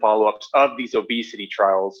long-term follow-ups of these obesity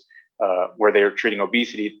trials, where they're treating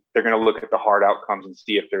obesity. They're going to look at the hard outcomes and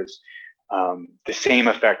see if there's the same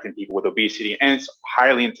effect in people with obesity. And it's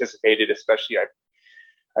highly anticipated, especially I've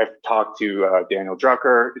talked to Daniel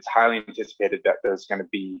Drucker. It's highly anticipated that there's going to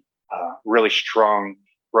be really strong,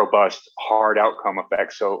 robust, hard outcome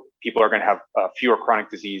effects. So people are going to have fewer chronic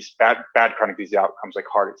disease, bad chronic disease outcomes like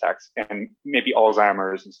heart attacks, and maybe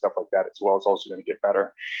Alzheimer's and stuff like that as well is also going to get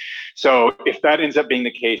better. So if that ends up being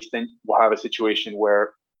the case, then we'll have a situation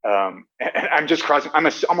where and I'm just crossing. I'm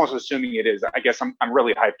almost assuming it is. I guess I'm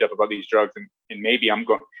really hyped up about these drugs, and maybe I'm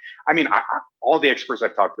going. I mean, all the experts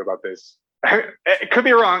I've talked about this. It could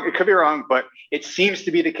be wrong. It could be wrong, but it seems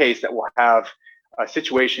to be the case that we'll have a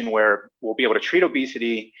situation where we'll be able to treat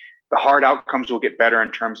obesity. The hard outcomes will get better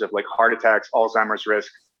in terms of like heart attacks, Alzheimer's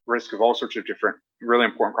risk of all sorts of different really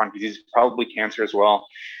important chronic diseases, probably cancer as well.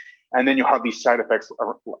 And then you'll have these side effects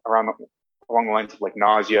along the lines of like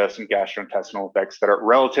nausea, some gastrointestinal effects that are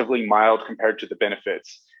relatively mild compared to the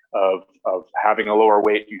benefits of having a lower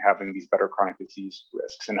weight and having these better chronic disease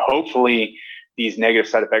risks. And hopefully these negative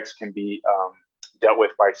side effects can be dealt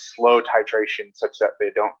with by slow titration such that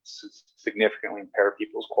they don't significantly impair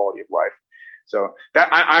people's quality of life. So that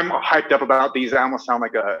I'm hyped up about these. I almost sound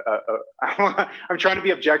like I'm trying to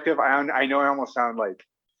be objective. I know I almost sound like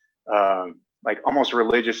almost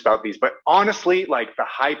religious about these, but honestly, like the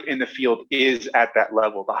hype in the field is at that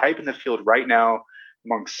level. The hype in the field right now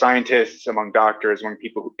among scientists, among doctors, among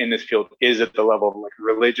people in this field is at the level of like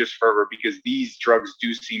religious fervor, because these drugs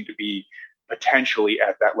do seem to be potentially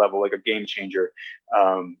at that level, like a game changer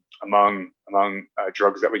among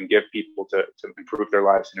drugs that we can give people to improve their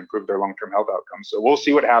lives and improve their long-term health outcomes. So we'll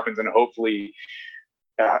see what happens, and hopefully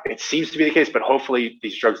it seems to be the case, but hopefully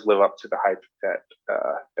these drugs live up to the hype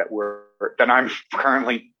that I'm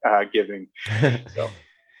currently giving. So.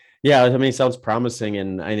 Yeah, I mean, it sounds promising,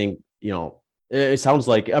 and I think it sounds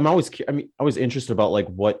like I'm always interested about like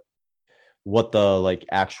what the like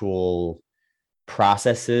actual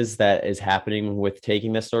processes that is happening with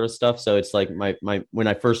taking this sort of stuff. So it's like my when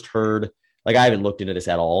I first heard, like I haven't looked into this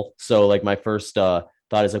at all. So like my first thought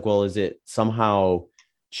is like, well, is it somehow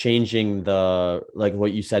changing the, like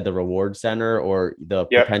what you said, the reward center or the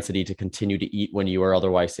propensity to continue to eat when you are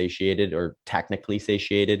otherwise satiated or technically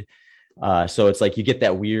satiated? So it's like you get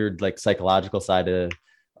that weird like psychological side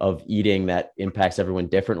of eating that impacts everyone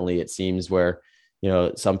differently. It seems where,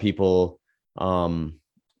 some people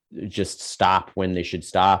just stop when they should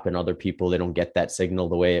stop, and other people, they don't get that signal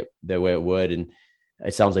the way it would. And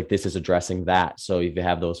it sounds like this is addressing that. So if you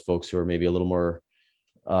have those folks who are maybe a little more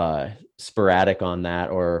sporadic on that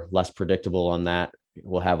or less predictable on that,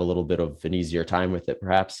 we'll have a little bit of an easier time with it,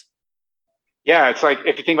 perhaps. Yeah, it's like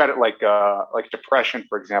if you think about it, like depression,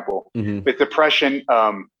 for example. Mm-hmm. With depression,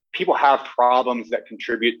 people have problems that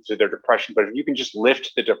contribute to their depression, but if you can just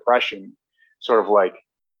lift the depression, sort of like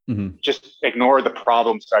just ignore the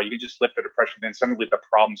problem side, you can just lift the depression, then suddenly the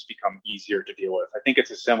problems become easier to deal with. I think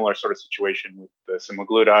it's a similar sort of situation with the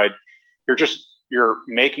semaglutide. You're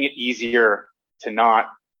making it easier to not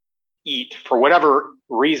eat for whatever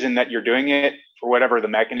reason that you're doing it, for whatever the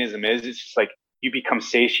mechanism is. It's just like you become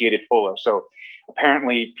satiated fuller. So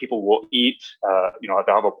apparently people will eat, they'll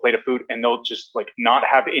have a plate of food and they'll just like not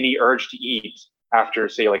have any urge to eat after,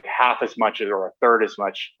 say, like half as much or a third as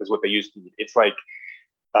much as what they used to eat. It's like,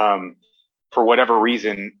 for whatever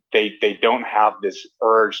reason, they don't have this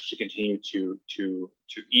urge to continue to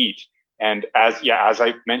eat. And as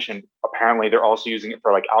I mentioned, apparently they're also using it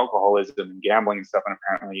for like alcoholism and gambling and stuff. And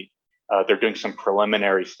apparently they're doing some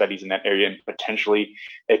preliminary studies in that area, and potentially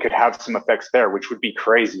they could have some effects there, which would be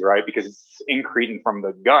crazy, right? Because it's incretin from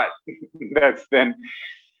the gut that's then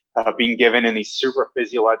being given in these super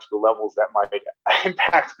physiological levels that might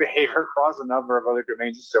impact behavior across a number of other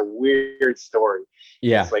domains. It's a weird story.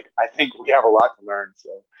 Yeah. It's like, I think we have a lot to learn. So.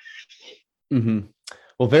 Mm-hmm.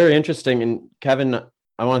 Well, very interesting. And Kevin,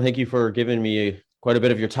 I want to thank you for giving me quite a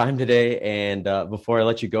bit of your time today. And before I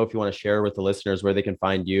let you go, if you want to share with the listeners where they can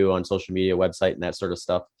find you on social media, website, and that sort of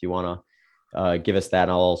stuff, if you want to give us that,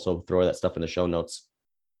 and I'll also throw that stuff in the show notes.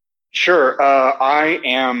 Sure. I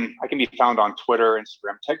can be found on Twitter,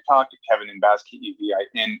 Instagram, TikTok at Kevin Nbass,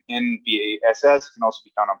 KevinNbass. Can also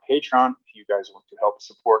be found on Patreon if you guys want to help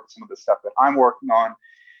support some of the stuff that I'm working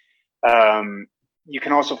on. You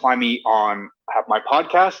can also find me I have my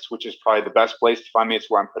podcast, which is probably the best place to find me. It's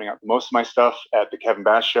where I'm putting out most of my stuff, at the Kevin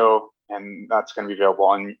Bass Show, and that's going to be available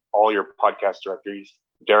on all your podcast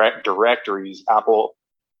directories, Apple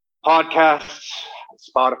Podcasts,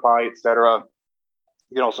 Spotify, etc.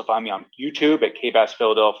 You can also find me on YouTube at KBass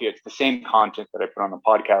Philadelphia. It's the same content that I put on the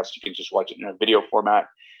podcast. You can just watch it in a video format.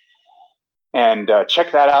 And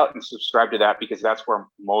check that out and subscribe to that, because that's where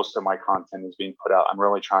most of my content is being put out. I'm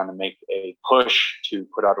really trying to make a push to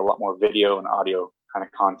put out a lot more video and audio kind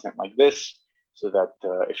of content like this, so that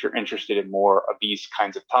if you're interested in more of these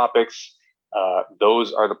kinds of topics,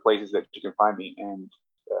 those are the places that you can find me. And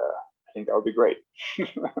I think that would be great.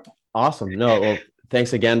 Awesome. No, well,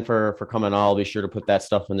 thanks again for coming on. I'll be sure to put that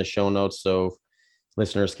stuff in the show notes so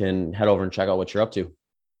listeners can head over and check out what you're up to.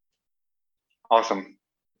 Awesome.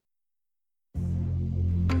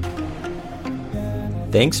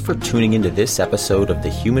 Thanks for tuning into this episode of the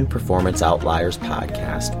Human Performance Outliers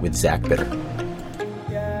podcast with Zach Bitter.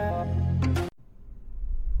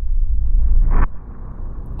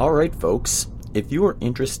 All right, folks. If you are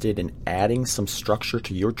interested in adding some structure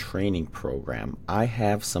to your training program, I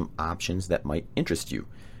have some options that might interest you.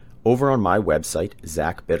 Over on my website,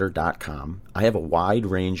 zachbitter.com, I have a wide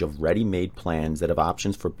range of ready-made plans that have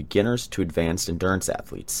options for beginners to advanced endurance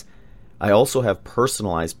athletes. I also have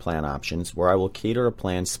personalized plan options where I will cater a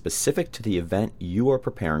plan specific to the event you are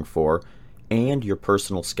preparing for and your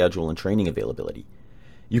personal schedule and training availability.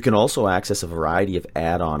 You can also access a variety of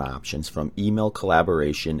add-on options, from email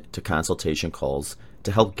collaboration to consultation calls,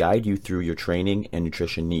 to help guide you through your training and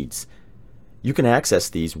nutrition needs. You can access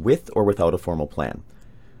these with or without a formal plan.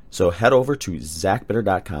 So head over to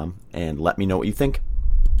zachbitter.com and let me know what you think.